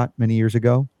HPV shot many years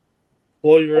ago.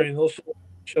 Chloe Reynoso,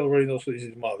 Michelle Reynoso is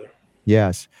his mother.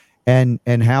 Yes. And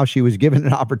how she was given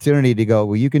an opportunity to go,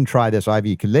 well, you can try this IV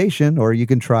chelation or you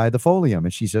can try the Foilum.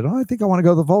 And she said, oh, I think I want to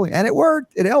go to the Foilum. And it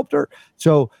worked. It helped her.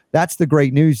 So that's the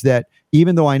great news, that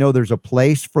even though I know there's a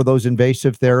place for those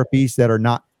invasive therapies that are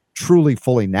not truly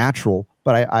fully natural,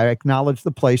 but I acknowledge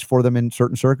the place for them in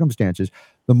certain circumstances,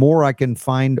 the more I can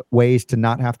find ways to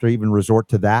not have to even resort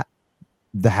to that,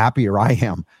 the happier I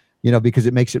am, because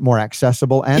it makes it more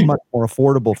accessible and much more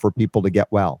affordable for people to get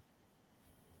well.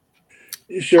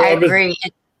 Sure, I agree.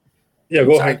 Yeah,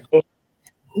 go ahead.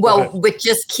 Well, with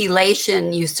just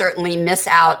chelation, you certainly miss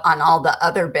out on all the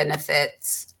other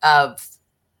benefits of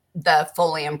the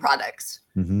Foilum products,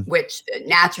 which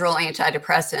natural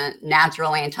antidepressant,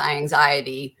 natural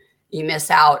anti-anxiety. You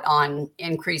miss out on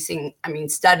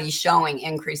studies showing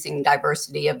increasing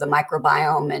diversity of the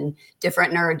microbiome and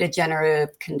different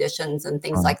neurodegenerative conditions and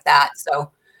things like that.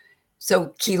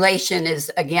 So chelation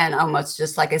is, again, almost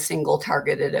just like a single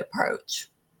targeted approach.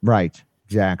 Right.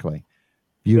 Exactly.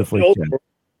 Beautifully said.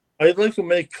 I'd like to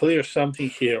make clear something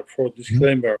here for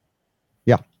disclaimer.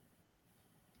 Yeah.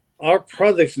 Our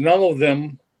products, none of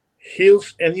them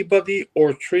heals anybody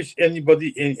or treats anybody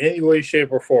in any way,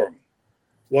 shape, or form.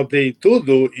 What they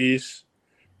do is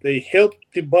they help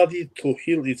the body to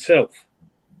heal itself.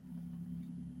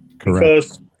 Correct.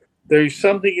 Because there is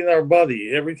something in our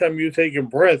body. Every time you take a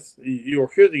breath,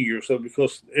 you're hurting yourself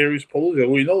because air is polluted.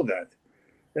 We know that.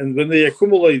 And when they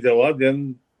accumulate a lot,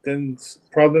 then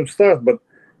problems start. But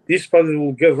these products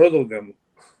will get rid of them,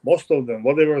 most of them,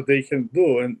 whatever they can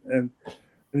do. And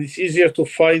it's easier to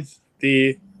fight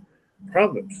the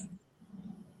problems.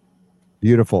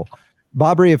 Beautiful.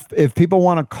 Bobri, if people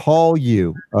want to call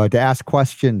you to ask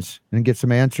questions and get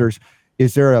some answers,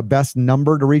 is there a best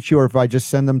number to reach you? Or if I just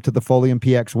send them to the Foilum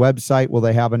PX website, will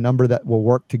they have a number that will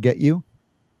work to get you?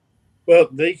 Well,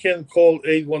 they can call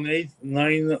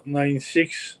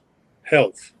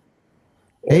 818-996-HEALTH.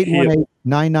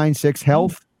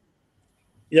 818-996-HEALTH?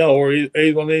 Yeah, or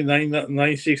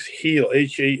 818-996-HEAL,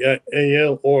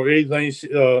 HEAL, or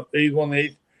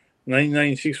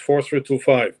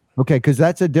 818-996-4325. Okay, because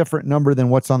that's a different number than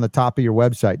what's on the top of your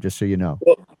website, just so you know.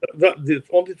 Well, on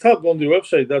the top on the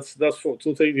website, that's for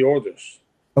to take the orders.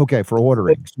 Okay, for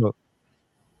ordering. So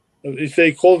if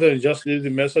they call them, just leave the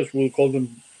message. We'll call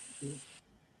them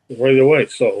right away.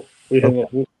 So we have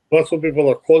lots of people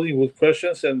are calling with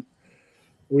questions, and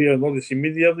we notice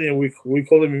immediately, and we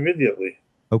call them immediately.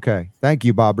 Okay. Thank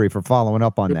you, Bobry, for following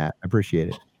up on that. I appreciate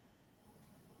it.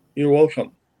 You're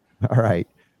welcome. All right.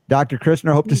 Dr.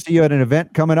 Christner, hope to see you at an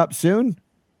event coming up soon.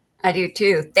 I do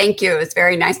too. Thank you. It's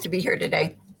very nice to be here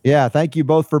today. Yeah. Thank you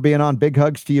both for being on. Big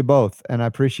hugs to you both. And I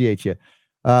appreciate you.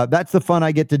 That's the fun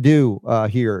I get to do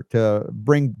here, to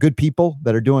bring good people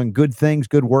that are doing good things,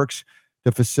 good works,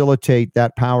 to facilitate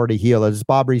that power to heal. As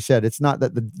Bobry said, it's not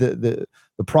that the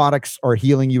products are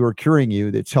healing you or curing you.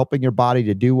 It's helping your body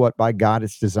to do what by God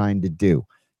it's designed to do,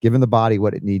 giving the body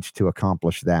what it needs to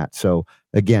accomplish that. So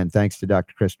again, thanks to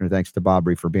Dr. Christner. Thanks to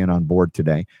Bobry for being on board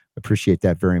today. Appreciate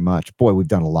that very much. Boy, we've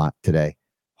done a lot today.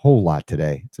 Whole lot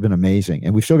today. It's been amazing.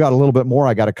 And we've still got a little bit more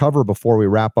I got to cover before we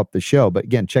wrap up the show. But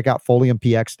again, check out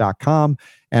foliumpx.com.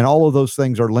 And all of those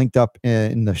things are linked up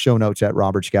in the show notes at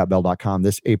robertscottbell.com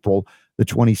this April the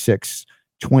 26th,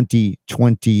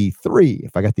 2023.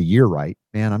 If I got the year right,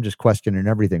 man, I'm just questioning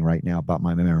everything right now about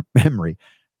my memory.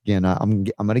 Again, I'm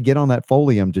going to get on that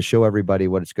Foilum to show everybody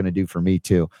what it's going to do for me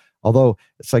too. Although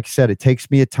it's like I said, it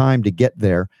takes me a time to get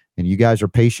there, and you guys are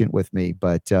patient with me.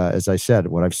 But as I said,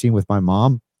 what I've seen with my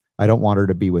mom, I don't want her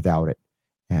to be without it.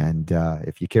 And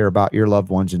if you care about your loved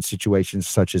ones in situations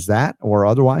such as that or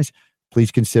otherwise, please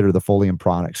consider the Foilum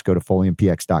products. Go to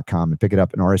foliumpx.com and pick it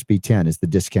up. And RSB10 is the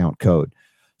discount code.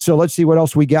 So let's see what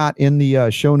else we got in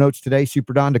the show notes today,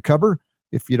 Super Don, to cover,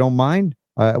 if you don't mind.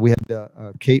 We had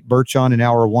Kate Birch on in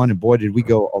hour one, and boy, did we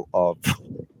go,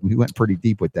 we went pretty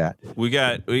deep with that. We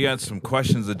got some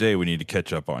questions a day we need to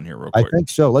catch up on here real quick. I think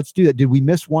so. Let's do that. Did we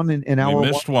miss one in hour one?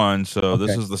 We missed one, so okay.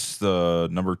 This is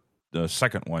the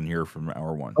second one here from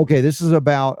hour one. Okay, this is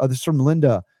about, this is from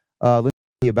Linda.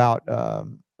 About,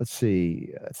 let's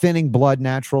see, thinning blood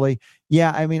naturally.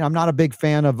 Yeah, I mean, I'm not a big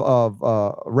fan of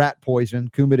rat poison,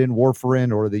 Coumadin,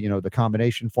 warfarin, or the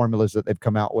combination formulas that they've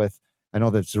come out with. I know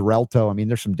that Xarelto, I mean,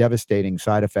 there's some devastating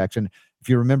side effects. And if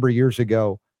you remember years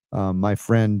ago, my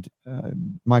friend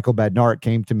Michael Badnarik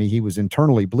came to me. He was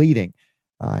internally bleeding.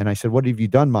 And I said, what have you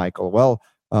done, Michael? Well,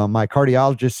 my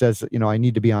cardiologist says, I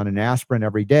need to be on an aspirin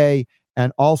every day.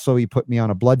 And also he put me on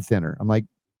a blood thinner. I'm like,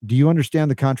 do you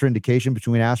understand the contraindication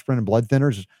between aspirin and blood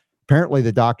thinners? Apparently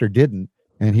the doctor didn't.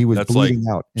 And he was bleeding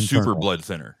out. Internally. Super blood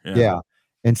thinner. Yeah.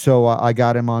 And so I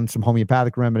got him on some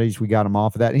homeopathic remedies. We got him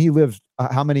off of that. And he lived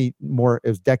how many more? It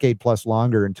was decade plus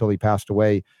longer until he passed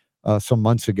away some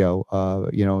months ago.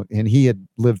 And he had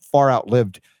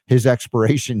outlived his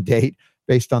expiration date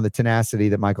based on the tenacity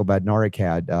that Michael Badnarik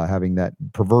had, having that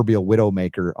proverbial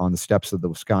widowmaker on the steps of the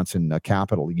Wisconsin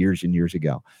Capitol years and years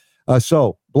ago.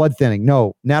 So blood thinning,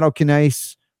 no.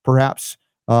 Nattokinase, perhaps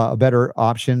a better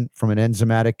option from an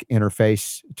enzymatic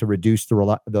interface to reduce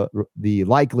the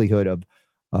likelihood of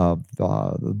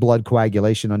blood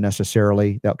coagulation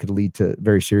unnecessarily. That could lead to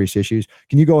very serious issues.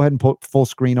 Can you go ahead and put full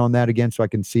screen on that again so I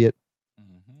can see it?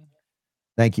 Mm-hmm.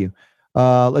 Thank you.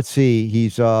 Let's see.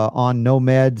 He's on no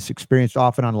meds, experienced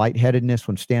often on lightheadedness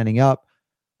when standing up.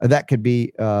 That could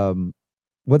be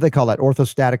what do they call that?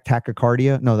 Orthostatic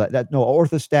tachycardia? No,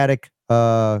 orthostatic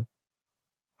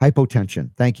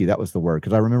hypotension. Thank you. That was the word,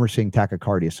 because I remember seeing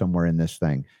tachycardia somewhere in this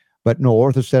thing. But no,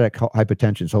 orthostatic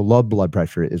hypotension, so low blood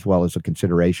pressure as well as a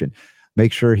consideration.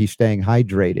 Make sure he's staying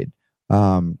hydrated.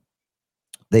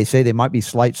 They say there might be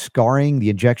slight scarring, the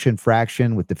ejection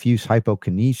fraction with diffuse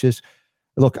hypokinesis.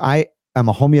 Look, I am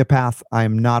a homeopath.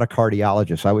 I'm not a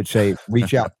cardiologist. I would say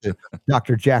reach out to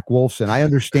Dr. Jack Wolfson. I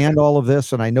understand all of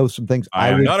this, and I know some things. I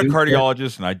am not a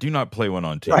cardiologist, and I do not play one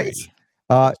on TV.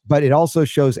 Right. But it also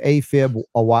shows AFib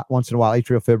once in a while,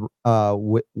 atrial fib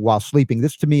while sleeping.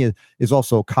 This to me is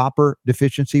also copper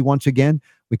deficiency. Once again,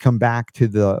 we come back to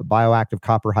the bioactive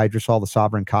copper hydrosol, the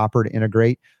sovereign copper, to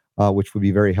integrate, which would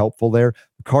be very helpful there.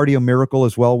 The Cardio Miracle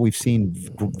as well. We've seen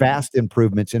vast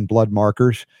improvements in blood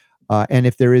markers. And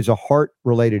if there is a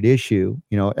heart-related issue,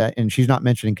 and she's not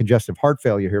mentioning congestive heart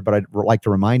failure here, but I'd like to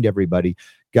remind everybody,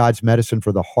 God's medicine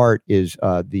for the heart is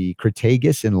the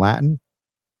Crataegus in Latin.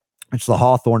 It's the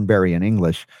hawthornberry in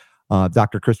English.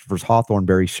 Dr. Christopher's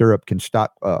hawthornberry syrup can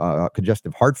stop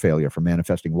congestive heart failure from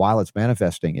manifesting while it's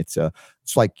manifesting. It's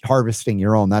like harvesting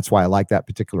your own. That's why I like that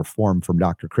particular form from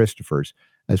Dr. Christopher's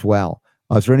as well.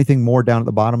 Is there anything more down at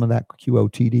the bottom of that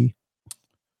QOTD?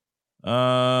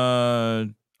 I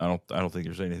don't think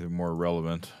there's anything more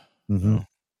relevant. Mm-hmm. No.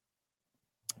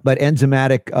 But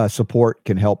enzymatic support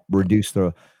can help reduce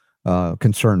the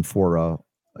concern for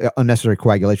unnecessary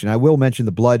coagulation. I will mention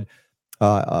the blood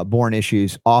borne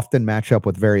issues often match up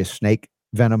with various snake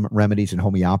venom remedies and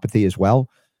homeopathy as well.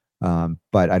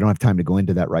 But I don't have time to go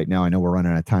into that right now. I know we're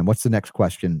running out of time. What's the next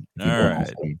question? All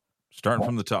right. Starting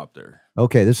from the top there.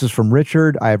 Okay, this is from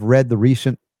Richard. I have read the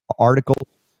recent article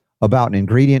about an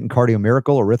ingredient in Cardio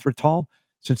Miracle, erythritol.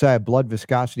 Since I have blood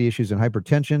viscosity issues and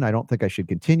hypertension, I don't think I should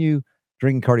continue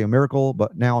drinking Cardio Miracle,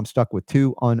 but now I'm stuck with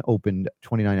 2 unopened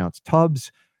 29-ounce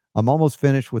tubs. I'm almost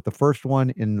finished with the first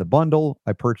one in the bundle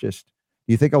I purchased.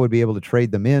 Do you think I would be able to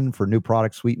trade them in for new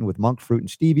products sweetened with monk fruit and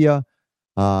stevia?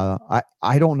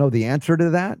 I don't know the answer to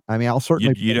that. I mean, I'll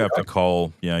certainly You'd have to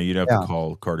call, you'd have to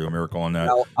call Cardio Miracle on that.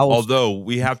 Although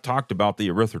we have talked about the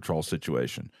erythritol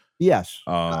situation. Yes.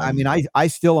 I mean, I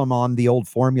still am on the old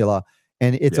formula,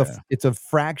 and it's a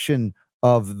fraction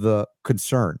of the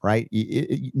concern, right?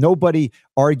 Nobody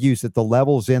argues that the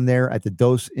levels in there at the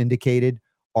dose indicated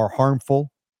are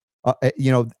harmful.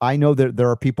 I know that there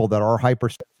are people that are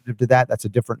hypersensitive to that. That's a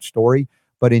different story.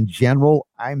 But in general,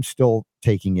 I'm still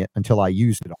taking it until I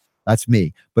use it all. That's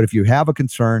me. But if you have a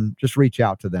concern, just reach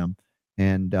out to them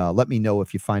and let me know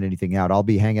if you find anything out. I'll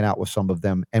be hanging out with some of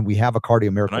them. And we have a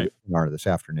Cardio Miracle webinar this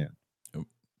afternoon. Yep.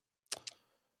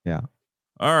 Yeah.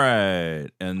 All right.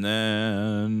 And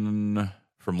then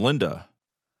from Linda.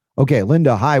 Okay,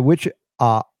 Linda. Hi. Which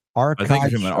archive? I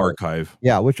think an archive.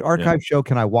 Yeah. Which archive show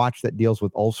can I watch that deals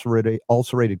with ulcerated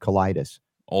colitis?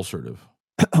 Ulcerative.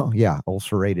 Yeah,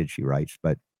 ulcerated, she writes,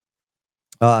 but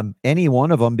any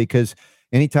one of them, because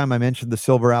anytime I mention the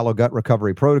silver aloe gut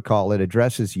recovery protocol, it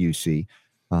addresses UC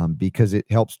because it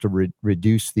helps to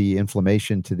reduce the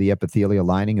inflammation to the epithelial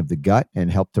lining of the gut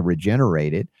and help to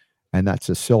regenerate it. And that's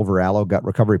a silver aloe gut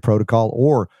recovery protocol,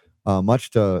 or much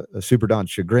to Super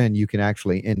Don's chagrin, you can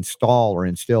actually install or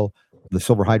instill the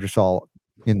silver hydrosol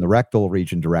in the rectal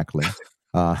region directly.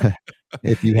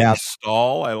 If you have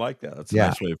install, I like that. That's a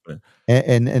nice way of putting it.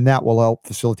 And that will help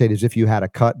facilitate as if you had a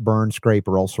cut, burn, scrape,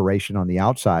 or ulceration on the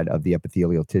outside of the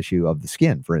epithelial tissue of the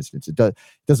skin, for instance. It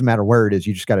doesn't matter where it is.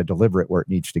 You just got to deliver it where it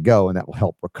needs to go, and that will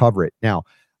help recover it. Now,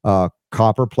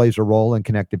 copper plays a role in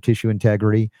connective tissue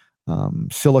integrity.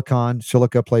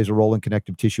 Silica plays a role in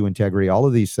connective tissue integrity. All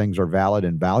of these things are valid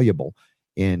and valuable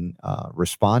in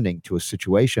responding to a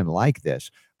situation like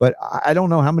this. But I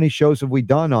don't know how many shows have we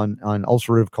done on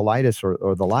ulcerative colitis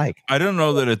or the like. I don't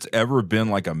know that it's ever been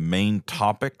like a main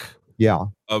topic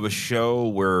of a show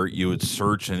where you would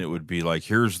search and it would be like,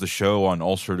 here's the show on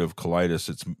ulcerative colitis.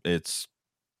 It's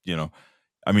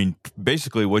I mean,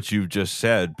 basically what you've just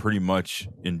said pretty much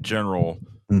in general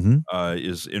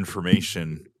is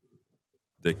information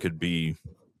that could be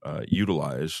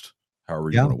utilized,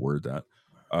 however you want to word that.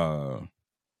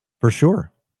 For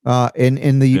sure.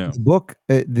 In the book,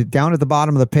 down at the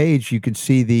bottom of the page, you can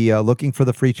see the looking for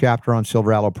the free chapter on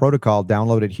silver aloe protocol.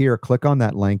 Download it here. Click on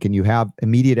that link, and you have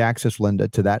immediate access, Linda,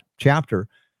 to that chapter.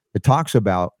 It talks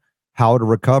about how to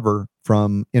recover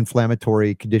from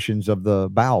inflammatory conditions of the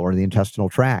bowel or the intestinal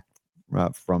tract,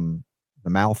 from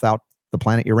the mouth out the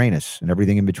planet Uranus and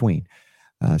everything in between.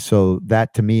 So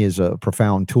that to me is a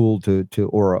profound tool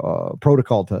or a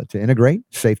protocol to integrate.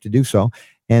 Safe to do so.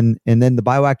 And then the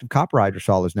bioactive copper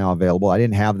hydrosol is now available. I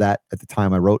didn't have that at the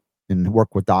time I wrote and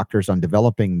worked with doctors on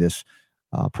developing this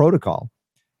protocol.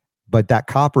 But that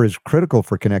copper is critical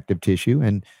for connective tissue,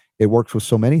 and it works with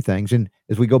so many things. And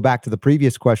as we go back to the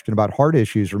previous question about heart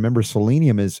issues, remember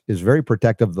selenium is very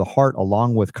protective of the heart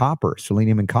along with copper,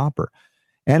 selenium and copper.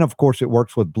 And of course, it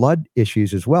works with blood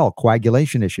issues as well,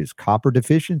 coagulation issues, copper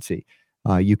deficiency.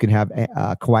 You can have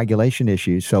coagulation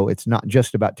issues. So it's not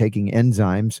just about taking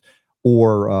enzymes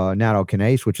or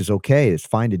nattokinase, which is okay. It's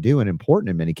fine to do and important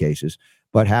in many cases.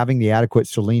 But having the adequate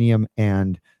selenium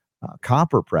and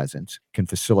copper presence can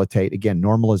facilitate, again,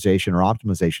 normalization or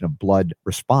optimization of blood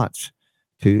response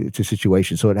to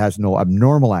situations. So it has no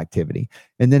abnormal activity.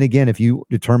 And then again, if you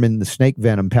determine the snake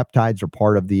venom peptides are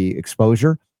part of the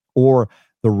exposure, or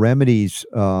the remedies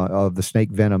of the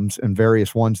snake venoms and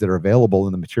various ones that are available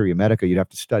in the Materia Medica, you'd have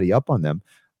to study up on them.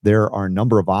 There are a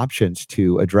number of options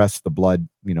to address the blood,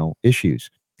 issues.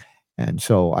 And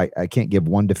so I can't give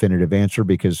one definitive answer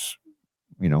because,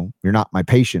 you're not my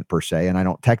patient per se, and I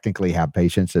don't technically have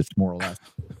patients. It's more or less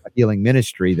a healing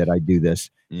ministry that I do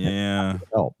this. Yeah.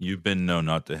 You've been known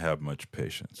not to have much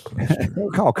patience.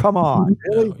 Oh, come on.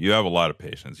 Really? No, you have a lot of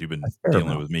patience. You've been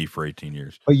dealing with me for 18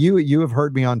 years. But you have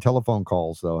heard me on telephone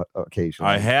calls, though,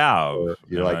 occasionally. I have.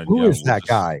 You're like, who is that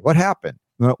guy? What happened?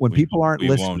 When people aren't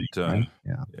listening. Right?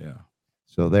 Yeah.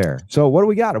 So there. So what do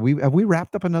we got? Have we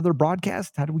wrapped up another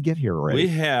broadcast? How did we get here already? We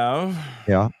have.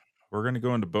 Yeah. We're going to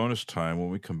go into bonus time when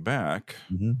we come back.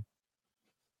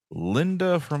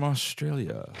 Linda from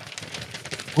Australia.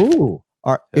 Ooh.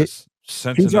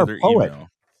 Sent she's another our poet. email.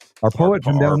 Our poet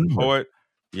from down there. Poet.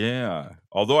 Yeah.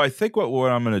 Although I think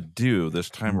what I'm going to do this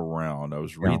time around, I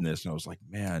was reading this and I was like,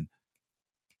 man,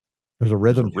 There's a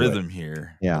rhythm.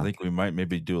 Here. Yeah. I think we might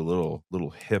maybe do a little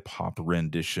hip hop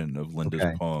rendition of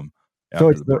Linda's poem. So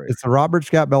it's the Robert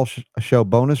Scott Bell Show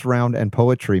bonus round and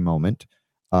poetry moment.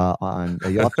 On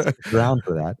you'll have to stick around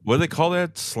for that. What do they call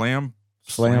that? Slam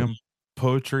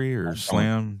poetry or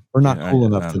slam? We're not cool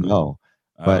enough to know.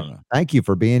 But thank you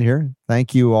for being here.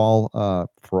 Thank you all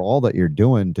for all that you're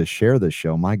doing to share this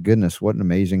show. My goodness, what an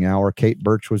amazing hour. Kate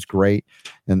Birch was great.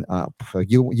 And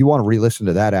you want to re-listen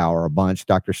to that hour a bunch.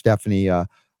 Dr. Stephanie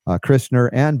Christner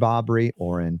and Bobry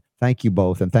Oren. Thank you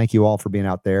both. And thank you all for being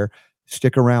out there.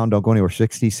 Stick around. Don't go anywhere.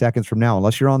 60 seconds from now,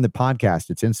 unless you're on the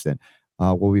podcast, it's instant.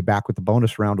 We'll be back with the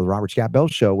bonus round of the Robert Scott Bell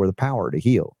Show, where the power to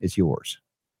heal is yours.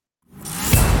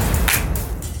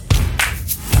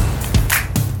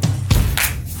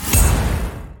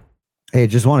 Hey,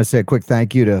 just want to say a quick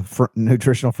thank you to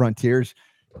Nutritional Frontiers.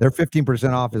 Their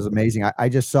 15% off is amazing. I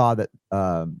just saw that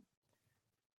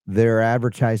they're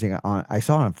advertising on, I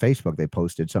saw on Facebook, they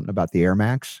posted something about the Air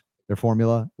Max, their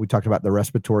formula. We talked about the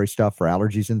respiratory stuff for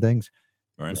allergies and things.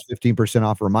 Right. It's 15%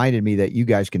 off. Reminded me that you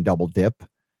guys can double dip.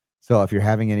 So if you're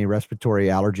having any respiratory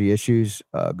allergy issues,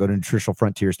 go to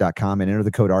nutritionalfrontiers.com and enter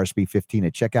the code RSB15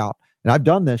 at checkout. And I've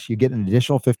done this. You get an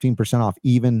additional 15% off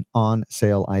even on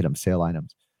sale items,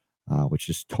 which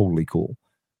is totally cool.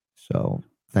 So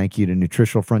thank you to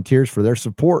Nutritional Frontiers for their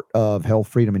support of health,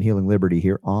 freedom, and healing liberty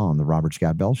here on the Robert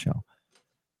Scott Bell Show.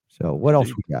 So what else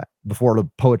we got before the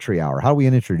poetry hour? How do we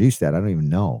introduce that? I don't even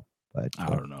know. But I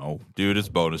don't know, dude. It's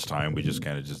bonus time. We just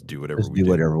kind of do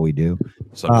whatever we do.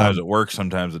 Sometimes it works,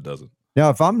 sometimes it doesn't. Now,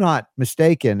 if I'm not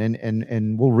mistaken,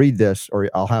 and we'll read this, or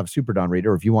I'll have Super Don read it,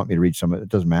 or if you want me to read some of it, it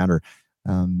doesn't matter.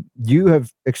 You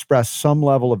have expressed some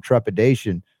level of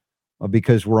trepidation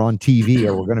because we're on TV,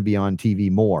 or we're going to be on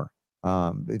TV more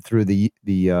through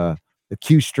the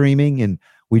Q streaming, and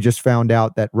we just found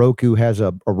out that Roku has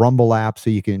a Rumble app, so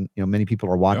you can, many people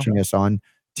are watching us on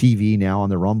TV now on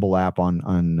the Rumble app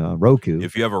on Roku.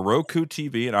 If you have a Roku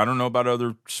TV, and I don't know about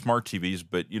other smart TVs,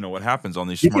 but you know what happens on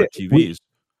these smart TVs.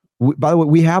 By the way,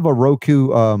 we have a Roku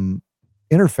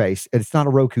interface. It's not a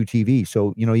Roku TV,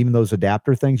 so even those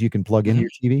adapter things you can plug into your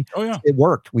TV. Oh yeah, it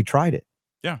worked. We tried it.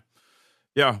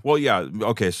 Yeah. Well, yeah.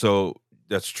 Okay, so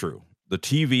that's true. The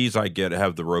TVs I get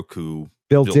have the Roku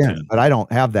built in, but I don't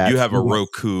have that. You have a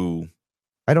Roku.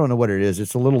 I don't know what it is.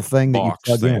 It's a little thing that you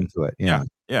plug into it.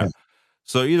 Yeah.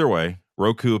 So either way,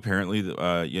 Roku apparently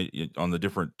on the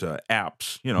different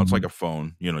apps, it's like a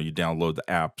phone. You download the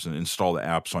apps and install the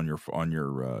apps on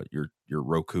your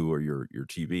Roku or your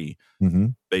TV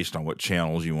based on what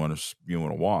channels you want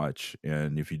to watch.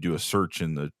 And if you do a search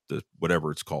in the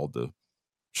whatever it's called, the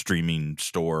streaming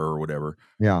store or whatever,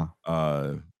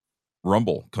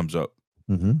 Rumble comes up.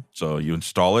 So you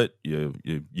install it. You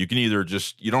can either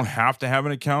you don't have to have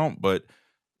an account, but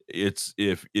it's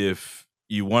if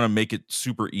you want to make it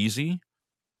super easy,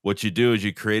 what you do is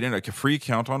you create a free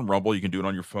account on Rumble. You can do it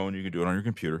on your phone. You can do it on your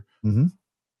computer.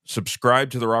 Subscribe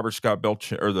to the Robert Scott Bell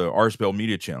or the RS Bell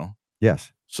Media channel.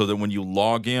 Yes. So that when you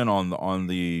log in on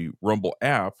the Rumble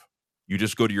app, you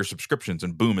just go to your subscriptions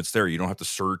and boom, it's there. You don't have to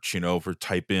search, for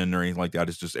type in or anything like that.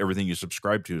 It's just everything you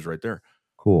subscribe to is right there.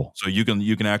 Cool. So you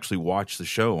can actually watch the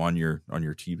show on your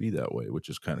TV that way, which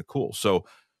is kind of cool. So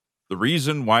the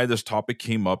reason why this topic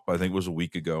came up, I think it was a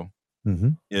week ago,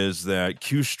 is that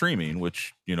Q streaming,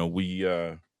 which we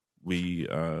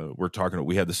were talking.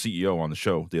 We had the CEO on the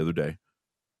show the other day.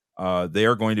 They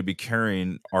are going to be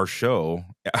carrying our show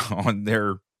on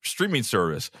their streaming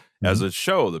service as a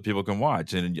show that people can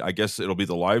watch, and I guess it'll be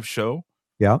the live show.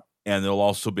 Yeah, and they'll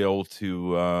also be able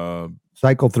to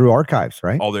cycle through archives,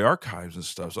 right? All the archives and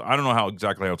stuff. So I don't know how it's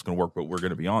going to work, but we're going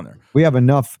to be on there. We have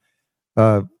enough.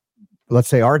 Let's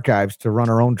say archives to run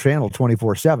our own channel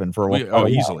 24/7 for a while. Oh,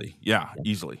 easily. Yeah,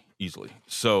 easily.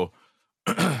 So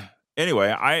anyway,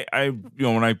 I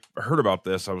when I heard about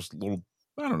this, I was a little,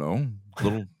 I don't know,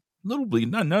 little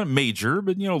not major,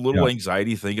 but a little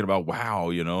anxiety thinking about, wow,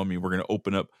 we're going to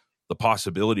open up the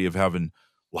possibility of having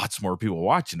lots more people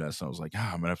watching us. And I was like,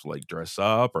 I'm going to have to dress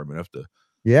up, or I'm going to have to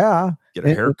get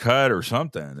a haircut or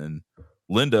something. And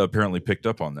Linda apparently picked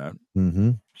up on that.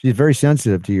 She's very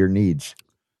sensitive to your needs.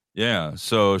 Yeah,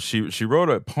 so she wrote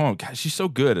a poem. God, she's so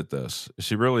good at this.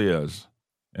 She really is.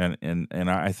 And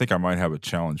I think I might have a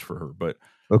challenge for her. But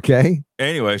okay.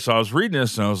 Anyway, so I was reading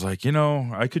this and I was like,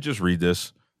 I could just read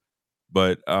this,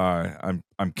 but I'm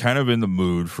kind of in the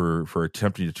mood for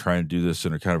attempting to try and do this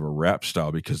in a kind of a rap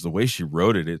style, because the way she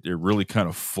wrote it really kind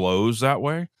of flows that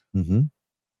way.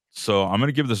 So I'm going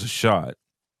to give this a shot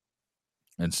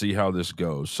and see how this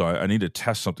goes. So I need to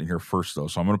test something here first, though.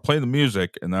 So I'm going to play the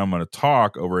music, and then I'm going to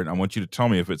talk over it. And I want you to tell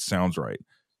me if it sounds right,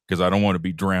 because I don't want to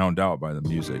be drowned out by the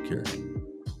music here.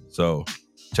 So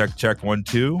check 1,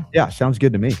 2. Yeah, sounds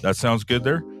good to me. That sounds good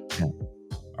there. Yeah.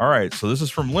 All right. So this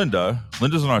is from Linda.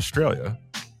 Linda's in Australia,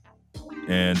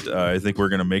 and I think we're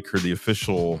going to make her the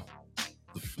official,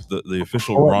 the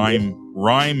official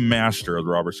rhyme master of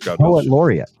the Robert Scott Bell Poet Show.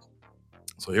 laureate.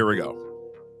 So here we go.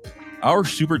 Our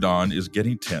Super Don is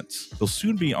getting tense. He'll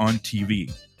soon be on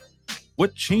TV.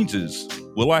 What changes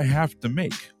will I have to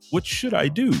make? What should I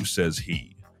do? Says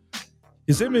he.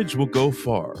 His image will go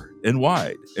far and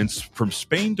wide, and from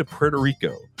Spain to Puerto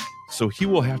Rico. So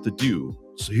he'll have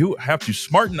to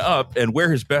smarten up and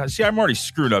wear his best. See, I'm already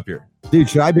screwed up here. Dude,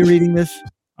 should I be reading this?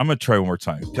 I'm going to try one more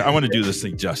time. I want to do this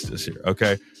thing justice here,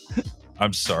 okay?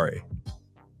 I'm sorry.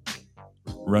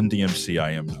 Run DMC,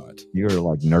 I am not. You're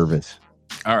like nervous.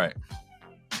 All right.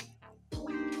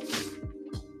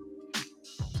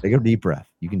 Take a deep breath.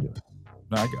 You can do it.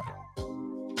 No, I got it.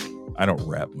 I don't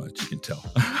rap much, you can tell.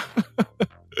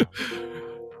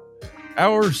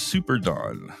 Our Super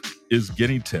Don is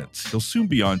getting tense. He'll soon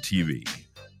be on TV.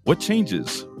 What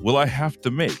changes will I have to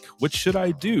make? What should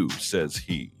I do? Says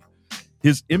he.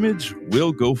 His image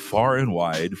will go far and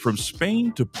wide, from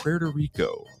Spain to Puerto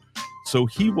Rico. So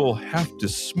he will have to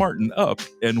smarten up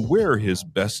and wear his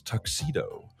best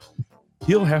tuxedo.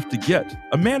 He'll have to get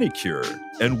a manicure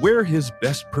and wear his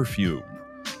best perfume.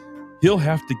 He'll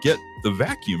have to get the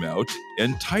vacuum out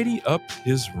and tidy up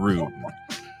his room.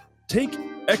 Take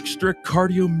extra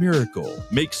cardio miracle,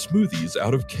 make smoothies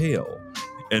out of kale,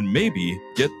 and maybe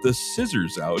get the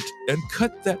scissors out and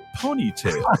cut that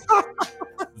ponytail.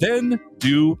 Then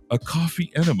do a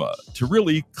coffee enema to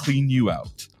really clean you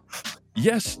out.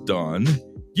 Yes, Don,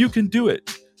 you can do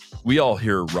it. We all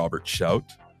hear Robert shout.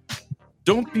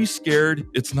 Don't be scared,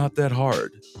 it's not that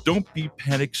hard. Don't be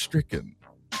panic-stricken.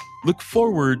 Look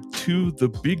forward to the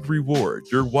big reward,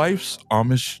 your wife's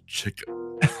Amish chicken.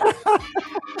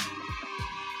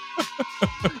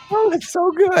 Oh, that's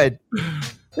so good.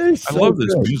 I love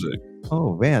this music.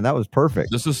 Oh, man, that was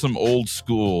perfect. This is some old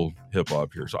school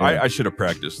hip-hop here, so yeah. I should have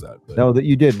practiced that. But no, that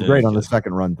you did great on the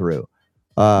second run through.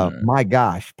 My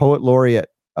gosh, Poet Laureate,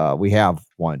 we have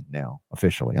one now,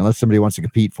 officially, unless somebody wants to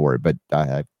compete for it, but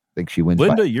I think she wins.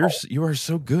 Linda, you are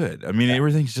so good. I mean,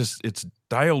 everything's just, it's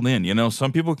dialed in. You know,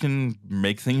 some people can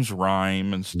make things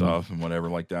rhyme and stuff and whatever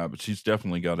like that, but she's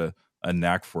definitely got a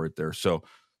knack for it there. So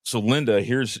Linda,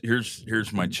 here's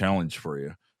my challenge for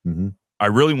you. Mm-hmm. I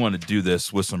really want to do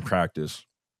this with some practice.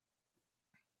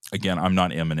 Again, I'm not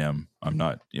Eminem. I'm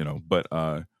not, but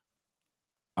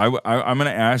I'm going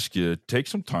to ask you to take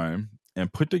some time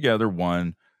and put together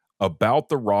one about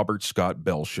the Robert Scott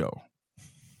Bell Show.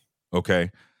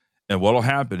 Okay. And what'll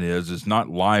happen is it's not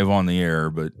live on the air,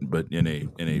 but in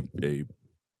a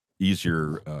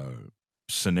easier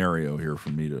scenario here for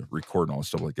me to record and all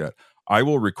stuff like that. I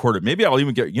will record it. Maybe I'll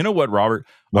even get, you know what, Robert?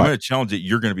 What? I'm going to challenge that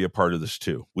you're going to be a part of this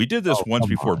too. We did this once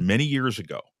before, many years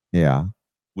ago. Yeah.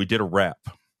 We did a rap.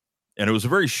 And it was a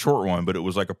very short one, but it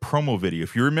was like a promo video.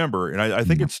 If you remember, and I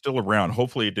think it's still around.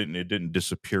 Hopefully it didn't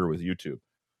disappear with YouTube.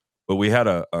 But we had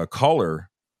a caller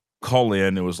call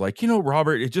in. It was like,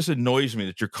 Robert, it just annoys me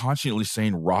that you're constantly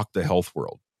saying rock the health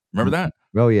world. Remember that?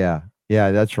 Oh, yeah.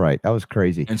 Yeah, that's right. That was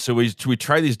crazy. And so we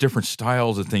try these different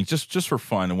styles and things just for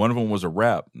fun. And one of them was a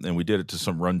rap, and we did it to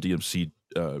some Run DMC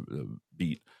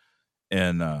beat.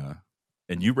 And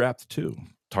you rapped too,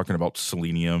 talking about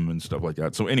selenium and stuff like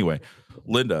that. So anyway,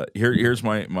 Linda, here's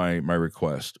my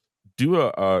request.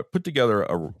 Do put together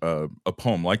a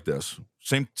poem like this,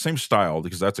 same style,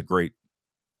 because that's a great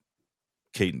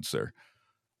cadence there.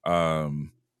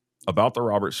 About the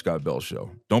Robert Scott Bell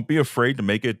Show. Don't be afraid to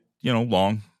make it,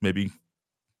 long. Maybe.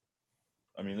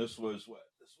 I mean, this was what?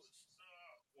 This was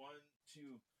 1, 2.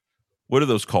 What are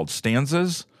those called?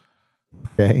 Stanzas?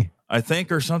 Okay. I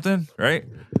think, or something, right?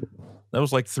 That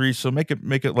was like 3. So make it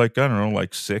like, I don't know,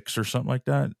 like 6 or something like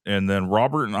that. And then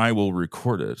Robert and I will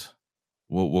record it.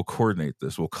 We'll coordinate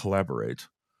this. We'll collaborate.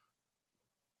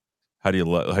 How do you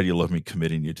love me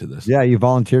committing you to this? Yeah, you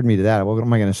volunteered me to that. What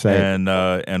am I going to say? And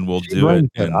we'll do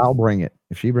it. And I'll bring it.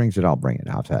 If she brings it, I'll bring it.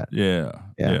 How's that? Yeah.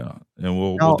 And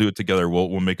we'll do it together.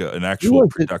 We'll make an actual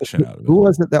production out of it. Who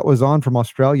was it that was on from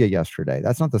Australia yesterday?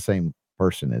 That's not the same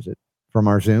person, is it? From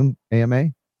our Zoom AMA?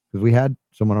 Because we had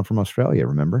someone on from Australia,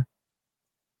 remember?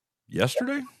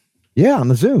 Yesterday? Yeah, on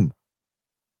the Zoom.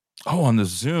 Oh, on the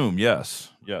Zoom. Yes.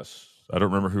 I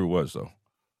don't remember who it was, though.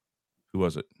 Who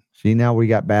was it? See, now we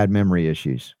got bad memory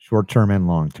issues, short-term and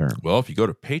long-term. Well, if you go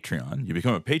to Patreon, you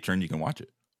become a patron, you can watch it.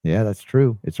 Yeah, that's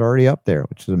true. It's already up there,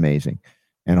 which is amazing.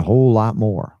 And a whole lot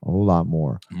more.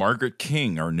 Margaret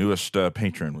King, our newest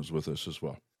patron, was with us as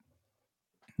well.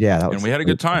 Yeah. And we had a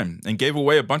good time and gave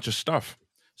away a bunch of stuff.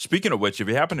 Speaking of which, if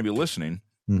you happen to be listening,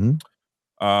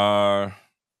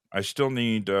 I still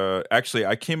need. Actually,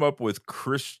 I came up with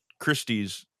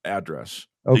Christie's address.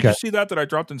 Did Okay. you see that I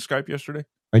dropped in Skype yesterday?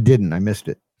 I didn't. I missed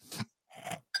it.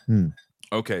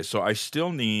 Okay, so I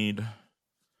still need.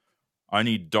 I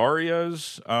need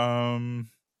Daria's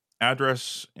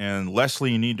address, and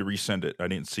Leslie, you need to resend it. I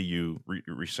didn't see you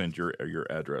resend your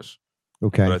address.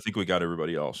 Okay. But I think we got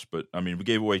everybody else. But I mean, we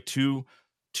gave away two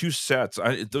sets.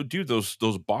 Dude,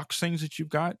 those box things that you've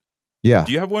got. Yeah.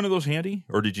 Do you have one of those handy,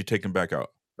 or did you take them back out?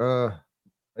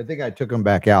 I think I took them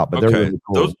back out, but they're really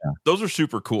cool. Those are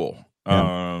super cool.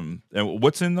 Yeah. And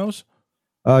what's in those?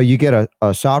 You get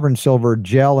a Sovereign Silver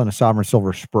gel and a Sovereign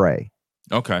Silver spray.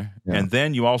 Okay. Yeah. And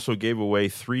then you also gave away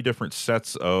 3 different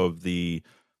sets of the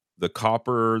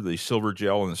copper, the silver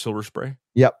gel, and the silver spray.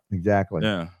 Yep, exactly.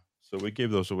 Yeah. So we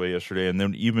gave those away yesterday, and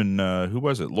then even who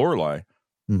was it? Lorelei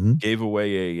gave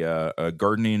away a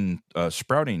gardening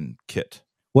sprouting kit.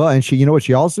 Well, and she, you know what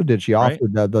she also did? She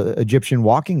offered the Egyptian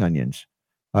walking onions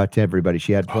to everybody.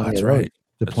 She had plenty of those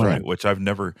to plant. Right, which I've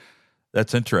never.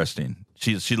 That's interesting.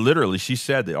 She literally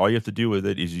said that all you have to do with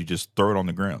it is you just throw it on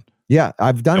the ground. Yeah,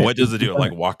 I've done it. What does it do? It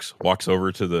like walks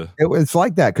over to the. It's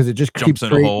like that because it just jumps keeps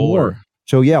in a hole. Or...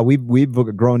 So yeah, we've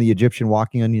grown the Egyptian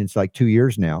walking onions like 2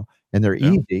 years now, and they're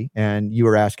easy. And you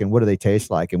were asking, what do they taste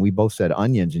like? And we both said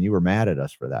onions, and you were mad at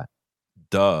us for that.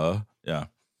 Duh. Yeah.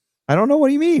 I don't know what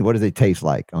do you mean. What do they taste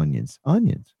like? Onions. Well,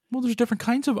 there's different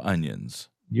kinds of onions.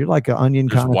 You're like an onion.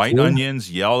 There's white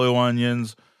onions, yellow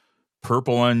onions,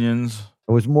 purple onions.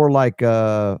 It was more like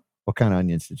what kind of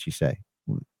onions did she say?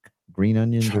 Green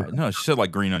onions? No, she said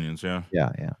like green onions. Yeah.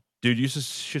 Yeah. Dude, you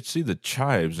should see the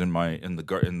chives in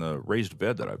the raised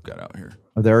bed that I've got out here.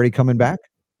 Are they already coming back?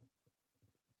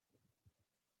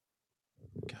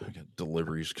 God, I got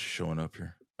deliveries showing up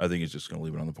here. I think he's just going to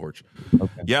leave it on the porch.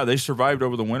 Okay. Yeah, they survived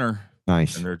over the winter.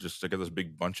 Nice. And they got this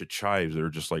big bunch of chives. They're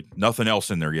just like nothing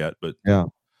else in there yet. But yeah.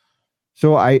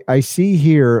 So I see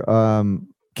here,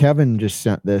 Kevin just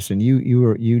sent this, and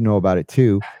you know about it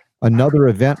too. Another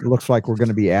event looks like we're going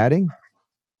to be adding.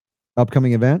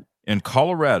 Upcoming event in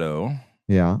Colorado.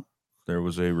 Yeah, there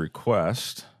was a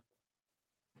request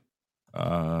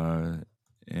for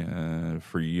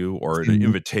you, or an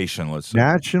invitation. Let's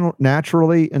say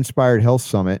Naturally Inspired Health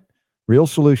Summit, Real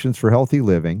Solutions for Healthy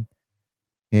Living,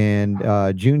 and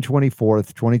June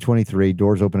 24th, 2023.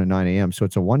 Doors open at 9 a.m. So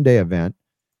it's a 1-day event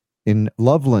in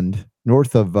Loveland,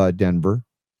 north of Denver.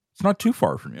 It's not too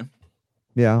far from you.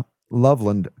 Yeah,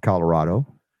 Loveland, Colorado,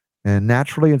 and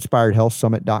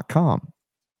naturallyinspiredhealthsummit.com.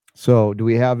 So do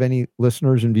we have any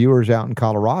listeners and viewers out in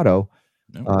Colorado?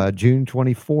 No. June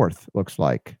 24th, looks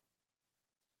like.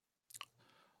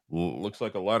 Well, looks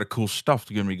like a lot of cool stuff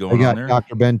going to be going on there.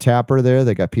 Dr. Ben Tapper there.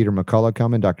 They got Peter McCullough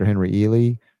coming, Dr. Henry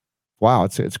Ely. Wow,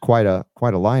 it's quite a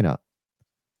lineup.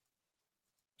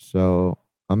 So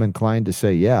I'm inclined to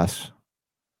say yes.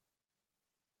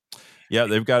 Yeah,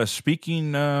 they've got a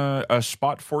speaking a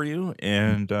spot for you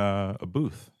and a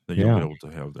booth that you'll be able to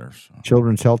have there. So.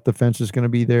 Children's Health Defense is going to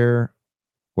be there.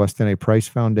 Weston A. Price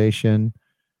Foundation.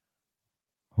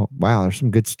 Oh, wow, there's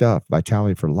some good stuff.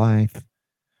 Vitality for Life.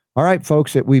 All right,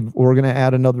 folks, we're going to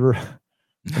add another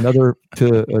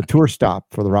tour stop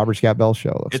for the Robert Scott Bell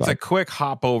Show. It's a quick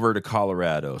hop over to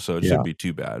Colorado, so it shouldn't be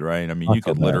too bad, right? I mean, you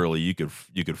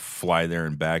could fly there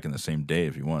and back in the same day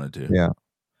if you wanted to.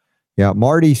 Yeah.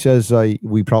 Marty says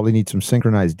we probably need some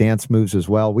synchronized dance moves as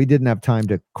well. We didn't have time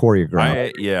to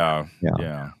choreograph. Yeah.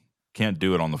 Can't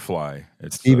do it on the fly.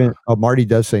 It's Steven. Marty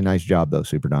does say nice job though,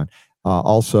 Super Don.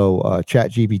 Also,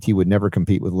 ChatGPT would never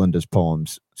compete with Linda's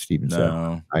poems. Steven said.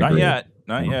 No, not yet.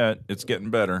 Not yet. It's getting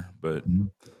better, but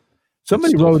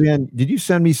somebody wrote in. Did you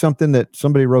send me something that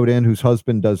somebody wrote in whose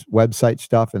husband does website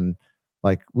stuff, and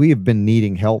like we have been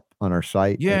needing help on our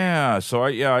site? Yeah. So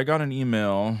I got an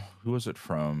email. Who was it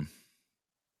from?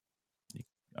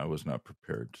 I was not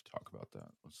prepared to talk about that.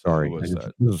 Sorry, who was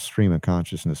that? This is a stream of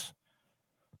consciousness.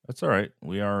 That's all right.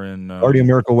 We are in already a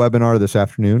miracle webinar this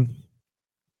afternoon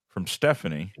from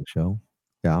Stephanie. Show,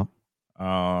 yeah.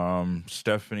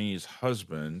 Stephanie's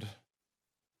husband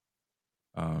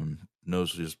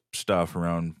knows his stuff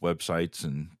around websites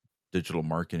and digital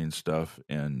marketing stuff,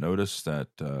 and noticed that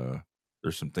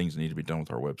there's some things that need to be done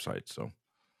with our website. So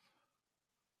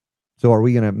are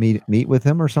we going to meet with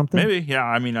him or something? Maybe, yeah.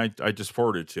 I mean, I just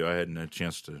forwarded it to you. I hadn't had a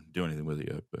chance to do anything with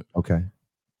it yet, but okay.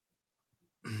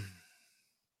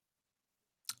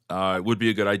 It would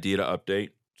be a good idea to update,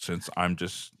 since I'm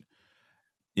just,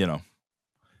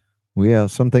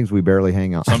 some things we barely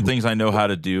hang on. Some things I know how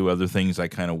to do. Other things I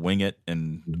kind of wing it,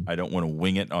 and I don't want to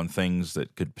wing it on things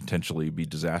that could potentially be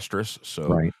disastrous.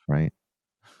 So right.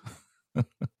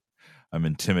 I'm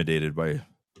intimidated by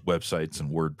websites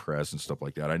and WordPress and stuff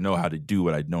like that. I know how to do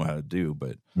what I know how to do,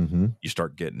 but you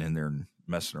start getting in there and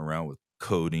messing around with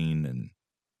coding and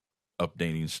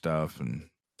updating stuff, and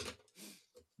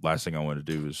last thing I want to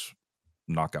do is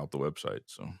knock out the website.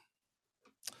 So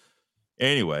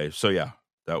anyway, so yeah,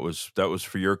 that was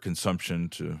for your consumption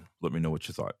to let me know what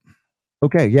you thought.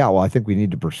 Okay, yeah, well, I think we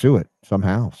need to pursue it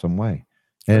somehow, some way.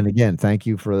 And again, thank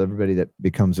you for everybody that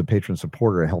becomes a patron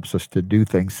supporter. It helps us to do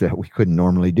things that we couldn't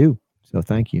normally do. So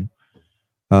thank you.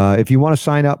 If you want to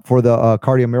sign up for the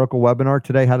Cardio Miracle webinar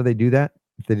today, how do they do that?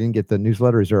 If they didn't get the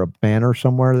newsletter, is there a banner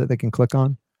somewhere that they can click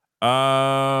on?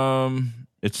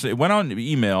 It went out in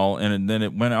email, and then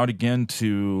it went out again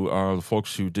to the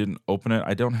folks who didn't open it.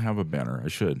 I don't have a banner. I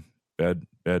should. Bad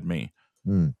me.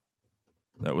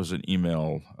 That was an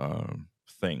email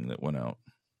thing that went out.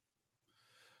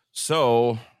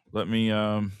 So let me.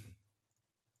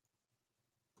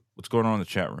 What's going on in the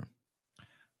chat room?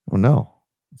 Oh no.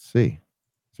 Let's see.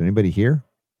 Is anybody here?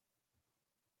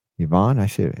 Yvonne, I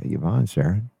say Yvonne,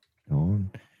 Sarah.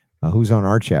 Who's on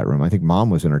our chat room? I think Mom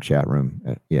was in our chat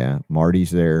room. Yeah,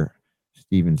 Marty's there.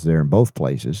 Steven's there in both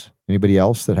places. Anybody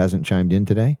else that hasn't chimed in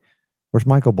today? Where's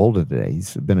Michael Bolda today?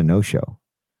 He's been a no-show.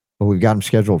 Well, we've got him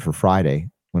scheduled for Friday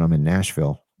when I'm in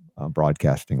Nashville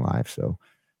broadcasting live. So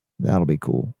that'll be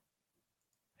cool.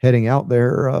 Heading out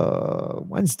there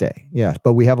Wednesday. Yeah,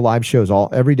 but we have live shows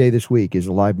every day this week is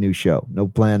a live new show. No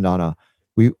planned on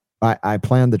I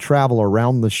planned the travel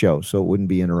around the show so it wouldn't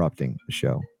be interrupting the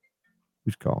show.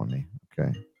 Who's calling me?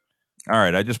 Okay. All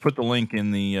right. I just put the link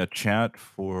in the chat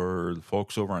for the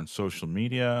folks over on social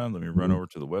media. Let me run over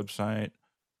to the website.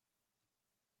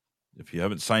 If you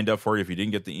haven't signed up for it, if you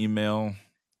didn't get the email,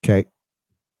 okay,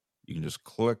 you can just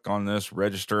click on this,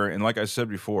 register. And like I said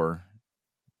before,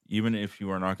 even if you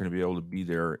are not going to be able to be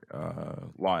there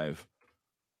live,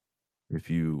 if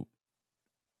you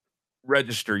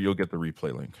register, you'll get the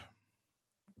replay link.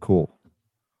 Cool.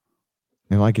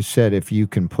 And like I said, if you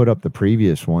can put up the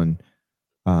previous one,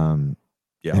 I'll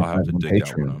have to dig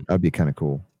that one up. That'd be kind of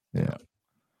cool. Yeah.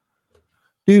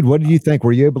 Dude, what did you think?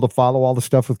 Were you able to follow all the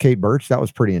stuff with Kate Birch? That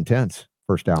was pretty intense.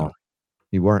 First hour. No.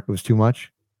 You weren't? It was too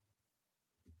much?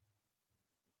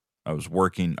 I was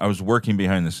working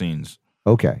behind the scenes.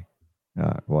 Okay.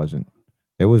 It wasn't.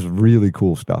 It was really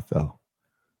cool stuff, though.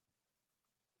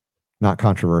 Not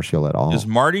controversial at all. Is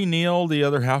Marty Neal the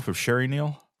other half of Sherry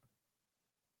Neal?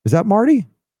 Is that Marty?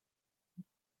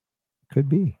 Could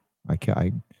be.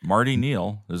 Marty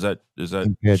Neal. Is that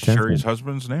Sherry's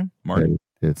husband's name? Marty.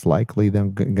 It's likely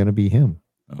them going to be him.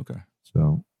 Okay.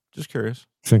 So just curious.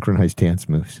 Synchronized dance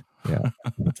moves. Yeah,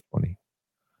 that's funny.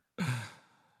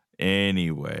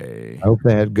 Anyway, I hope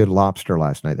they had good lobster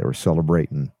last night. They were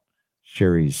celebrating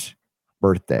Sherry's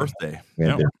birthday.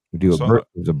 Yeah. It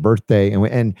was a birthday, and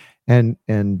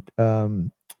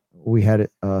we had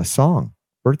a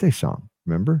birthday song.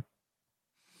 Remember?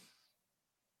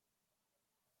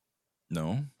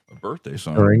 No, a birthday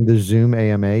song during the Zoom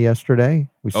AMA yesterday.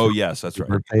 Yes, that's right.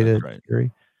 That's right.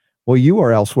 Sherry. Well, you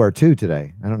are elsewhere too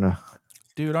today. I don't know,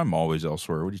 dude. I'm always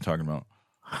elsewhere. What are you talking about?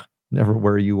 Never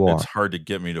where you are. It's hard to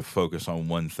get me to focus on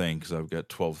one thing because I've got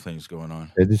 12 things going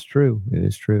on. It is true.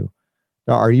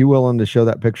 Now, are you willing to show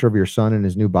that picture of your son and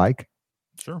his new bike?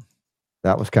 Sure.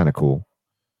 That was kind of cool.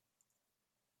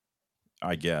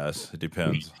 I guess it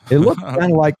depends. It looked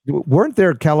kind of like, weren't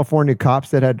there California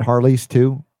cops that had Harleys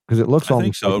too? Because it looks almost. I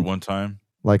think so at one time.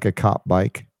 Like a cop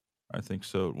bike. I think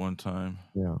so at one time.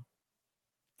 Yeah.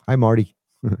 Hi, Marty.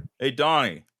 Hey,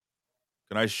 Donnie.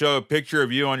 Can I show a picture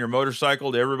of you on your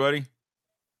motorcycle to everybody?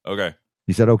 Okay.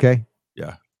 You said okay?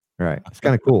 Yeah. All right. It's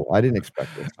kind of cool. I didn't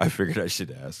expect it. I figured I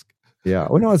should ask. Yeah.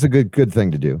 Well, no, it's a good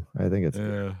thing to do. I think it's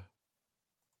good.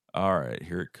 All right.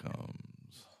 Here it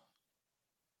comes.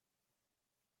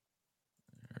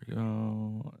 There we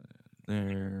go.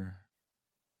 There.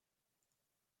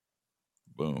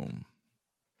 Boom.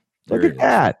 Look at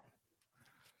that.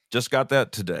 Just got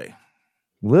that today.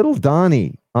 Little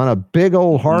Donnie on a big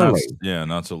old Harley.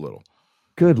 Not so little.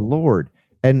 Good Lord.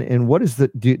 And what is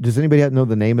does anybody know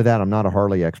the name of that? I'm not a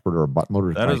Harley expert or a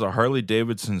motorcycle. That is a Harley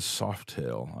Davidson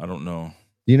Softail. I don't know.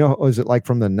 You know, is it like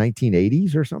from the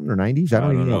 1980s or something or 90s? I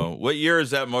don't even know. What year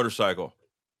is that motorcycle?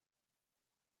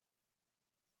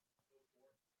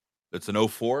 It's an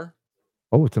 04?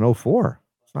 Oh, it's an 04.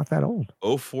 It's not that old.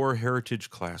 04 Heritage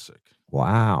Classic.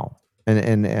 Wow.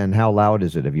 And how loud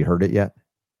is it? Have you heard it yet?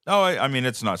 Oh, I mean,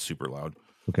 it's not super loud.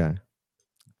 Okay.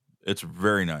 It's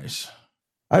very nice.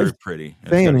 Very pretty.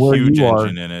 It's got a huge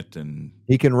engine in it, and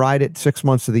he can ride it 6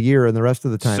 months of the year, and the rest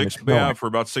of the time for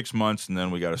about 6 months, and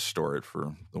then we got to store it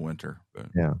for the winter. But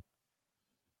yeah.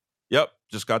 Yep,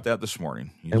 just got that this morning.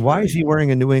 And why is he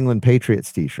wearing a New England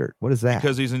Patriots t-shirt? What is that?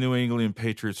 Because he's a New England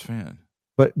Patriots fan.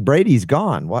 But Brady's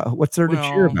gone. What's there to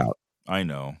cheer about? I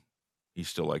know. He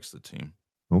still likes the team.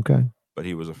 Okay. But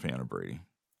he was a fan of Brady.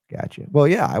 Gotcha. Well,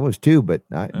 yeah, I was too, but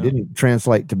I didn't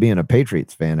translate to being a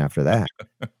Patriots fan after that.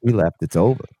 We left. It's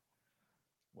over.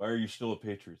 Why are you still a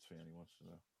Patriots fan? He wants to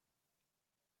know.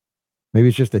 Maybe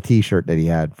it's just a t-shirt that he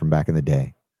had from back in the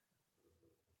day.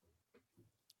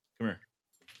 Come here.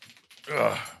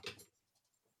 Ugh.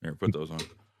 Here, put those on.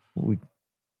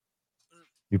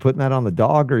 You putting that on the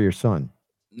dog or your son?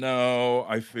 No,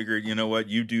 I figured, you know what?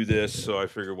 You do this, so I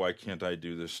figured, why can't I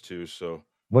do this too? So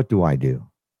what do I do?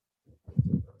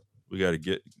 We got to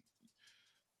get.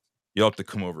 You'll have to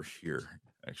come over here.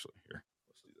 Actually, here.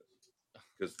 Let's do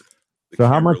this. Because so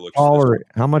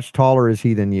how much taller is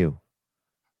he than you?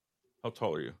 How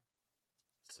tall are you?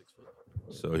 6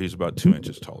 foot. So he's about 2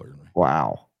 inches taller than me.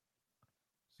 Wow.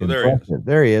 So there he is.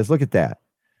 There he is. Look at that.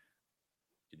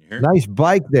 Can you hear? Nice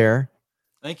bike there.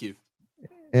 Thank you.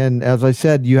 And as I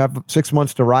said, you have 6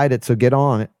 months to ride it, so get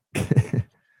on it.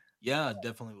 Yeah,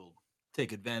 definitely will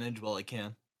take advantage while I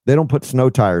can. They don't put snow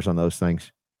tires on those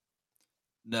things.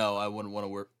 No, I wouldn't want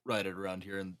to ride it around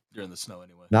here during the snow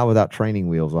anyway. Not without training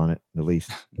wheels on it, at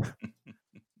least.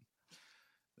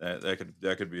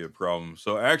 that could be a problem.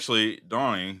 So actually,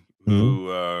 Donnie,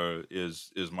 who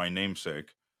is my namesake,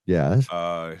 yes,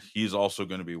 he's also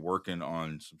going to be working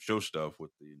on some show stuff with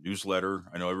the newsletter.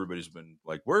 I know everybody's been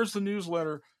like, "Where's the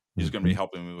newsletter?" He's going to be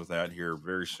helping me with that here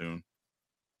very soon.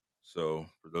 So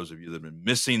for those of you that have been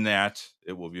missing that,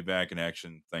 it will be back in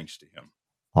action thanks to him.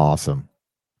 Awesome.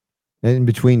 And in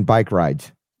between bike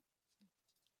rides.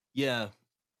 Yeah,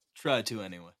 try to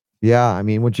anyway. Yeah, I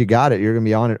mean, once you got it, you're going to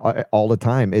be on it all the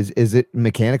time. Is it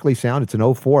mechanically sound? It's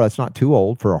an 04. That's not too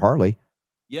old for a Harley.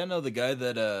 Yeah, no, the guy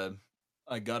that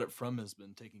I got it from has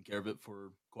been taking care of it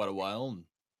for quite a while and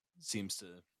seems to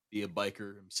be a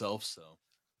biker himself. So,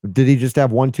 did he just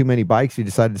have one too many bikes? He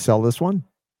decided to sell this one?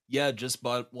 Yeah, just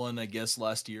bought one, I guess,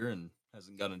 last year and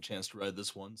hasn't gotten a chance to ride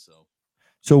this one.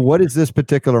 So what is this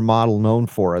particular model known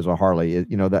for as a Harley?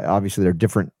 You know, that obviously they're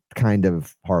different kind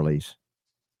of Harleys.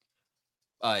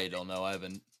 I don't know. I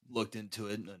haven't looked into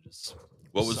it. And I just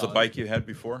what was the bike you had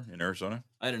before in Arizona?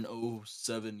 I had an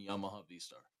 07 Yamaha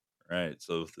V-Star. Right.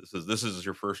 So this is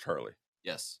your first Harley.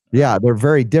 Yes. Yeah, they're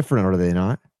very different, are they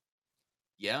not?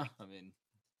 Yeah, I mean,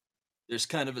 there's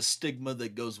kind of a stigma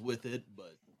that goes with it,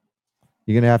 but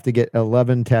you're going to have to get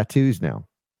 11 tattoos now.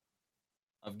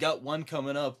 I've got one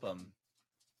coming up. I'm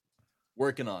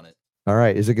working on it. All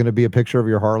right. Is it going to be a picture of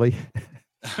your Harley?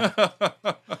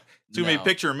 Too many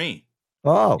picture of me.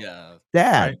 Oh, yeah.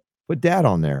 Dad. Right. Put Dad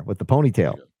on there with the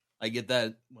ponytail. I get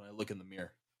that when I look in the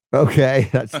mirror. Okay,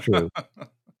 that's true.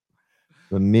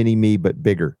 The mini me, but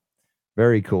bigger.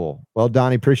 Very cool. Well,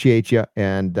 Donnie, appreciate you.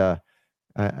 And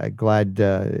I'm glad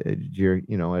you're,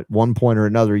 at one point or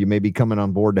another, you may be coming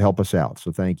on board to help us out.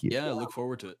 So thank you. Yeah, I look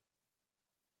forward to it.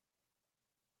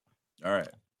 All right.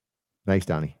 Thanks,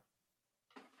 Donnie.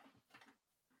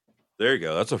 There you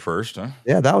go. That's a first, huh?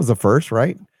 Yeah, that was the first,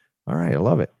 right? All right. I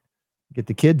love it. Get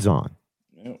the kids on.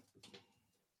 Yep.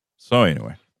 So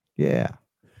anyway. Yeah.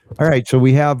 All right. So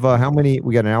we have how many?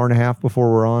 We got an hour and a half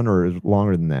before we're on, or is it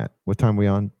longer than that? What time are we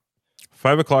on?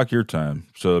 5 o'clock your time.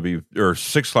 So it'll be, or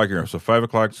 6 o'clock your time. So 5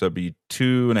 o'clock. So it'll be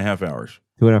 2.5 hours.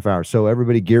 2.5 hours. So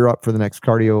everybody gear up for the next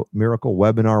Cardio Miracle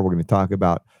webinar. We're going to talk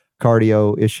about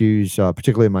cardio issues,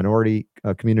 particularly in minority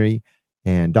community.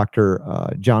 And Dr.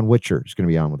 John Witcher is going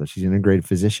to be on with us. He's an integrated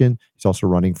physician. He's also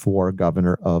running for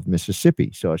governor of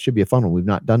Mississippi. So it should be a fun one. We've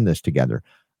not done this together,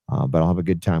 but I'll have a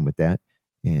good time with that.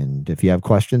 And if you have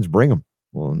questions, bring them.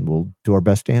 We'll do our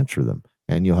best to answer them.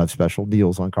 And you'll have special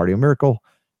deals on Cardio Miracle.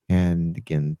 And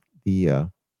again, the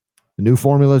new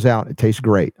formula is out. It tastes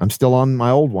great. I'm still on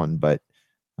my old one, but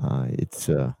it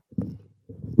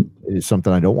is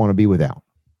something I don't want to be without.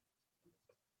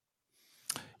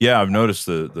 Yeah, I've noticed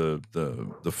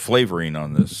the flavoring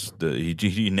on this.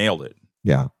 He nailed it.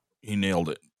 Yeah, he nailed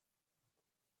it.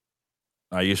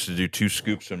 I used to do 2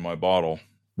 scoops in my bottle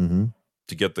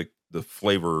to get the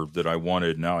flavor that I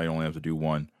wanted. Now I only have to do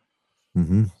 1.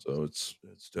 So it's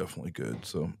definitely good.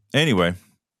 So anyway,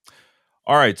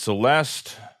 all right. So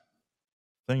last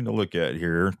thing to look at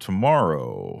here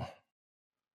tomorrow,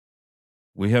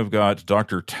 we have got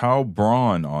Dr. Tao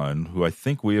Braun on, who I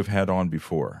think we have had on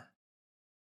before.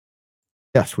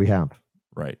 Yes, we have.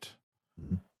 Right.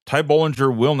 Ty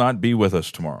Bollinger will not be with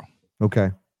us tomorrow.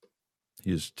 Okay.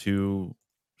 He is too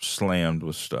slammed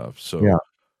with stuff. So yeah.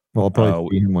 Well, I'll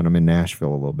probably see him when I'm in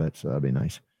Nashville a little bit, so that'd be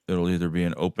nice. it'll either be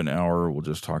an open hour. We'll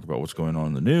just talk about what's going on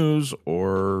in the news,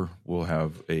 or we'll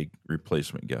have a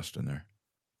replacement guest in there.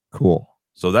 Cool.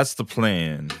 So that's the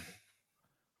plan.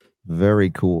 Very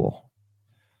cool.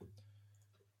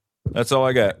 That's all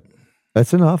I got.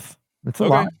 That's enough. That's a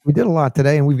lot. We did a lot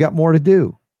today, and we've got more to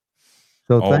do.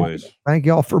 So thank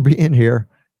y'all for being here,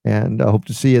 and I hope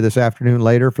to see you this afternoon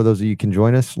later. For those of you who can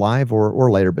join us live or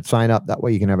later, but sign up. That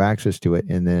way you can have access to it.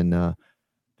 And then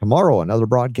tomorrow, another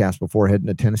broadcast before heading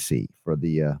to Tennessee for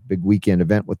the big weekend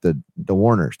event with the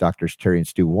Warners, Doctors Terry and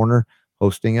Stu Warner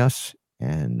hosting us.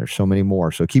 And there's so many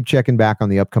more. So keep checking back on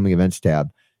the upcoming events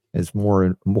tab as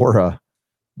more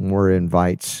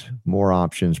invites, more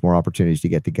options, more opportunities to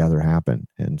get together happen.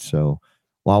 And so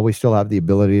while we still have the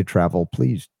ability to travel,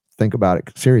 please think about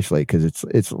it seriously, because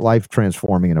it's life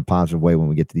transforming in a positive way when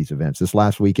we get to these events. This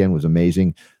last weekend was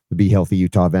amazing. The Be Healthy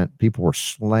Utah event, people were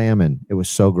slamming. It was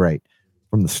so great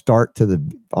from the start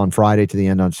on Friday to the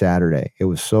end on Saturday. It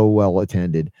was so well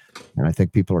attended. And I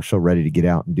think people are so ready to get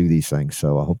out and do these things.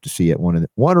 So I hope to see you at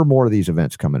one or more of these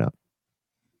events coming up.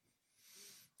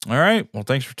 All right. Well,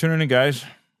 thanks for tuning in, guys.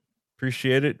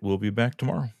 Appreciate it. We'll be back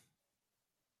tomorrow.